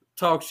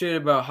 Talk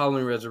shit about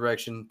Halloween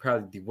Resurrection,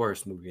 probably the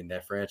worst movie in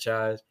that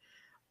franchise.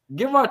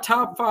 Give our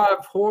top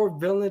 5 horror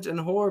villains and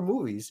horror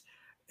movies,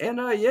 and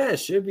yeah, it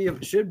should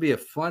be a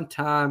fun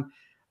time.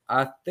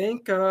 I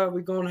think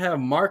we're gonna have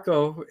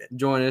Marco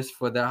join us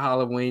for the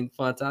Halloween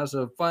fun time.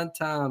 So fun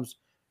times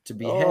to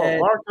be had.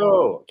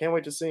 Marco, can't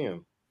wait to see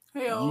him.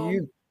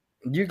 You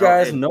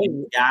guys know,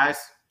 guys.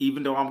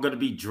 Even though I'm gonna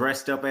be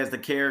dressed up as the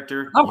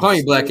character, I'm calling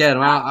you Black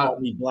Adam. I'll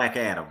be Black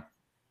Adam.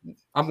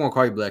 I'm gonna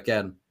call you Black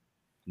Adam.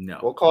 No,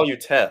 we'll call you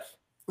Tef.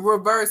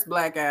 Reverse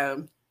Black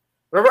Adam.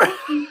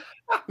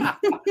 I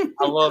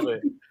love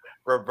it.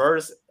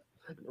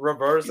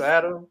 Reverse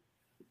Adam.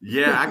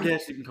 Yeah, I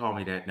guess you can call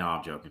me that. No,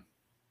 I'm joking.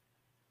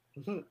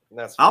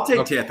 That's I'll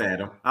take Teth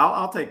Adam.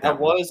 I'll take that. I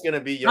was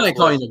gonna be. I ain't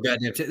calling you no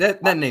goddamn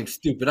that name's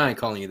stupid. I ain't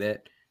calling you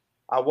that.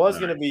 I was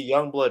gonna be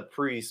Youngblood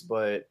Priest,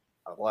 but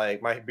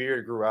like my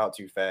beard grew out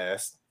too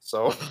fast,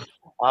 so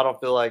I don't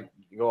feel like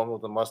going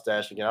with a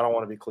mustache again. I don't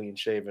want to be clean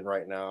shaven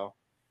right now.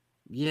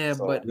 Yeah,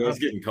 So, but it's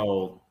getting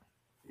cold.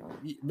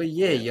 But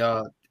yeah,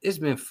 y'all, it's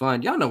been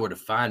fun. Y'all know where to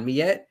find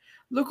me at.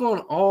 Look on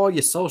all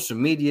your social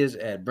medias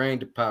at Brain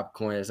to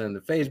Popcorn. It's on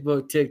the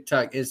Facebook,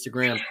 TikTok,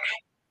 Instagram,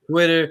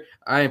 Twitter.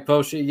 I ain't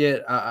posted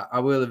yet. I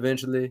will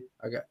eventually.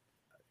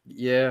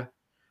 Yeah,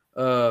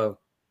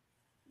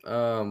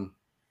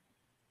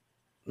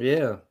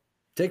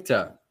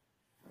 TikTok.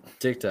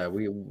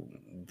 We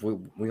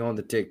on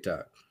the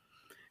TikTok.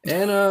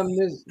 And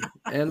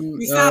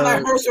you sound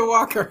like Hershall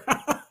Walker.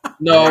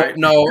 No. If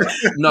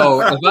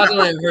I sound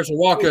like Hershall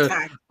Walker,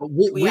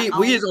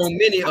 we is on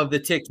many of the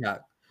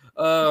TikTok.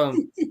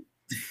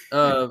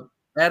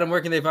 Adam,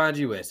 where can they find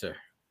you at, sir?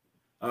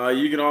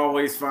 You can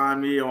always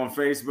find me on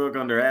Facebook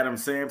under Adam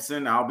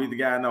Sampson. I'll be the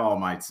guy in the All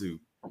Might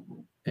suit.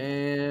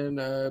 And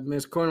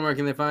Ms. Courtney, where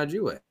can they find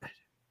you at?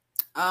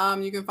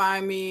 You can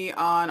find me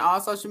on all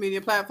social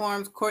media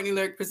platforms. Courtney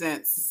Lyric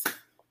Presents.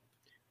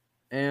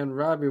 And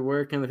Robbie,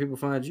 where can the people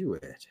find you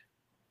at?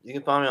 You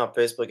can find me on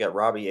Facebook at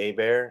Robbie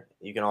Abear.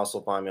 You can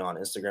also find me on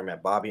Instagram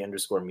at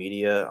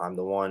Bobby_media. I'm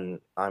the one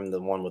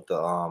with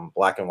the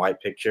black and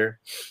white picture.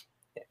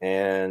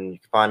 And you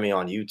can find me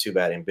on YouTube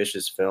at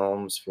Ambitious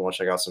Films if you want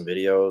to check out some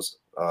videos.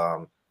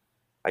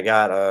 I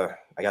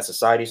got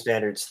Society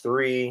Standards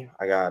 3.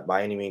 I got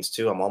By Any Means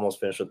 2. I'm almost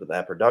finished with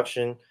that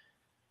production.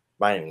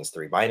 By Any Means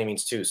 3. By Any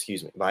Means 2,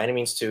 excuse me. By Any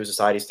Means 2,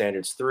 Society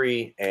Standards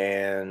 3.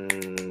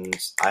 And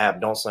I have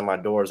Don't Slam My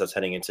Doors that's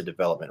heading into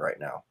development right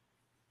now.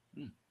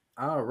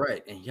 All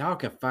right, and y'all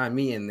can find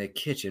me in the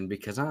kitchen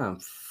because I'm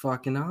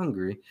fucking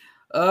hungry.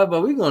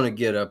 But we're gonna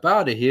get up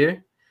out of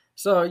here.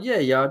 So yeah,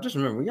 y'all, just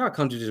remember when y'all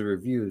come to these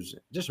reviews,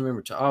 just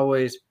remember to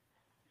always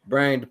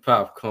bring the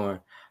popcorn.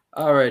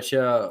 All right,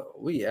 y'all,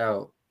 we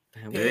out.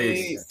 Man,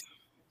 Peace.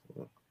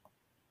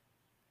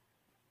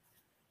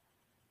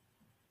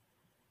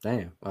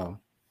 Damn. Oh.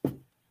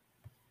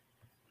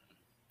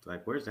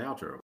 Like, where's the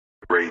outro?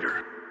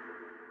 Raider.